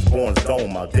the firstborn's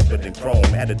dome. I'll dip it in chrome,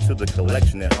 add it to the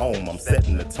collection at home. I'm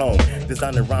setting the tone,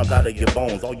 designing rhymes out of your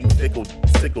bones. All you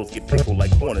sickles get pickled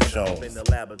like cornichons in the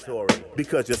laboratory.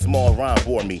 Because your small rhyme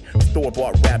bore me.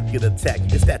 Store-bought rap get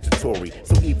attacked, it's statutory.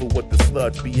 So evil with the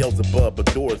sludge, Beelzebub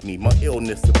adores me. My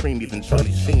illness supreme, even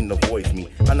Charlie Sheen avoids me.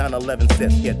 My 9/11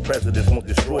 sets, yet presidents won't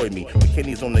destroy me.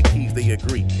 McKinney's on the keys, they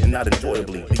agree, and not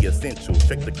enjoyably. The essentials,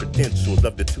 check the credentials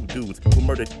of the two dudes who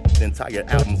murdered the entire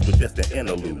albums with just an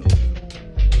interlude.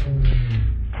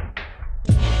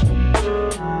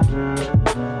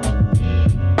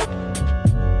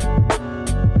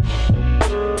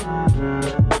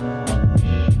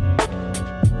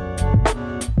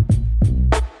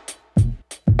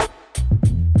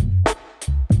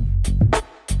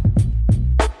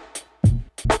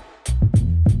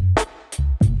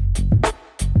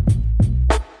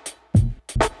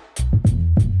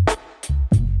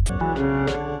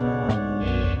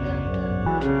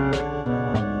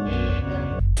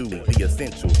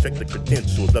 Check the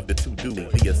credentials of the two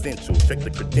dudes. The essentials. Check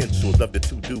the credentials of the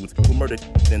two dudes who murdered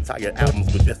the entire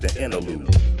albums with just an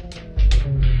interlude.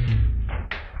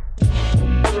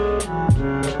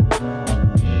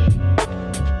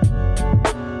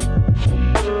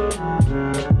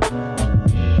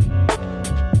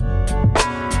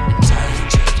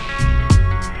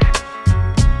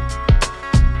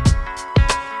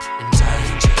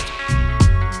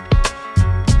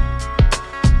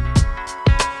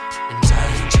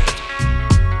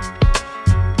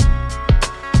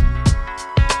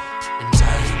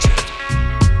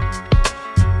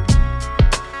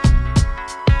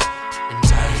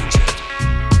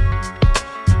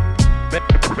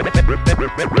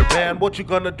 Man, what you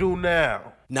gonna do now?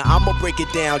 Now I'ma break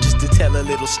it down just to tell a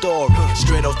little story,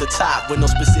 straight off the top with no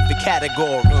specific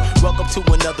category. Welcome to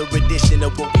another edition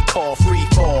of what we call free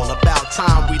fall. About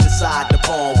time we decide to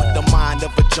ball with the mind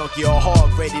of a junkie or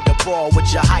hard ready to brawl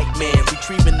with your hype man,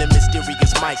 retrieving the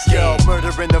mysterious mic stand. Yo,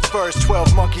 murdering the first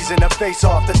 12 monkeys in the face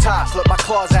off the top. Flip my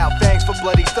claws out, fangs for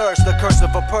bloody thirst. The curse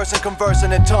of a person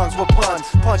conversing in tongues with puns.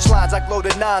 Punchlines like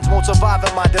loaded nines won't survive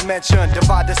in my dimension.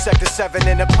 Divide the sector 7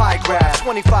 in a pie graph.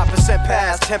 25%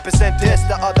 pass, 10% diss.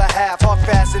 The other half talk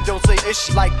fast and don't say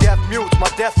ish like death mutes. My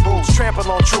death moves,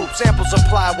 trample on troops. Sample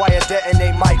supply, wire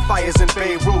detonate, mic fires in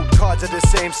Beirut. Cards of the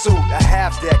same suit, a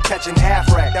half deck, catching half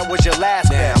rack. That was your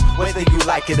last now. Whether you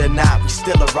like it or not, we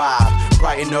still arrive.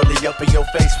 Bright and early up in your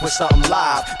face with something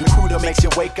live. The crew that makes you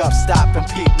wake up, stop and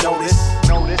peep. Notice.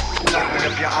 Open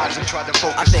up your eyes and try to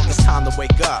focus. I think it's time to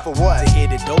wake up. For what? To hear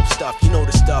the dope stuff. You know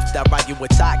the stuff that right you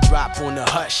with talk drop on the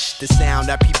hush. The sound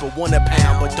that people wanna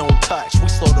pound but don't touch. We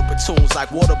slow the platoons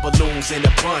like water balloons in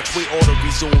a bunch. We ought to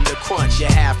resume the crunch.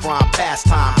 Your half rhyme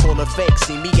pastime. Full of fake.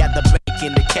 See me at the bank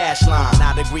in the cash line.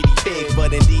 Not a greedy pig,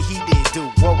 but indeed he did do.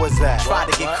 What was that? Try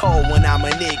to get cold when I'm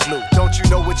an igloo. Don't you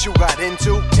know what you got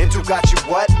into? Into got you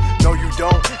what? No you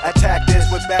don't. Attack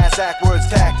this with bass backwards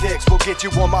tactics. We'll get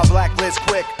you on my blacklist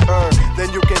quick.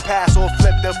 Then you can pass or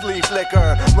flip the flea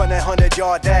flicker. Run a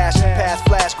 100-yard dash. Pass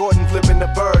Flash Gordon flipping the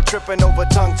bird. Tripping over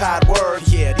tongue-tied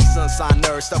words. Yeah, these unsigned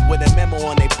nerds stuck with a memo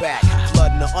on their back.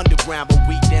 Flooding the underground but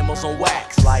weak demos on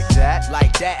wax. Like that?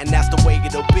 Like that, and that's the way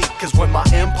it'll be. Cause when my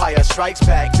empire strikes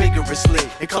back vigorously,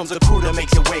 it comes a crew that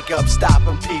makes you wake up, stop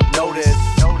and peep. Notice.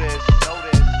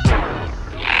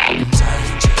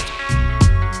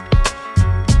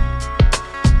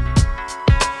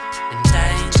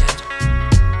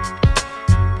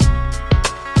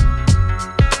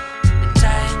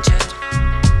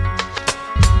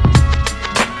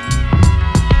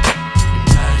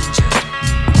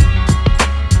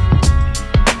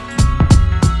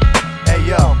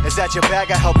 got your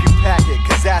bag, I help you pack it.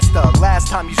 Cause that's the last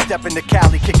time you step into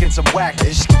Cali kicking some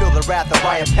whackers. Feel the wrath of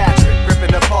Ryan Patrick,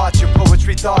 ripping apart your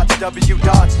poetry thoughts. W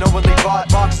dots, knowingly bought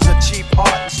boxes of cheap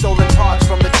art and stolen parts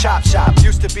from the chop shop.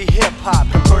 Used to be hip hop,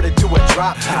 converted to a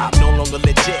drop top. No longer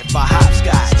legit for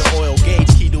hopscotch. The oil gauge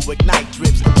key to ignite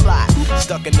drips the plot.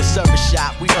 Stuck in the service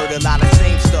shop, we heard a lot of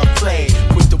same stuff played.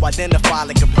 Quick to identify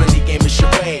like a friendly game of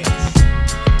charades.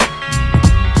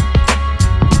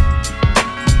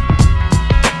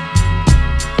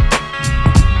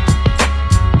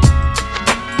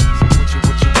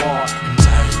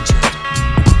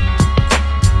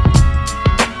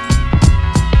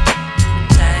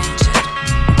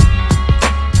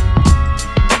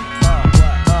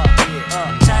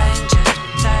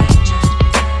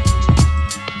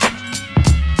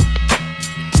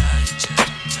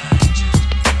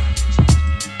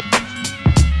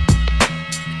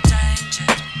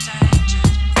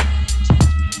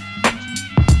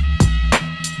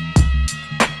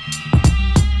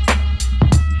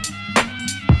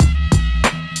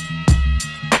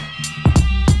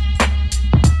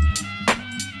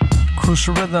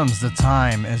 Crucial Rhythms, the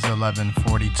time is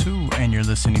 11:42, and you're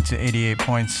listening to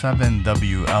 88.7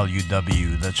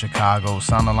 WLUW, the Chicago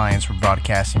Sound Alliance. We're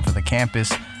broadcasting for the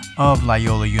campus of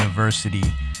Loyola University.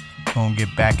 Gonna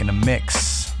get back in the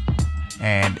mix.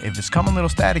 And if it's coming a little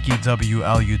staticky,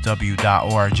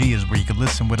 WLUW.org is where you can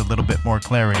listen with a little bit more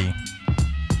clarity.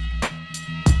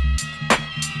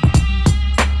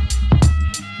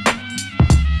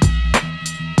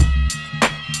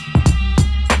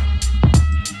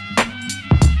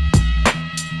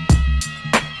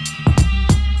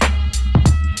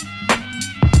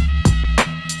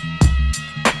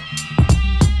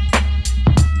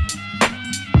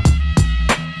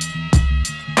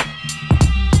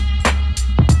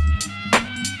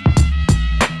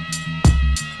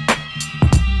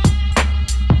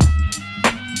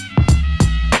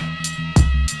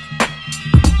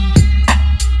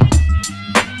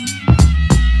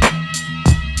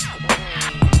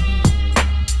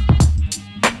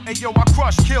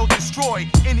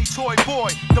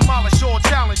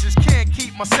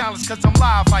 Cause I'm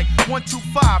live like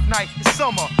 125 night in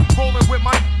summer. Rolling with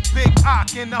my big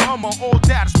ock in the Hummer. All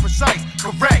data's precise,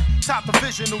 correct. Top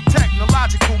divisional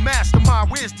technological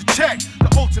mastermind. Where's the check?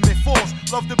 The ultimate force.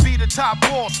 Love to be the top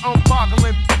boss. I'm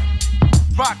boggling.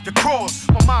 Rock the cross.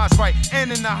 My mind's right.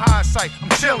 And in the hindsight, I'm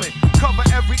chilling. Cover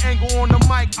every angle on the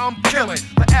mic. I'm killing.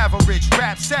 The average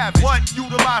rap savage. What?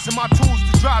 Utilizing my tools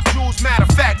to drop jewels. Matter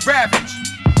of fact, ravage.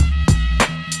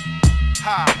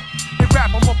 Ha. In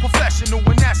rap, I'm a professional,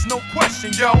 and that's no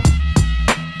question, yo.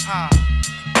 Ha,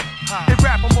 ha. In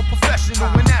rap, I'm a professional,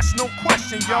 and that's no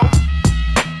question, yo.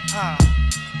 Ha,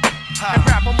 ha. In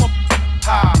rap, I'm a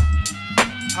ha,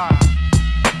 ha,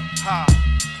 ha,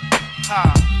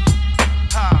 ha,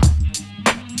 ha.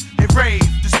 In rave,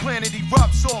 this planet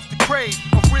erupts off the crave.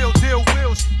 A real deal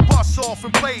wheels bust off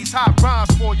and plays hot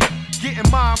rhymes for you.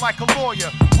 Getting mine like a lawyer,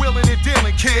 willing and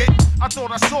dealing, kid. I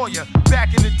thought I saw you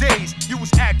back in the days. You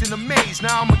was acting amazed.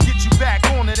 Now I'ma get you back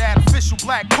onto that official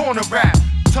black corner rap.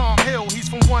 Tom Hill, he's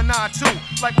from 192.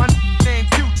 Like my name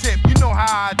Q-Tip. You know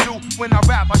how I do. When I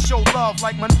rap, I show love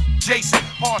like my Jason.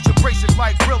 Hard to abrasive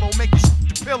like Brillo. Make you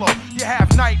the pillow. You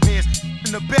have nightmares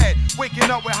in the bed. Waking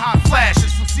up with hot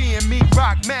flashes from seeing me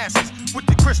rock masses. With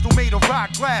the crystal made of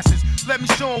rock glasses. Let me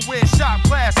show them where shop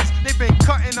glasses. They been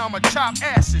cutting, I'ma chop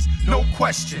asses. No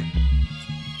question.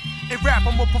 In rap,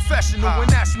 I'm a professional, and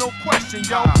that's no question,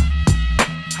 yo.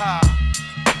 Ha,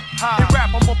 ha. In rap,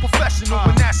 I'm a professional,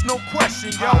 and that's no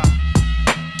question, yo.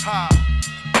 Ha,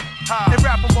 ha. In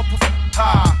rap, I'm a professional.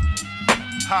 Ha,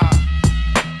 ha,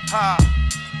 ha,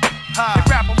 ha. In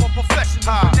rap, I'm a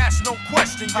professional, and that's no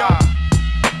question, yo.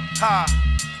 Ha,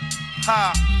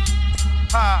 ha,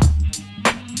 ha.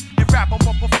 In rap, I'm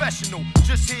a professional,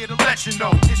 just here to let you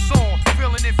know it's on.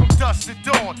 Feeling it from dusk to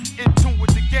dawn, in tune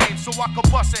with the game, so I can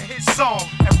bust a hit song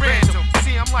at random.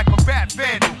 See, I'm like a rap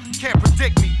vandal, can't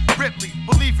predict me, Ripley,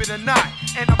 believe it or not.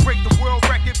 And I break the world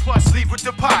record, plus leave with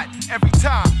the pot. Every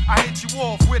time I hit you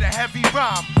off with a heavy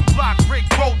rhyme, block, break,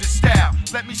 boulder style.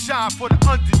 Let me shine for the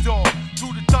underdog,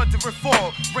 through the thunder and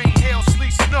fall. Rain, hail,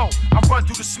 sleet, snow, I run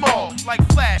through the small, like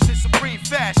Flash in supreme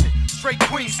fashion. Straight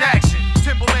Queens action,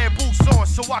 Timberland boots on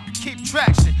so I can keep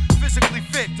traction. Physically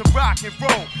fit to rock and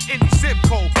roll. Any zip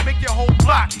code, make your whole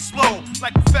block explode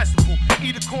like a festival.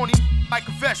 Eat a corny like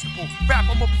a vegetable. Rap,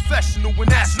 I'm a professional,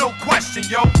 and that's no question,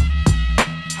 yo.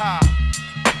 Ha,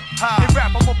 ha. In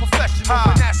rap, I'm a professional,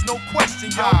 and that's no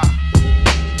question, yo.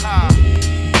 Ha,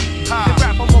 ha. In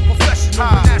rap, I'm a professional,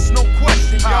 and that's no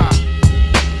question, yo.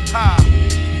 Ha,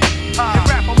 ha. In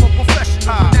rap, I'm a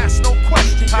professional, and that's no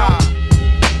question, yo.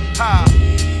 Ha,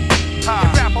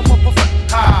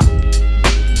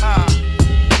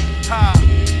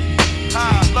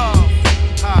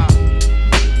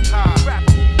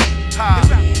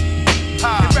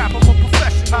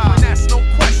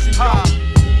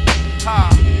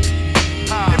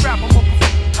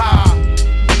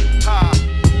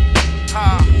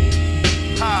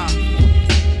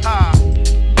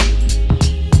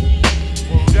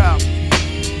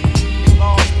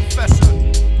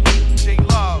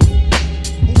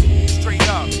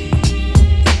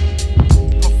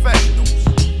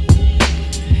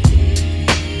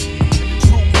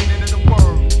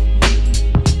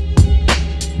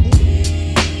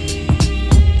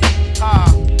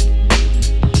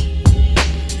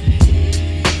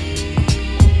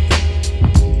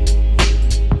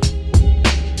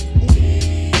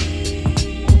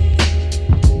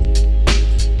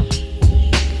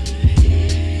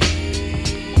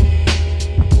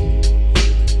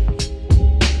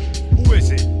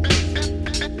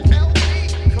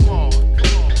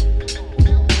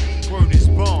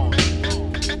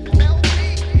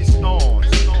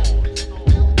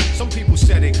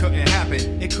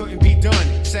 happen, it couldn't be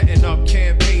done. Setting up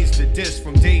campaigns to diss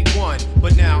from day one.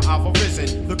 But now I've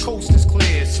arisen, the coast is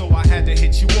clear, so I had to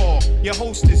hit you all. Your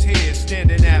host is here,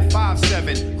 standing at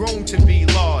 5'7", grown to be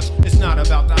large. It's not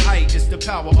about the height, it's the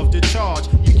power of the charge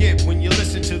you get when you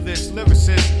listen to this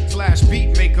lyricist slash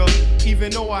beat maker.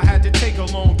 Even though I had to take a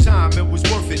long time, it was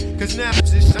worth it, cause now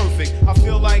it's perfect. I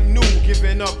feel like new,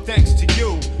 giving up thanks to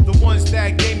you, the ones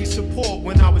that gave me support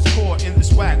when I was caught in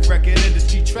this whack record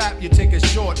industry trap. You take it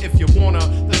short if you wanna.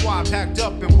 That's why I packed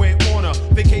up and went on a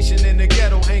vacation in the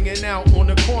ghetto, hanging out on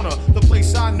the corner, the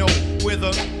place I know where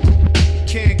the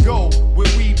can't go, where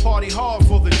we party hard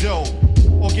for the dough,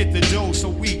 or get the dough so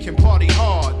we can party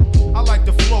hard. I like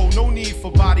the flow, no need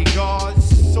for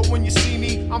bodyguards. So when you see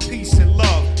me, I'm peace and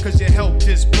love, cause you helped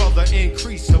this brother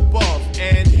increase above.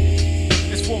 And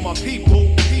it's for my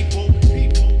people,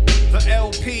 the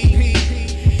LP.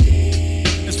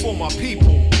 It's for my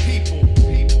people,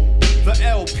 the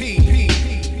LP.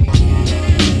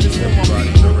 It's for my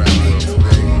people,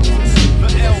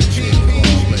 the LP.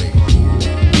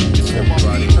 It's for my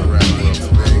people,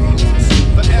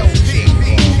 the LP.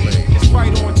 It's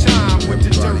right on time with the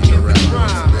dirt and the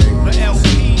grime. The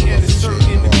LP and the cert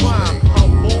in the climb. Up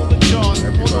all the charts,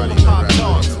 on all the pop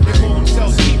charts. They call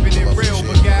themselves keeping it real,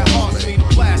 but got hearts made of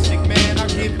plastic, man. I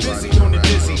get busy on the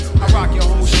dizzy. I rock your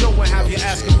whole show and have you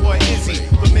asking what is he?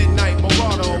 The Midnight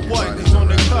Marauder or what? Cause on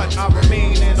the cut I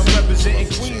remain and I'm representing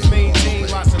Queens, maintain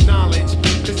lots of knowledge.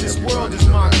 Cause this world is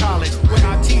my college, where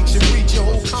I teach and reach your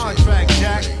whole contract,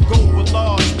 Jack. Go with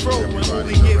large pro and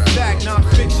only give back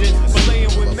non-fiction, but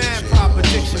laying with mad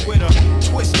proposition with a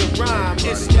twist of rhyme.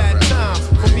 It's that time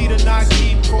for me to not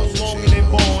keep prolonging and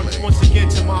born. Once again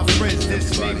to my friends,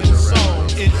 this name of the song,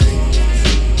 it's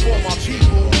for my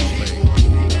people,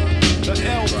 the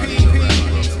LP.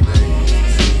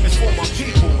 It's for my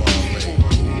people,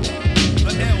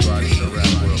 the LP.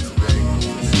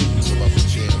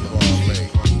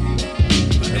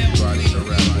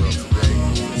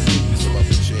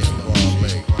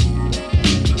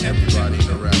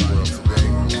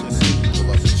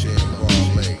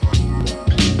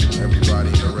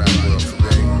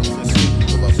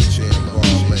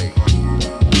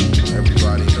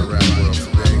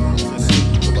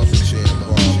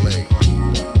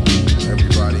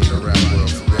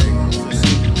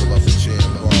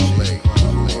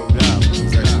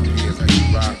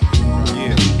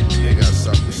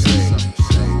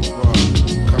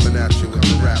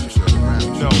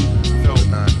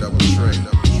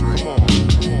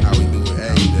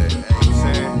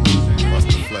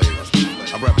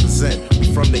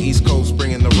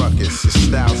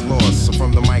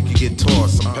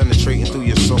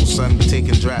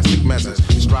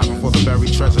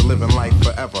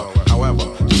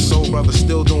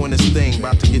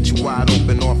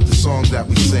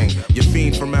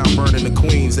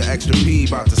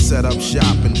 Set up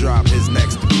shop and drop his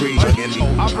next degree.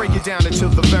 I'll break it down into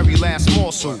the very last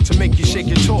morsel to make you shake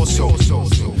your torso.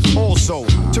 Also,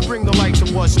 to bring the light to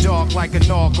what's dark like a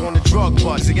knock on a drug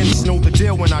bus. Against know the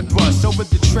deal when I thrust over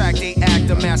the track. They act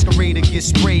a masquerader, gets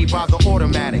sprayed by the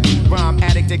automatic rhyme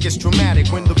addict that gets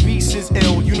dramatic. When the beast is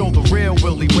ill, you know the real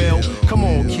Willie will. Come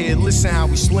on, kid, listen how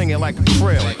we sling it like a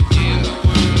krill.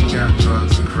 We got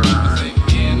drugs and crime.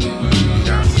 We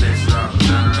got sex, rock,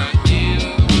 time.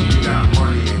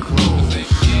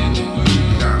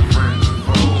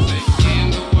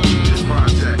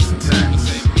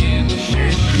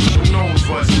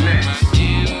 What's next? We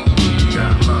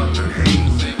got love and hate.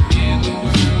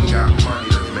 We got money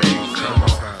to make. Come on.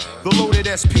 The loaded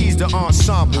SP's the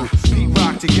ensemble. Beat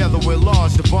rock together with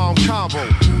Large, the bomb combo.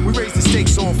 We raise the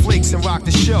stakes on flakes and rock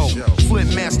the show. Flip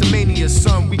Master Mania,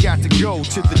 son, we got to go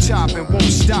to the top and won't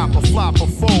stop or flop or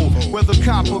fold. Whether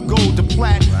copper, gold, or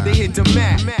plat, they hit the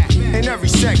mat. In every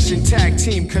section, tag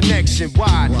team connection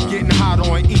wide. Getting hot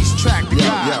on each track to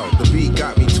guide. Yo, the beat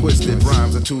got me twisted.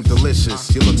 Rhymes are too delicious.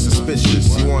 You look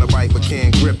suspicious. You wanna bite but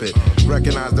can't grip it.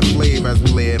 Recognize the flavor as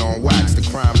we lay it on wax. The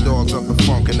crime dogs of the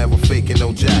funk and never faking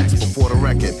no jacks. Before the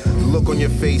record, the look on your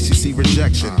face, you see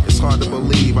rejection. It's hard to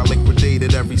believe I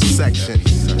liquidated every section.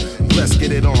 Let's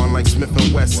get it on like Smith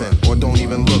 & Wesson, or don't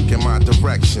even look in my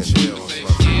direction. You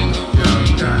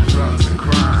got drugs and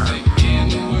crime.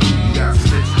 You got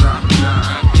snitch, drop, and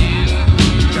dime. You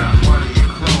got money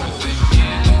and clothes. You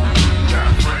got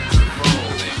friends and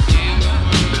foes.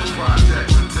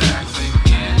 Projects and tax.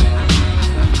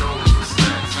 Who knows what's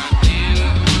next? You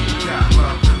got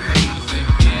love and hate.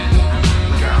 You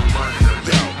got money to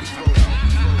build.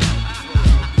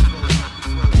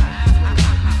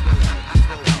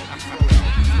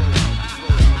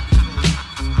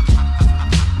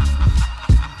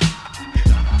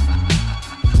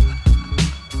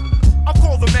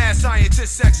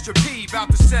 scientist extra P,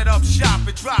 about to set up shop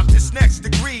and drop this next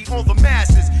degree on the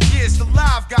masses. Here's the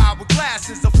live guy with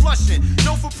glasses of flushing,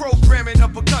 known for programming a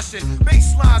percussion,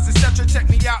 bass lines, etc. Check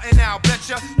me out and I'll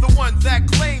betcha the one that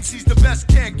claims he's the best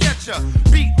can't get ya.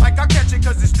 Beat like I catch it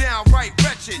 'cause it's downright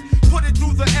wretched. Put it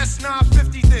through the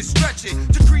S950, then stretch it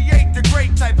to create the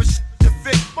great type of shit to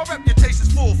fit. My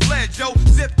reputation's full-fledged, yo.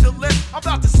 Zip to lip, I'm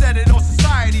about to set it on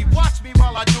society. Watch me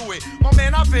while I do it. My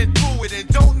man, I've been through it and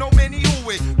don't know many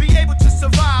who it. Be able to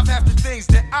survive half the things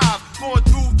that I've gone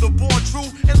through. The born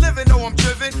true and living, though I'm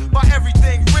driven by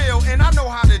everything real, and I know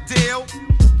how to deal.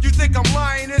 You think I'm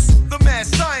lying? It's the mad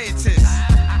scientist.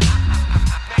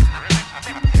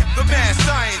 The mad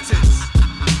scientist.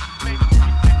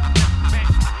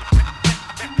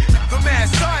 The mad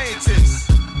scientist.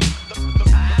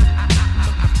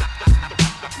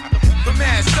 The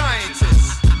mad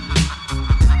scientist.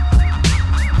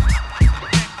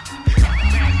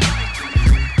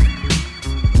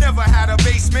 Never had a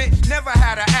basement, never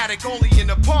had an attic, only an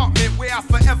apartment where I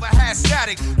forever had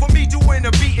static. For me doing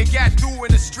a beat and got through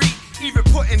in the street, even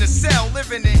put in a cell,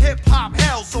 living in hip-hop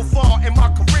hell so far in my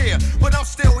career. But I'm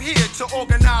still here to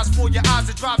organize for your eyes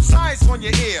and drop science on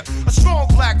your ear. A strong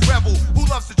black rebel who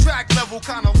loves the track level,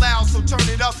 kinda loud, so turn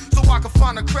it up so I can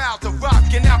find a crowd to rock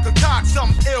and now concoct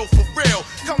something ill for real.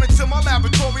 Coming to my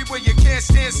laboratory where you can't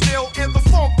stand still and the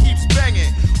funk keeps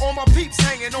banging. All my peeps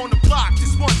hanging on the block,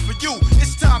 this one's for you.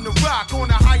 It's time to rock on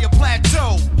a higher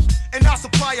plateau, and I'll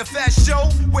supply a fast show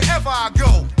wherever I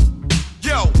go.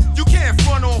 Yo, you can't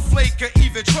front on Flake or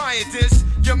even trying this.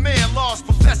 Your man lost,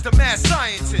 professed the mad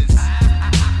scientist.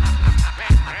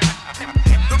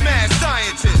 The mad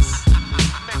scientist.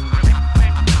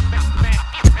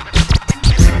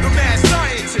 The mad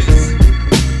scientist.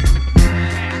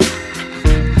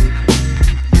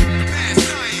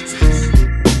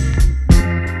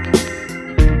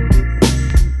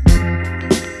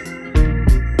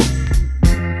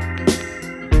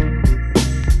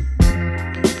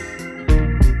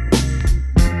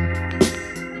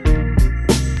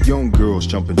 Young girls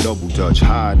jumping double dutch,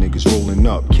 high niggas rolling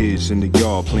up, kids in the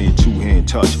yard playing two-hand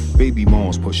touch, baby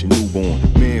moms pushing newborn,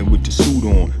 man with the suit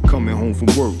on, coming home from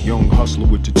work, young hustler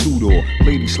with the two-door,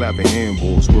 lady slapping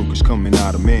handballs, workers coming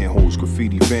out of manholes,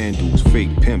 graffiti vandals,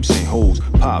 fake pimps and hoes,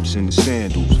 pops in the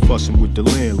sandals, fussing with the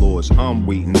landlords, I'm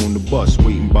waiting on the bus,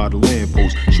 waiting by the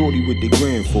lamppost, shorty with the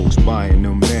grand folks, buying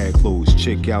them mad clothes,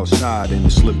 chick outside in the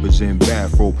slippers and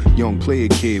bathrobe, young player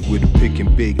kid with a pick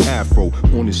and big afro,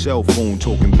 on his cell phone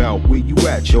talking about where you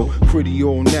at, yo, pretty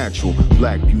all natural,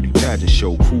 black beauty pageant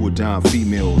show, crew of dime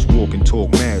females, walk and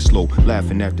talk mad slow,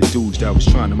 laughing at the dudes that was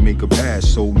trying to make a pass,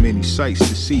 so many sights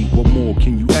to see, what more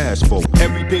can you ask for?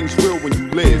 Everything's real when you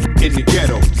live in the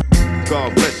ghetto,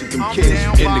 God bless them kids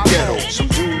in the ghetto, some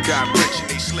dude got rich and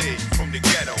they slid from the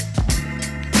ghetto.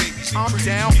 I'm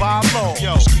down by law,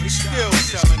 yo, it's still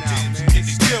selling out, man,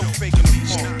 it's still faking the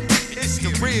phone, it's the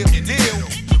real deal.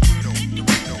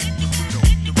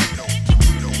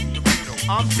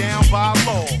 I'm down by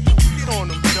law. Get on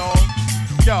them, dog.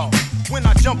 Yo, when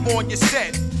I jump on your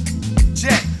set,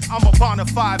 jet, I'm a bona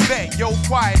fide vet. Yo,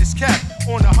 quiet is kept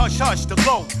on the hush hush, the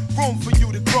low. Room for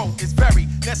you to grow is very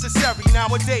necessary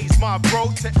nowadays, my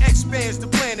bro. To expand the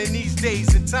plan in these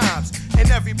days and times. And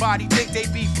everybody think they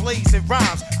be blazing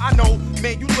rhymes. I know,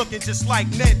 man, you looking just like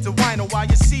Ned the Wino while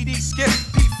your CD skip.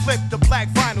 P flip the black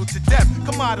vinyl to death.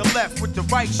 Come out of left with the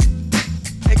right shit.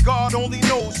 And God only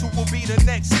knows who will be the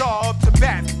next star up to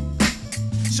bat.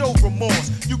 Show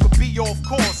remorse, you could be off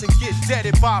course and get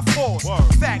deaded by force.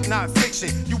 Fact, not fiction,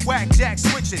 you whack jack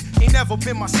switching. Ain't never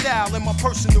been my style, and my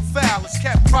personal foul is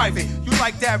kept private. You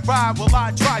like that ride, well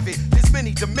I drive it. There's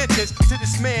many dimensions to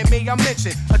this man, may I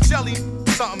mention. A jelly,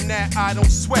 something that I don't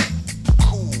sweat.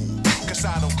 Cool, cause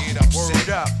I don't get upset. Word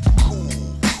up.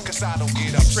 Cool, cause I don't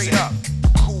get upset. Straight up.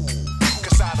 Cool,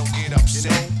 cause I don't get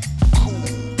upset. You know?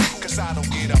 Cause I don't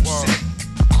get upset.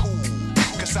 Cool,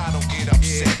 cause I don't get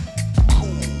upset.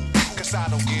 Cool, cause I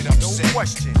don't get upset. No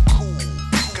question. Cool,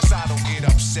 cause I don't get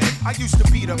upset. I used to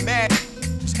be the mad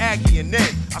Aggie, and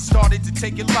then I started to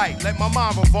take it light, let my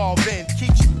mind revolve in, keep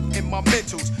you in my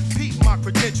mentals, peep my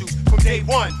credentials from day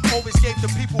one. Always gave the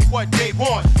people what they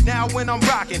want. Now when I'm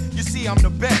rocking, you see I'm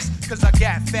the best, cause I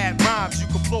got fat rhymes you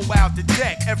can blow out the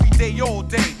deck every day, all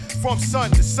day. From sun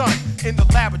to sun in the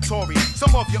laboratory.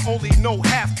 Some of you only know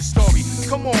half the story.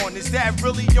 Come on, is that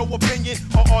really your opinion?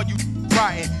 Or are you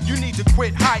writing? You need to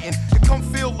quit hiding and come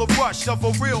feel the rush of a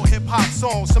real hip-hop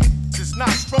song. Some is not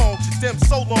strong to them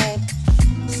so long.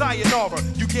 Sayonara,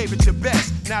 you gave it your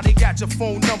best. Now they got your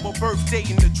phone number, birth date,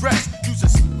 and address.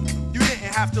 You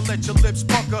didn't have to let your lips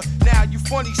pucker. Now you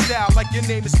funny style like your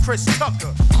name is Chris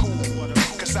Tucker. Cool,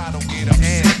 cause I don't get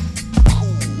upset.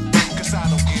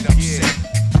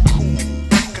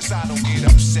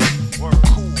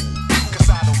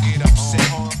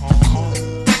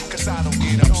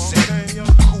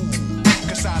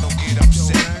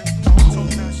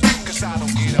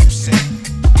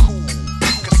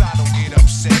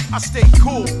 I stay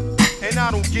cool. And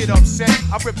I don't get upset.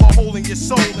 I rip a hole in your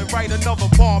soul and write another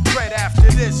bomb bread after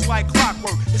this like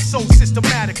clockwork. It's so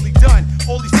systematically done.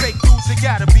 All these fake dudes, they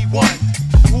gotta be one.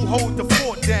 Who hold the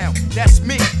fort down? That's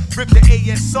me. Rip the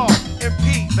ASR,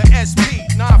 MP, the SP,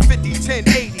 950,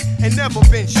 1080, and never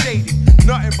been shady.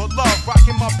 Nothing but love,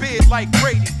 rocking my beard like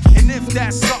Brady. And if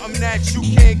that's something that you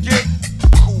can't get,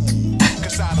 cool,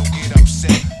 cause I don't get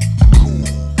upset. Cool,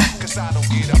 cause I don't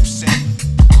get upset.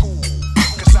 Cool,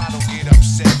 cause I don't get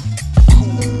upset.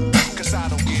 Cool, cause I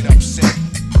don't get upset.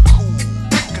 Cool,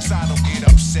 cause I don't get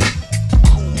upset.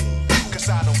 Cool, cause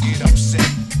I don't get upset.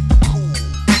 Cool,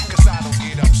 cause I don't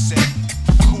get upset.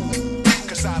 Cool,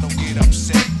 cause I don't get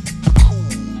upset.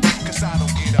 Cool, cause I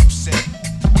don't get upset.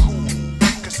 Cool,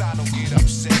 cause I don't get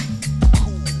upset.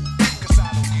 Cool, cause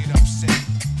I don't get upset.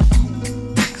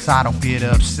 Cause I don't get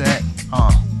upset.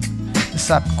 This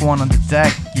up going on the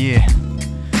deck, yeah.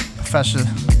 Professor,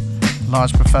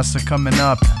 Large Professor coming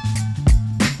up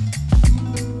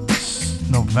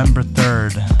November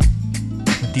 3rd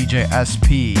with DJ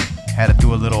SP. Had to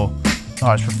do a little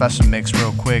Large Professor mix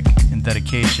real quick in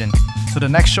dedication. So the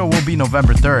next show will be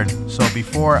November 3rd. So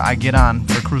before I get on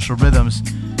for Crucial Rhythms,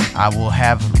 I will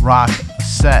have rock a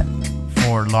set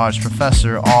for Large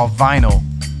Professor, all vinyl.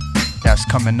 That's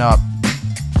coming up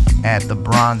at the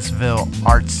Bronzeville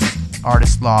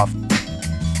Artist Loft,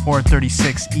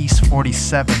 436 East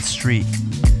 47th Street.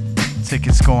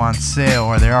 Tickets go on sale,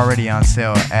 or they're already on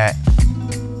sale at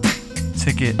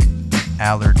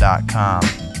ticketaller.com,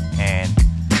 and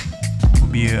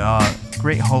will be a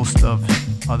great host of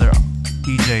other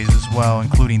DJs as well,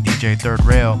 including DJ Third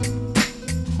Rail,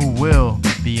 who will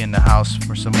be in the house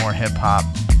for some more hip hop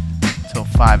till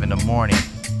 5 in the morning.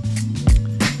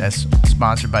 That's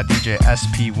sponsored by DJ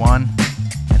SP1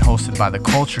 and hosted by the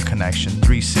Culture Connection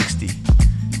 360.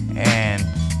 And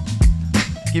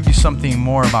to give you something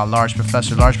more about Large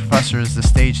Professor. Large Professor is the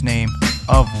stage name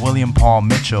of William Paul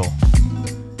Mitchell.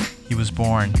 He was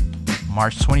born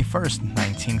March 21st,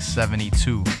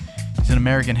 1972. He's an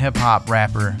American hip-hop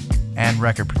rapper and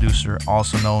record producer,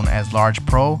 also known as Large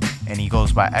Pro, and he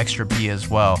goes by Extra P as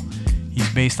well. He's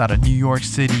based out of New York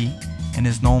City and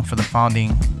is known for the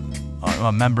founding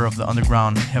a member of the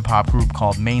underground hip-hop group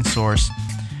called Main Source,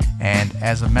 and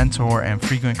as a mentor and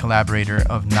frequent collaborator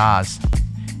of Nas.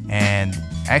 And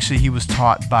actually he was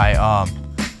taught by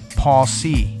Paul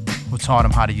C, who taught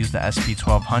him how to use the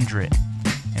SP1200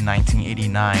 in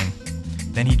 1989.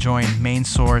 Then he joined Main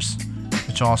Source,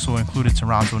 which also included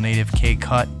Toronto native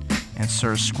K-Cut and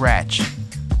Sir Scratch.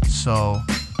 So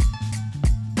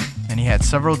then he had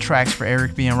several tracks for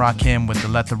Eric B and Rakim with the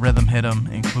Let the Rhythm Hit 'Em,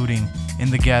 including In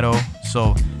the Ghetto.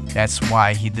 So that's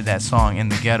why he did that song In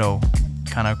the Ghetto,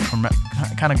 kind of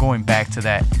going back to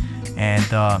that. And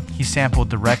he sampled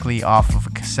directly off of a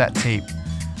cassette tape,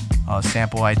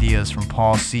 sample ideas from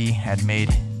Paul C had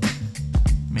made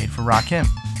for Rakim.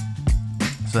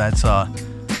 So that's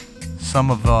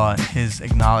some of his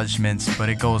acknowledgments, but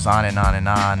it goes on and on and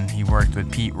on. He worked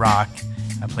with Pete Rock.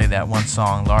 I played that one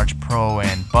song, Large Pro,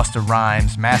 and Busta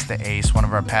Rhymes, Master Ace, one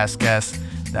of our past guests,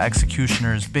 The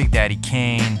Executioners, Big Daddy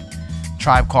Kane,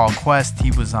 Tribe Called Quest. He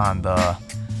was on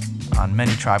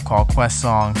many Tribe Called Quest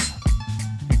songs,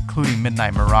 including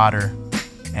Midnight Marauder,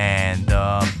 and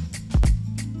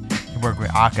he worked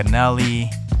with Akinelli.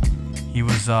 He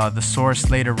was The Source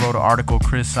later wrote an article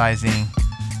criticizing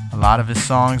a lot of his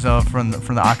songs from the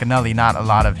Akinelli, not a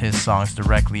lot of his songs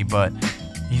directly, but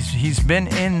he's been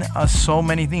in so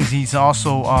many things. He's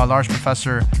also Large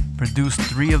Professor produced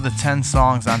 3 of the 10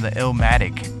 songs on the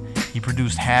Illmatic. He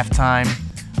produced Halftime,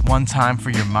 One Time for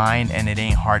Your Mind, and It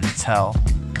Ain't Hard to Tell.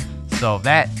 So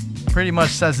that pretty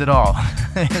much says it all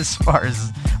as far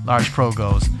as Large Pro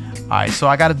goes. Alright, so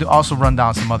I got to also run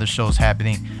down some other shows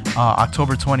happening.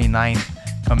 October 29th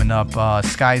coming up,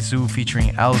 Sky Zoo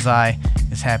featuring Elzai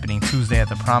is happening Tuesday at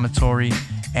the Promontory.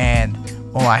 And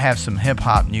I have some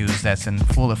hip-hop news that's in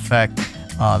full effect.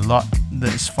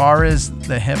 As far as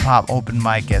the hip-hop open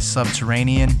mic at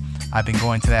Subterranean, I've been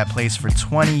going to that place for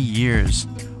 20 years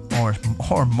or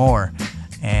more.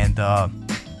 And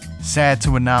sad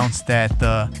to announce that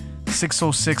the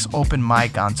 606 open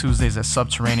mic on Tuesdays at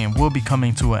Subterranean will be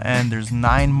coming to an end. There's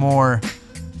 9 more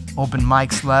open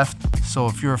mics left. So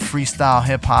if you're a freestyle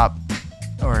hip-hop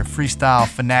or a freestyle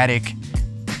fanatic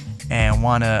and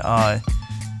want to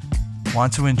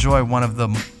enjoy one of the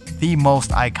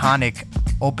most iconic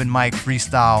open mic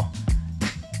freestyle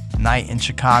night in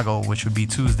Chicago, which would be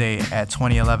Tuesday at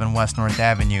 2011 West North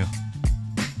Avenue,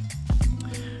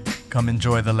 come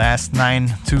enjoy the last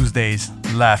 9 Tuesdays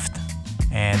left,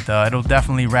 and it'll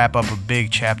definitely wrap up a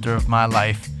big chapter of my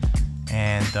life.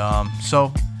 And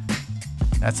so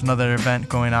That's another event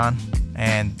going on.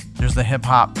 And there's the Hip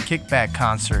Hop Kickback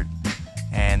concert.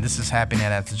 And this is happening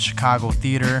at the Chicago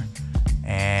Theater.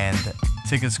 And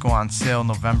tickets go on sale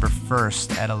November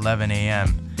 1st at 11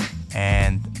 a.m.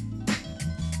 And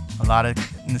a lot of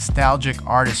nostalgic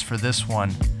artists for this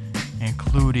one,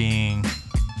 including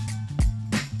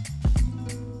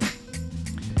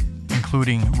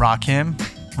Rakim,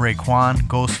 Raekwon,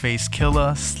 Ghostface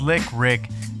Killah, Slick Rick,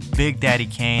 Big Daddy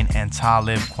Kane, and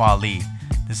Talib Kweli.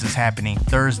 This is happening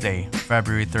Thursday,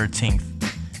 February 13th.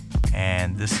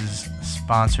 And this is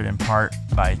sponsored in part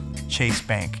by Chase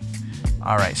Bank.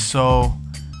 Alright, so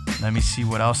let me see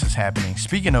what else is happening.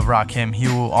 Speaking of Rakim, he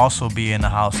will also be in the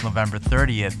house November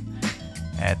 30th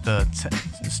at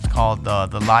it's called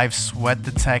the Live Sweat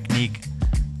the Technique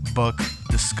book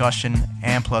discussion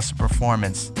and plus a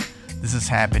performance. This is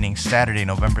happening Saturday,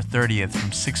 November 30th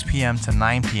from 6 p.m. to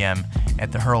 9 p.m.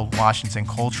 at the Harold Washington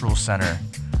Cultural Center,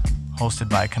 hosted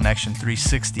by Connection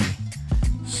 360.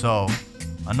 So,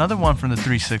 another one from the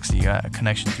 360,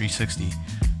 Connection 360.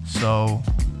 So,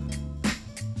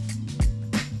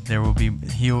 there will be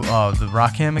the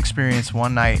Rakim Experience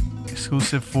one night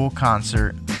exclusive full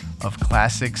concert of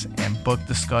classics and book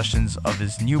discussions of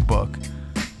his new book,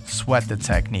 Sweat the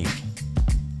Technique.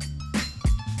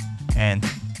 And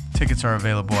tickets are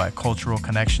available at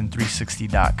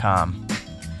culturalconnection360.com.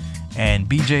 And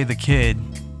BJ the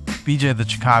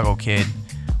Chicago Kid,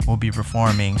 will be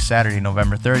performing Saturday,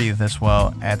 November 30th as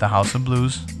well at the House of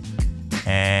Blues.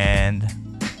 And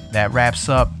that wraps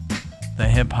up the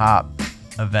hip hop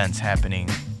events happening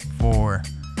for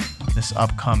this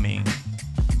upcoming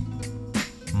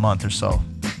month or so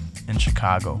in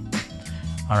Chicago.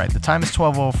 Alright, the time is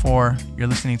 12:04. You're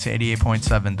listening to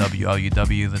 88.7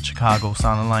 WLUW, the Chicago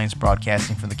Sound Alliance,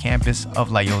 broadcasting from the campus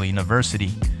of Loyola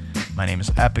University. My name is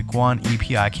Epic One,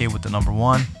 EPIK with the number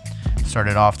 1.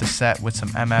 Started off the set with some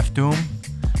MF Doom.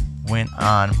 Went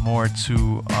on more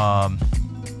to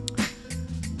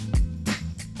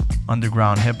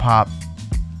underground hip hop.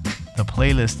 The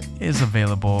playlist is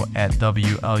available at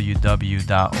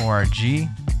WLUW.org.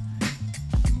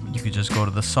 You could just go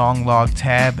to the song log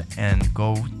tab and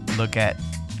go look at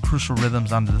Crucial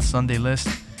Rhythms under the Sunday list,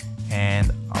 and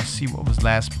I'll see what was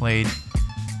last played.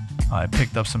 I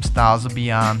picked up some Styles of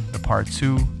Beyond, the part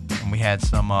 2, and we had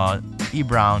some E.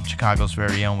 Brown, Chicago's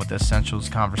very own, with the Essentials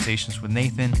Conversations with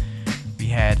Nathan. We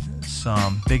had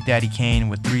some Big Daddy Kane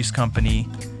with Three's Company,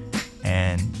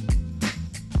 and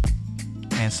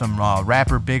some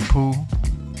rapper Big Pooh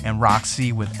and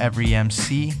Roxy with Every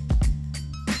MC,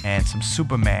 and some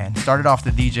Superman. Started off the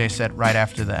DJ set right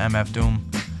after the MF Doom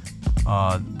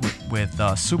with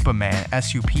Superman,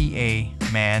 S-U-P-A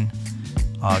Man,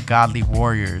 Godly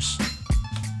Warriors.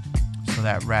 So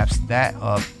that wraps that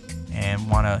up, and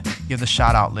want to give the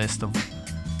shout out list of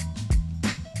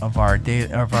our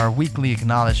weekly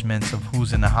acknowledgments of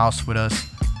who's in the house with us.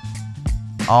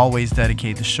 Always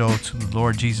dedicate the show to the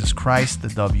Lord Jesus Christ, the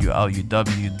LUW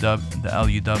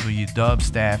Dub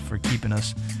staff, for keeping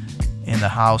us in the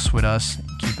house with us,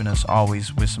 keeping us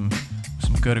always with some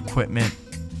good equipment.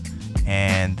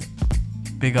 And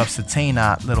big ups to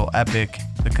Tainot, Little Epic,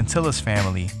 the Cantillas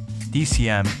family,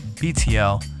 DCM,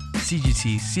 BTL,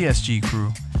 CGT, CSG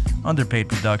crew, Underpaid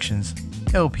Productions,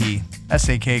 LP,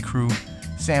 SAK crew,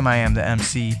 Sam I Am the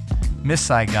MC, Miss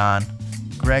Saigon,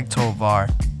 Greg Tovar,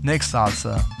 Nick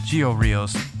Salsa, Gio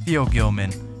Rios, Theo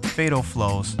Gilman, Fatal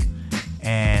Flows,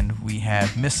 and we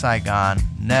have Miss Saigon,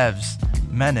 Nevs,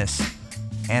 Menace,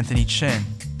 Anthony Chin,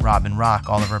 Robin Rock,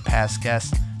 all of our past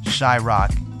guests, Shy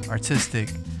Rock, Artistic,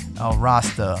 El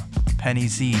Rasta, Penny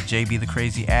Z, JB the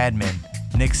Crazy Admin,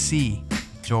 Nick C,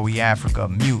 Joey Africa,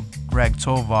 Mute, Greg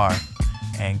Tovar,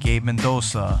 and Gabe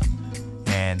Mendoza,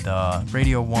 and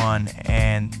Radio 1,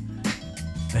 and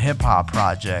the Hip Hop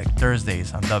Project,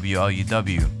 Thursdays on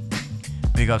WLUW.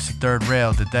 Big ups to Third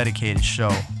Rail, the dedicated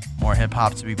show. More hip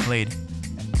hop to be played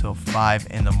until 5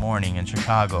 in the morning in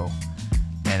Chicago.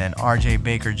 And then RJ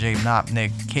Baker, Jay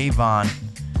Nopnik, Kayvon.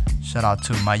 Shout out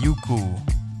to Mayuku.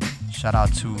 Shout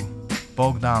out to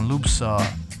Bogdan Lupsa,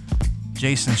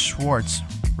 Jason Schwartz,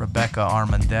 Rebecca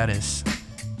Armandettis,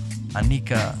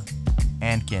 Anika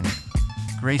Ankin,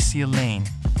 Gracie Lane,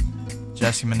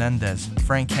 Jesse Menendez,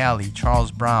 Frank Cali,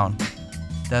 Charles Brown,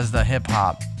 Desda Hip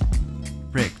Hop,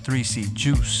 Rick 3C,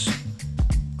 Juice,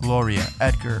 Gloria,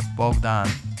 Edgar, Bogdan,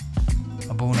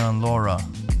 Abuna and Laura,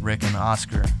 Rick and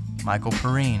Oscar, Michael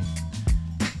Perrine,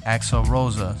 Axel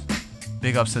Rosa.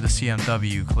 Big ups to the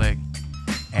CMW clique,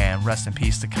 and rest in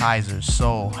peace to Kaiser,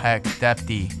 Soul, Heck,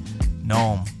 Depty,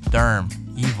 Gnome, Derm,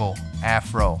 Evil,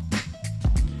 Afro.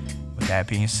 With that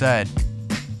being said,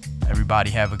 everybody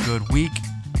have a good week.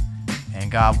 And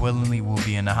God willingly, we'll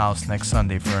be in the house next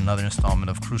Sunday for another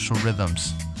installment of Crucial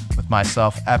Rhythms with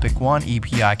myself, Epic One,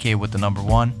 EPIK with the number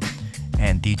 1,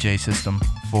 and DJ System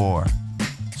 4.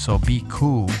 So be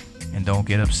cool and don't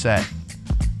get upset.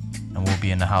 And we'll be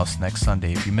in the house next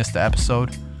Sunday. If you missed the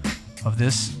episode of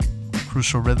this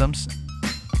Crucial Rhythms,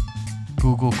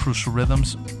 Google Crucial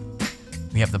Rhythms.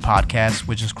 We have the podcast,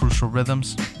 which is Crucial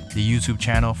Rhythms, the YouTube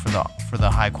channel for the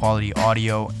high quality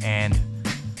audio and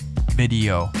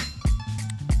video,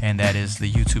 and that is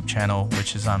the YouTube channel,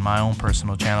 which is on my own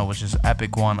personal channel, which is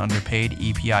Epic One Underpaid,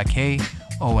 EPIKONE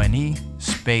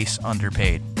space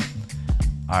Underpaid.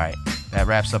 All right, that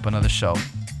wraps up another show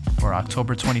for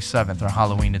October 27th, our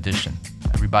Halloween edition.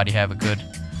 Everybody have a good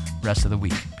rest of the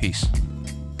week. Peace.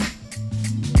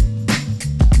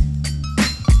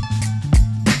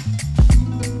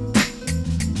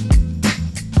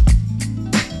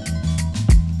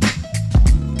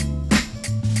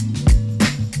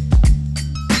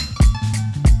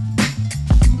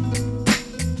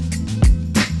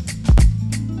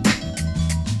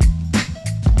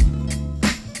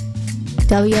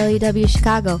 WLEW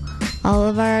Chicago. All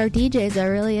of our DJs are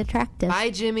really attractive. Bye,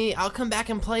 Jimmy. I'll come back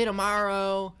and play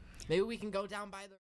tomorrow. Maybe we can go down by the...